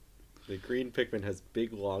 The green Pikmin has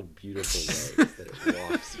big, long, beautiful legs that it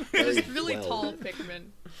walks very Just really well. tall Pikmin.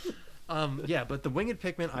 Yeah, but the winged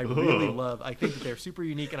Pikmin I really Ooh. love. I think that they're super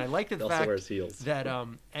unique, and I like the He also fact wears heels. that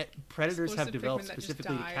predators have Explosive developed Pikmin that just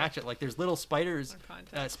specifically to die catch it. Like there's little spiders, on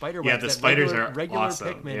contact. spider Yeah, webs the that spiders regular, are regular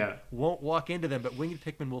awesome, Pikmin yeah. won't walk into them, but winged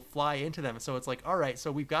Pikmin will fly into them. So it's like, all right,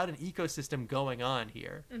 so we've got an ecosystem going on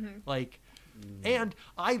here. Mm-hmm. Like And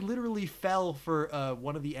I literally fell for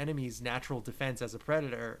one of the enemy's natural defense as a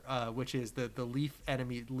predator, which is the leaf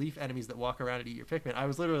enemies that walk around and eat your Pikmin. I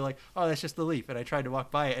was literally like, oh, that's just the leaf. And I tried to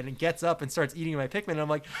walk by it, and it gets up and starts eating my Pikmin. And I'm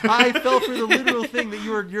like, I fell for the literal thing that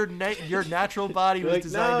your natural body was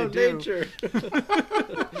designed to do. Nature.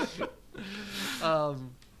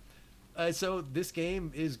 So this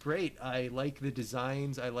game is great. I like the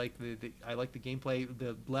designs. I like the gameplay.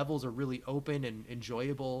 The levels are really open and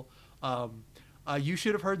enjoyable. You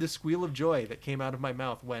should have heard the squeal of joy that came out of my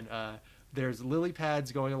mouth when there's lily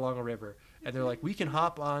pads going along a river, and they're like, we can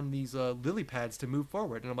hop on these lily pads to move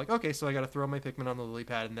forward. And I'm like, okay, so I got to throw my Pikmin on the lily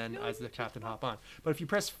pad, and then as the captain hop on. But if you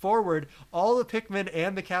press forward, all the Pikmin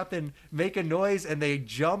and the captain make a noise, and they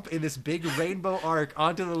jump in this big rainbow arc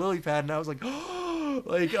onto the lily pad, and I was like, oh,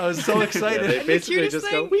 like I was so excited. They And the basically cutest just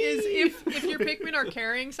thing go, "Whee!" is if your Pikmin are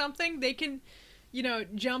carrying something, they can,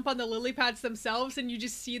 jump on the lily pads themselves, and you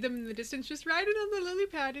just see them in the distance just riding on the lily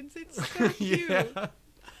pad. And it's so cute. Yeah.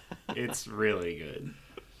 It's really good.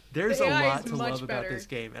 There's The a AI lot is to much love about better. this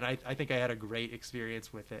game, and I think I had a great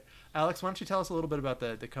experience with it. Alex, why don't you tell us a little bit about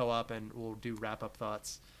the co-op, and we'll do wrap-up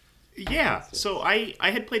thoughts. Yeah, so I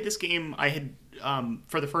had played this game. I had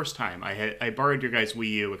for the first time. I borrowed your guys' Wii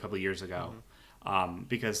U a couple of years ago,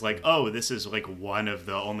 because this is like one of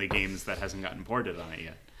the only games that hasn't gotten ported on it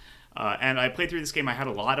yet. And I played through this game. I had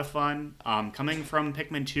a lot of fun. Coming from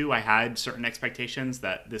Pikmin 2, I had certain expectations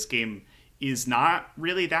that this game is not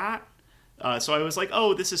really that. So I was like,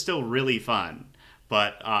 oh, this is still really fun.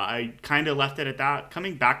 But I kind of left it at that.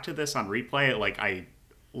 Coming back to this on replay, I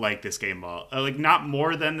like this game not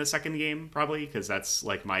more than the second game, probably, because that's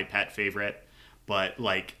like my pet favorite. But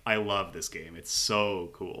I love this game. It's so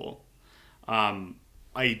cool.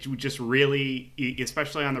 I just really,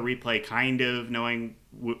 especially on the replay, kind of knowing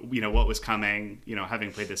what was coming,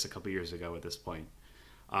 having played this a couple years ago at this point,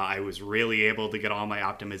 I was really able to get all my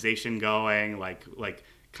optimization going, like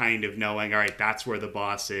kind of knowing, all right, that's where the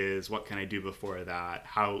boss is. What can I do before that?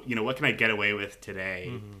 How, what can I get away with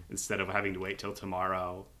today instead of having to wait till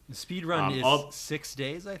tomorrow? The speed run is 6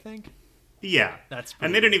 days, I think. Yeah, That's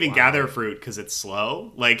and they don't even wow. gather fruit because it's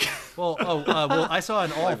slow. Well, I saw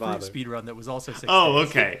an all fruit bother? speed run that was also 6 Oh, days.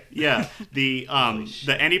 okay. Yeah. The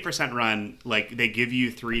any percent run, they give you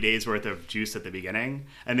 3 days worth of juice at the beginning,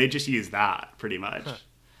 and they just use that pretty much.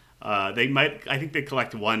 I think they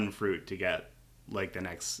collect one fruit to get the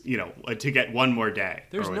next, to get one more day.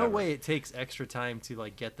 There's or no whatever. way it takes extra time to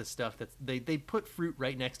get the stuff that's they put fruit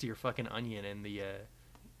right next to your fucking onion in the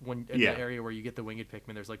the area where you get the winged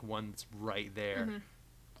Pikmin. There's one that's right there.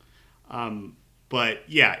 But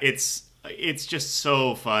yeah, it's just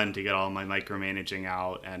so fun to get all my micromanaging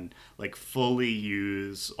out and fully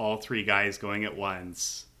use all three guys going at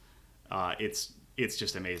once. It's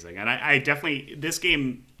just amazing, and I definitely, this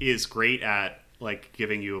game is great at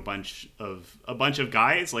giving you a bunch of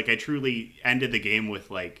guys. I truly ended the game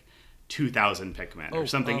with 2,000 Pikmin or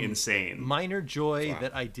something insane. Minor joy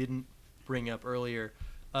that I didn't bring up earlier.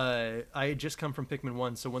 I had just come from Pikmin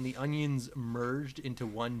 1, so when the onions merged into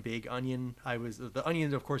one big onion, the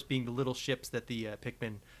onions, of course, being the little ships that the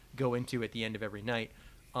Pikmin go into at the end of every night.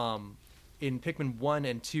 In Pikmin 1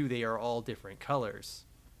 and 2, they are all different colors.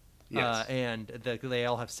 Yes. And they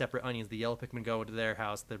all have separate onions. The yellow Pikmin go into their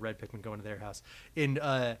house, the red Pikmin go into their house. In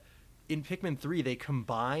Pikmin 3, they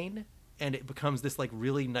combine, and it becomes this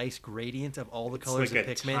really nice gradient of all the colors of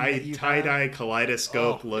Pikmin that you have. tie-dye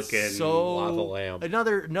kaleidoscope looking. So lava lamp.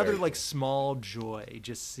 Another Very cool. small joy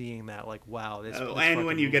just seeing that wow, this and fucking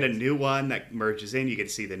when you get a rules. new one that merges in, you get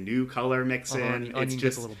to see the new color mix The in. onion It's gets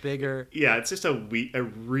just a little bigger. Yeah, it's just a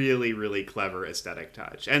really, really clever aesthetic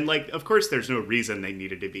touch. And of course, there's no reason they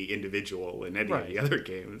needed to be individual in any of the other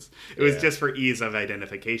games. It was just for ease of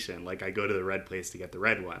identification. I go to the red place to get the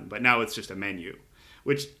red one, but now it's just a menu,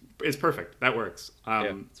 which is perfect. That works.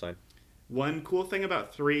 Yeah, it's fine. One cool thing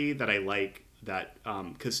about 3 that I like that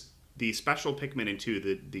because the special Pikmin in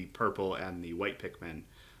 2, the purple and the white Pikmin,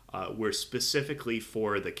 were specifically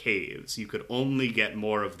for the caves. You could only get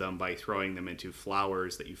more of them by throwing them into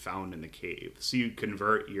flowers that you found in the cave. So you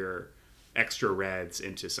convert your extra reds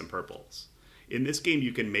into some purples. In this game,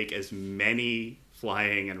 you can make as many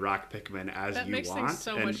flying and rock Pikmin as That you makes want. things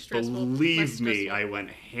so and much stressful. believe Less me, stressful. I went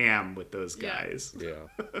ham with those Yeah. guys.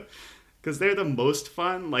 Yeah. Because they're the most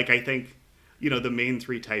fun. I think, the main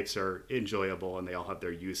 3 types are enjoyable and they all have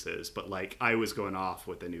their uses. But, I was going off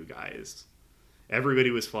with the new guys.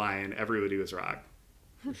 Everybody was flying. Everybody was rock.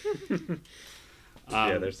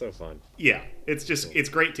 Yeah, they're so fun. Yeah, it's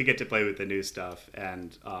great to get to play with the new stuff.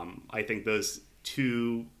 And I think those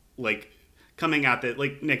 2, coming at that,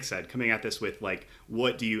 like Nick said, coming at this with like,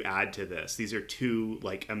 what do you add to this? These are two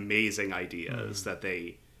like amazing ideas that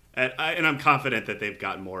they. And I'm confident that they've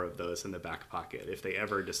got more of those in the back pocket if they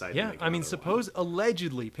ever decide to make I mean, another one.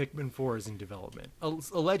 allegedly Pikmin 4 is in development.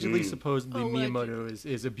 Allegedly, supposedly Miyamoto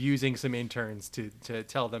is abusing some interns to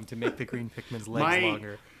tell them to make the green Pikmin's legs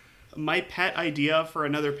longer. My pet idea for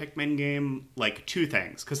another Pikmin game, like two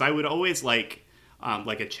things, because I would always like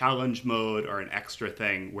a challenge mode or an extra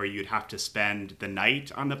thing where you'd have to spend the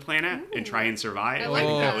night on the planet and try and survive. I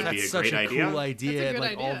think that would be a great idea. Cool idea. That's a good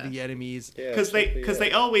like idea. all the enemies. Because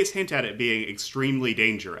they always hint at it being extremely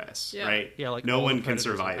dangerous, right? Yeah, like no all one the can predators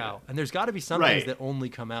are survive out. it. And there's got to be some things that only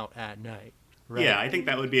come out at night. Right? Yeah, I think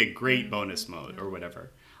that would be a great bonus mode or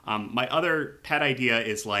whatever. My other pet idea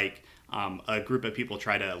is like a group of people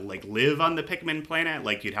try to like live on the Pikmin planet.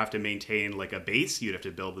 Like you'd have to maintain like a base. You'd have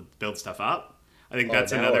to build stuff up. I think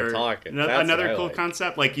that's another cool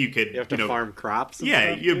concept. Like you could have to farm crops. And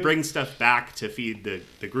yeah, stuff, you too? bring stuff back to feed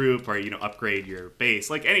the group, or upgrade your base.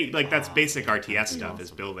 Like that's basic RTS stuff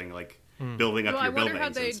is building up Well, your I wonder how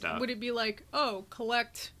buildings and stuff. would it be like, oh,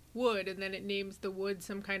 collect wood, and then it names the wood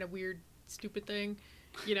some kind of weird, stupid thing,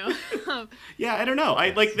 Yeah, I don't know.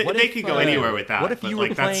 They could go anywhere with that. What if but, you were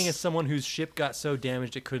like, playing as someone whose ship got so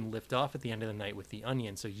damaged it couldn't lift off at the end of the night with the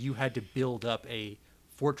onion, so you had to build up a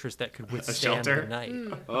fortress that could withstand shelter? the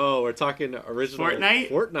night? Oh, we're talking original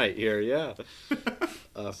Fortnite here, yeah.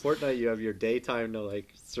 Fortnite, you have your daytime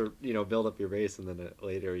to build up your base, and then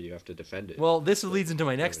later you have to defend it. Well, this leads into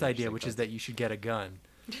my next idea, which is that you should get a gun.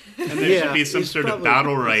 And there should be some sort of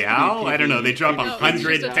battle royale. I don't know. They drop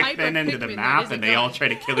 100 just a type of Pikmin into the Pikmin that map, is a and they all gun. try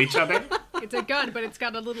to kill each other. It's a gun, but it's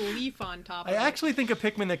got a little leaf on top of I it. actually think a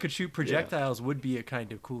Pikmin that could shoot projectiles would be a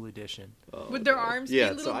kind of cool addition. Would their arms be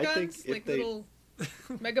little so I think guns? Like little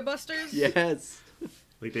Mega Busters? Yes.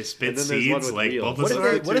 Like they spit And then there's one seeds with like wheels.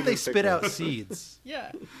 Bulbasaur. What if they Pikmin. spit out seeds?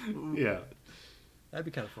 Yeah. Yeah. That'd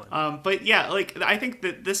be kind of fun. But yeah, I think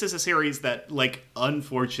that this is a series that,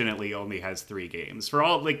 unfortunately only has 3 games for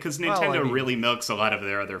all, because Nintendo really milks a lot of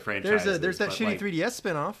their other franchises. There's that but, shitty 3DS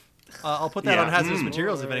spin-off. I'll put that on Hazardous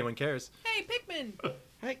Materials if anyone cares. Hey, Pikmin!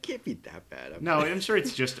 It can't be that bad. No, I'm sure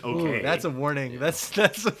it's just okay. Ooh, that's a warning. That's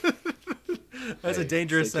a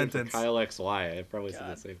dangerous sentence. Kyle XY, I probably said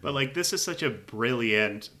the same thing. But this is such a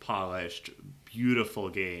brilliant, polished, beautiful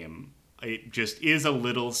game. It just is a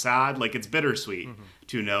little sad. It's bittersweet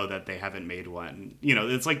to know that they haven't made one.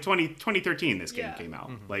 It's like 2013 this game came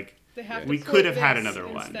out. They have we to could put have had this another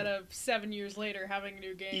one. instead of 7 years later having a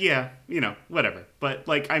new game. Yeah, whatever. But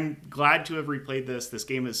I'm glad to have replayed this. This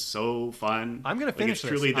game is so fun. I'm gonna finish it's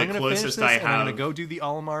truly this. the closest I'm I have. I'm gonna go do the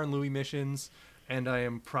Olimar and Louis missions, and I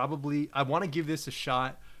want to give this a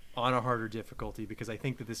shot on a harder difficulty because I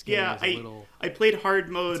think that this game is a little. I played hard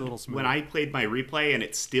mode smooth. when I played my replay, and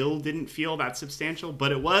it still didn't feel that substantial,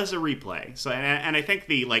 but it was a replay. So, and I think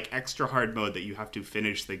the extra hard mode that you have to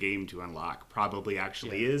finish the game to unlock probably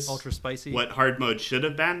actually is ultra spicy. What hard mode should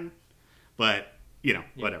have been, but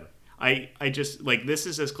whatever. I just this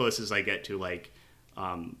is as close as I get to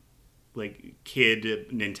kid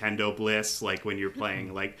Nintendo bliss, when you're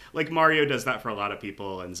playing like Mario does that for a lot of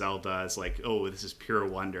people, and Zelda is oh, this is pure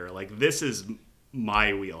wonder. This is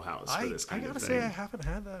my wheelhouse for this kind of thing. I gotta say I haven't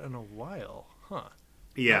had that in a while, huh?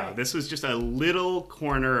 Yeah, Right. This was just a little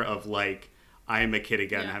corner of I am a kid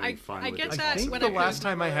again having fun with get this. that I think when the I last played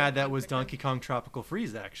time I had that Pikmin. was Donkey Kong Tropical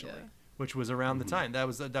Freeze, actually, which was around the time. That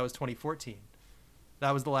was 2014.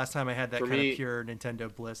 That was the last time I had that For kind me- of pure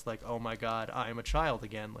Nintendo bliss. Oh my god, I am a child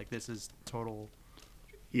again. This is total.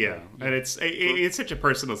 Yeah, and it's such a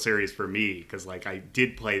personal series for me because I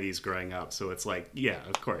did play these growing up, so it's yeah,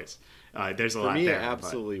 of course. There's a lot For me, there. it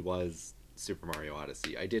absolutely was Super Mario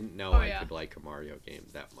Odyssey. I didn't know Oh, yeah. could like a Mario game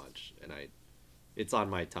that much, and it's on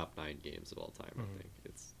my top 9 games of all time. I think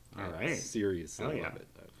it's All right. seriously Hell yeah. love it.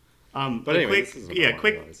 But anyway, quick, this isn't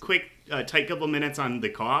Mario Odyssey. quick, tight couple minutes on the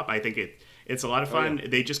co-op. I think it's a lot of fun. yeah.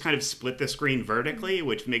 They just kind of split the screen vertically,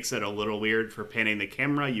 which makes it a little weird for panning the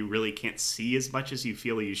camera. You really can't see as much as you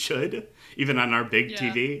feel you should, even on our big Yeah.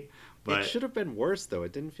 TV. But It should have been worse though.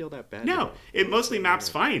 It didn't feel that bad. no, it mostly maps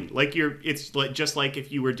fine. It's just like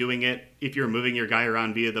if you were doing it, if you're moving your guy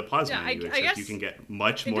around via the pause Yeah, menu, I except guess you can get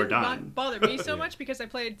much It more didn't done. bother me so much because I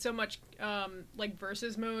played so much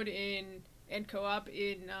versus mode and co-op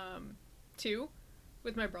in 2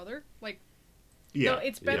 with my brother. Yeah, No,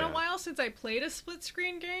 it's been Yeah. a while since I played a split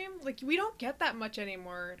screen game. We don't get that much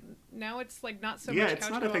anymore. Now it's not so yeah, much it's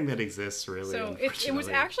couch not a co-op. thing that exists really. So it was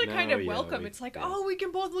unfortunately. actually kind of No, yeah, welcome. we- It's yeah. oh, we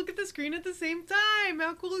can both look at the screen at the same time.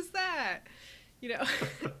 How cool is that? You know.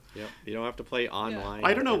 Yep. You don't have to play online.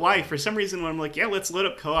 I don't know why. For some reason, when I'm like, yeah, let's load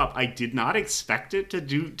up co-op, I did not expect it to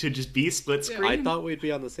just be split screen. I thought we'd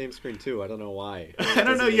be on the same screen too. I don't know why. I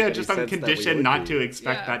don't know. Yeah, just I'm conditioned not to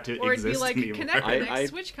expect that to or exist it'd be like anymore. connect the next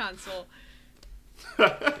Switch console.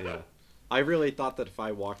 Yeah. I really thought that if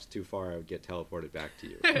I walked too far, I would get teleported back to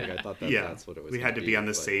you. Like, I thought that's what it was. We had to be on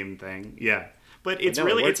the same thing. Yeah. But it's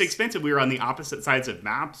it's expensive. We were on the opposite sides of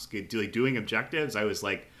maps, doing objectives. I was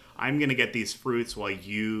like, I'm going to get these fruits while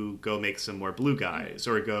you go make some more blue guys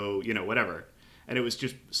or go, whatever. And it was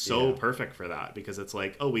just so perfect for that because it's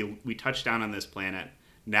like, oh, we touched down on this planet.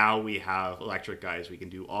 Now we have electric guys. We can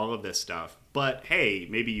do all of this stuff. But hey,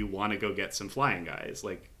 maybe you want to go get some flying guys.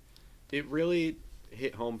 Like, it really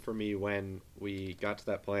hit home for me when we got to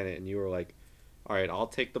that planet and you were like, all right, I'll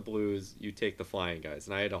take the blues, you take the flying guys.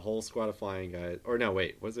 And I had a whole squad of flying guys. Or no,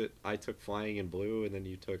 wait, was it I took flying and blue and then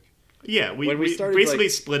you took... Yeah, we basically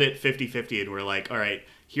split it 50-50 and we're like, all right,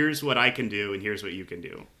 here's what I can do and here's what you can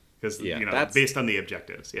do. Because, based on the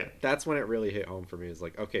objectives, That's when it really hit home for me. Is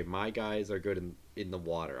like, okay, my guys are good in the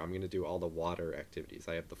water. I'm going to do all the water activities.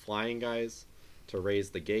 I have the flying guys to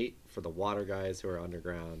raise the gate for the water guys who are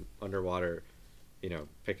underwater,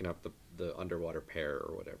 picking up the underwater pair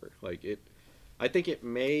or whatever. Like, I think it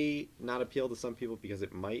may not appeal to some people because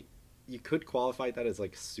you could qualify that as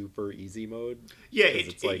like super easy mode. Yeah,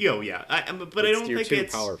 it's like, but I don't think too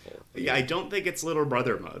it's powerful. Yeah, I don't think it's little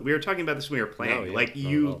brother mode. We were talking about this when we were playing. No, yeah, like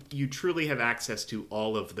no. you truly have access to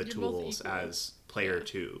all of the You're both tools equal. as player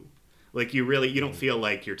 2. Like you don't feel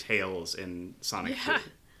like your Tails in Sonic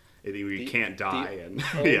 2. You can't die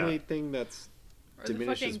the only thing that's Or the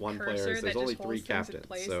diminishes fucking one player cursor is there's that only just 3 holds things in captains.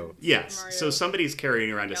 place So and- yes, Mario so somebody's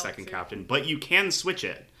carrying around a Galaxy. second captain, but you can switch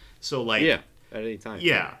it. So like at any time.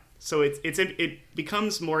 Yeah. So it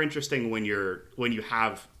becomes more interesting when you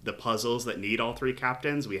have the puzzles that need all 3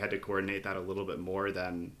 captains. We had to coordinate that a little bit more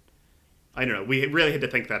than, I don't know. We really had to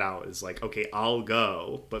think that out. It's like, okay, I'll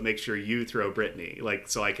go, but make sure you throw Brittany, like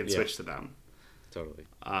so I can switch to them. Totally.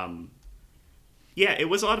 Yeah, it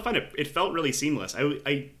was a lot of fun. It felt really seamless.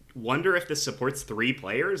 I wonder if this supports 3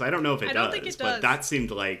 players. I don't know if it I does, don't think it but does. that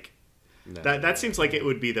seemed like that seems like it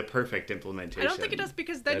would be the perfect implementation. I don't think it does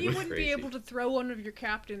because then That'd you be wouldn't crazy. be able to throw one of your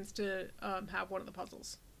captains to have one of the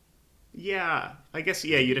puzzles. Yeah, I guess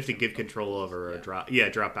you'd have to give control over or drop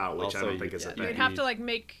out, which I Also, don't think is a You'd thing. have to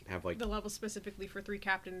make have, like- the level specifically for 3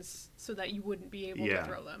 captains so that you wouldn't be able to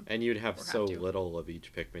throw them. And you'd have Or so have to. little of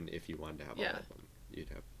each Pikmin if you wanted to have all Yeah. of them. You'd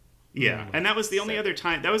have. Yeah, and that was the only Seven. other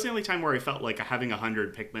time. That was the only time where I felt like having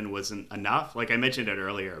 100 Pikmin wasn't enough. Like I mentioned it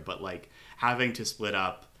earlier, but like having to split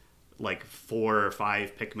up like 4 or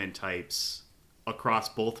 5 Pikmin types across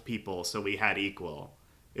both people so we had equal.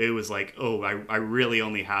 It was like, oh, I really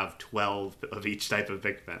only have 12 of each type of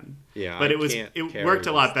Pikmin. Yeah, but I it can't carry worked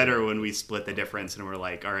a lot this better thing. when we split the difference and we're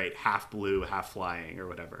like, all right, half blue, half flying, or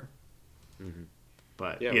whatever.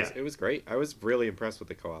 But Yeah, it was great. I was really impressed with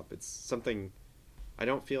the co-op. It's something I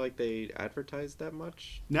don't feel like they advertised that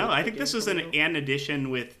much. no, with I the think this game was an coming out. addition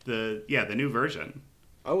with the new version.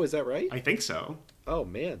 Oh, is that right? I think so. Oh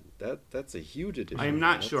man, that's a huge addition. I'm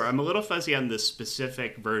not That's- sure. I'm a little fuzzy on the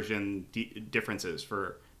specific version differences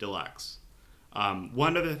for Deluxe.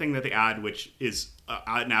 One other thing that they add, which is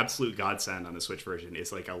an absolute godsend on the Switch version,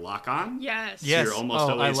 is like a lock-on. Yes. So Yes. you're almost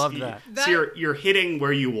I always, love that. That- So you're hitting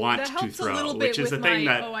where you want That to helps throw, a little bit which is with the thing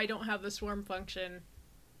my, that. I don't have the swarm function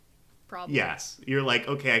problem. Yes, you're like,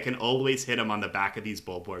 okay, I can always hit him on the back of these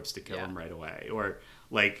Bulborbs to kill Yeah. him right away, or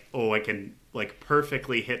like, oh, I can like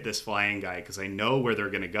perfectly hit this flying guy because I know where they're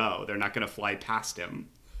gonna go. They're not gonna fly past him.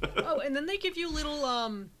 Oh, and then they give you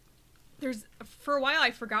little there's for a while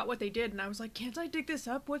I forgot what they did and I was like, can't I dig this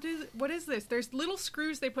up? What is this? There's little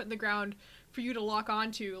screws they put in the ground for you to lock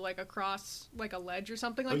onto like across like a ledge or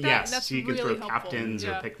something like that. Yes, And that's so you can really throw helpful. captains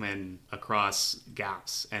Yeah. or Pikmin across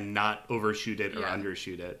gaps and not overshoot it or Yeah.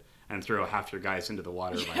 undershoot it, and throw half your guys into the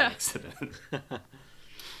water by Yeah. accident.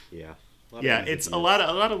 Yeah. A lot of Yeah, easy it's to a use.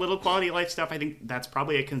 lot of little quality of life stuff. I think that's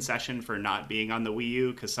probably a concession for not being on the Wii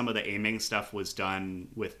U because some of the aiming stuff was done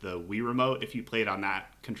with the Wii remote if you played on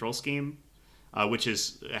that control scheme, which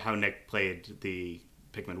is how Nick played the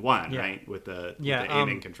Pikmin 1, Yeah. right? With the Yeah,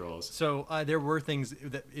 aiming controls. So there were things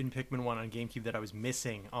that in Pikmin 1 on GameCube that I was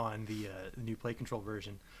missing on the new Play Control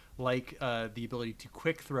version, like the ability to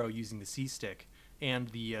quick throw using the C-stick and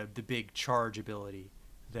the big charge ability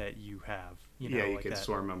that you have. You know, You like could that.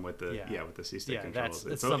 sworm them with the with the C-stick Yeah, controls.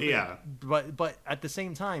 that's So- something. yeah. But at the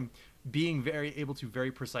same time, being able to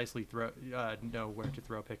very precisely know where to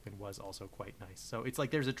throw Pikmin was also quite nice. So it's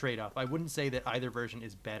like there's a trade-off. I wouldn't say that either version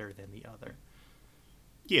is better than the other.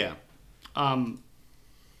 Yeah.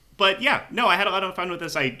 But yeah, no, I had a lot of fun with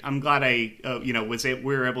this. I'm glad we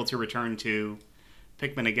were able to return to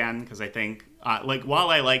Pikmin again, because I think while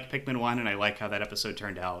I like Pikmin 1 and I like how that episode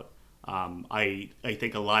turned out, I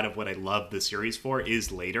think a lot of what I love the series for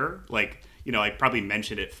is later. Like, I probably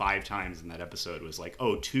mentioned it 5 times in that episode, was like,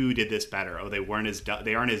 oh, 2 did this better. Oh, they aren't as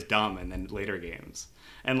dumb, and then later games.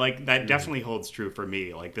 And like that definitely holds true for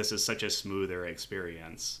me. Like, this is such a smoother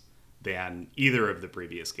experience than either of the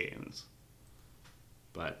previous games.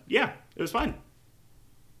 But yeah, it was fun.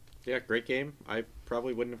 Yeah, great game. I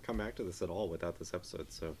probably wouldn't have come back to this at all without this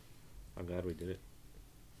episode, so I'm glad we did it.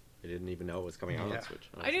 I didn't even know it was coming out on Switch.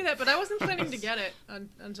 I knew that, but I wasn't planning to get it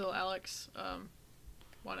until Alex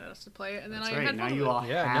wanted us to play it, and then That's I right. had Now fun you with all it.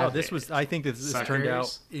 Yeah, have no, this it. was. I think this Suckers. turned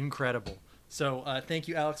out incredible. So thank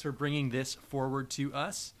you, Alex, for bringing this forward to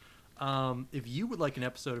us. If you would like an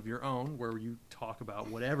episode of your own where you talk about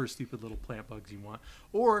whatever stupid little plant bugs you want,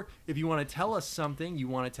 or if you want to tell us something, you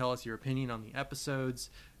want to tell us your opinion on the episodes,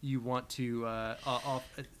 you want to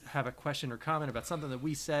have a question or comment about something that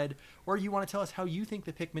we said, or you want to tell us how you think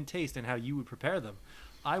the Pikmin taste and how you would prepare them,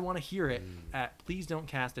 I want to hear it at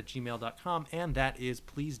pleasedon'tcast@gmail.com, and that is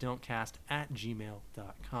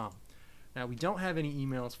pleasedon'tcast@gmail.com. Now, we don't have any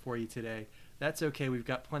emails for you today. That's okay. We've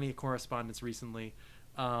got plenty of correspondence recently.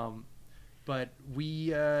 But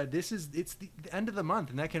it's the end of the month,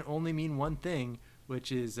 and that can only mean one thing,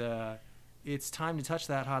 which is it's time to touch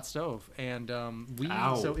that hot stove. And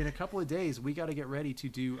so in a couple of days, we got to get ready to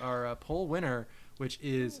do our poll winner, which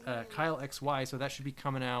is Kyle XY. So that should be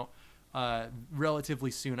coming out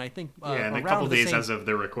relatively soon. I think in a couple days as of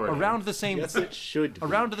the recording. Around the same Yes, it should be.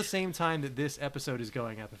 around the same time that this episode is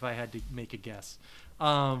going up, if I had to make a guess.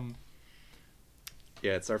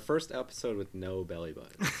 Yeah, it's our first episode with no belly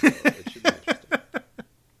button. So it should be interesting.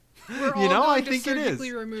 We're all going I to think it is.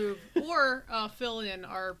 surgically remove or fill in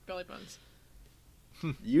our belly buttons.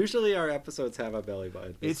 Usually our episodes have a belly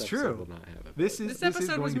button. This It's episode true. Will not have a This belly is episode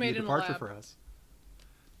going was to be made a in a departure lab. for us.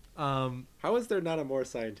 button. How is there not a more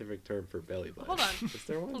scientific term for belly button? Hold on. Is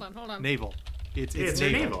there one? Hold on. Navel. It's It's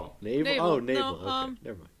navel. navel. Navel? Oh, navel. No, Okay,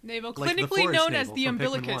 never mind. Navel, Like the clinically forest known as navel the from Pikmin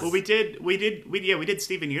umbilicus. 1. Well, we did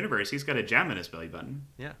Steven Universe. He's got a gem in his belly button.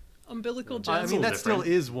 Yeah. Umbilical I gem. mean, that different.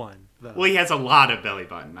 still is one, though. Well, he has a lot of belly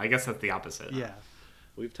button. I guess that's the opposite. Yeah.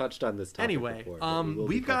 We've touched on this topic Anyway, before. But we will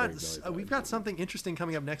be we've got covering belly we've button. got something interesting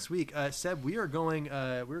coming up next week. Seb, we're going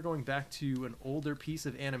back to an older piece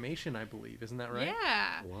of animation, I believe. Isn't that right?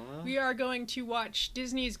 Yeah. What? We are going to watch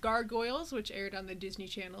Disney's Gargoyles, which aired on the Disney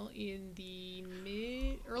Channel in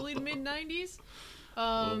the early to mid 90s.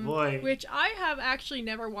 Oh, boy. Which I have actually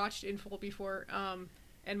never watched in full before.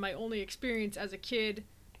 And my only experience as a kid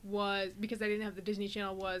was, because I didn't have the Disney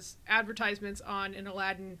Channel, was advertisements on an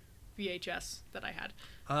Aladdin VHS that I had.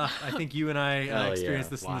 I think you and I Hell experienced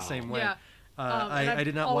yeah. this in the Wow. same way. Yeah. And I I've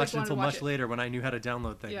did not always watch it wanted until to watch much it. later when I knew how to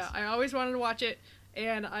download things. Yeah, I always wanted to watch it,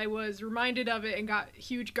 and I was reminded of it and got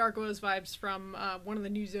huge Gargoyles vibes from one of the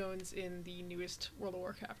new zones in the newest World of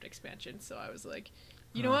Warcraft expansion. So I was like,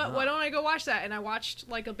 you know what? Why don't I go watch that? And I watched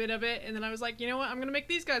like a bit of it, and then I was like, you know what? I'm gonna make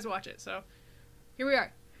these guys watch it. So here we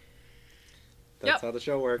are. That's Yep. how the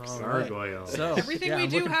show works. All right. Gargoyles. So Everything we I'm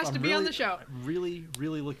do has to be on the show. I'm really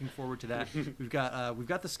looking forward to that. We've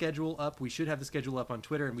got the schedule up. We should have the schedule up on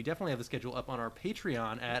Twitter, and we definitely have the schedule up on our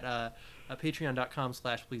Patreon at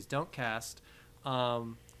patreon.com/pleasedon'tcast,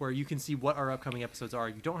 where you can see what our upcoming episodes are.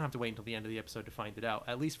 You don't have to wait until the end of the episode to find it out,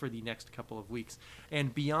 at least for the next couple of weeks.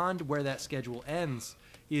 And beyond where that schedule ends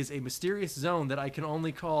is a mysterious zone that I can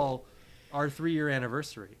only call our 3-year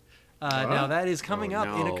anniversary. Now that is coming up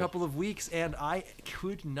in a no. couple of weeks, and I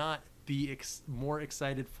could not be more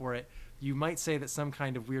excited for it. You might say that some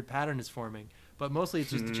kind of weird pattern is forming, but mostly it's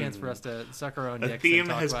just a chance for us to suck our own A dicks theme and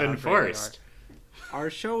talk has about been how great we are. forced. Our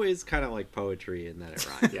show is kind of like poetry in that it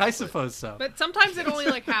rhymes. I suppose so. But sometimes it only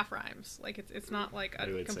like half rhymes. Like it's not like I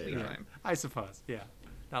a would say complete that. rhyme. I suppose, yeah.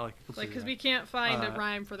 Not like a complete Like because rhyme. we can't find a Uh,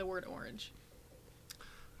 rhyme for the word orange.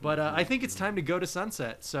 But I think it's time to go to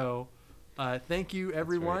sunset. So thank you,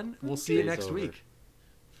 everyone. We'll see you Day's next over. week.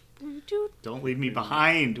 Don't leave me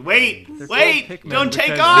behind. Wait, They're wait! called Pikmin Don't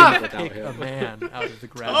take because off! they Pick a man out of the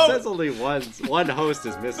ground. Oh. It says only one host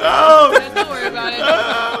is missing. Oh! Yeah, don't worry about it.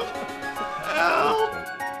 Help! Help.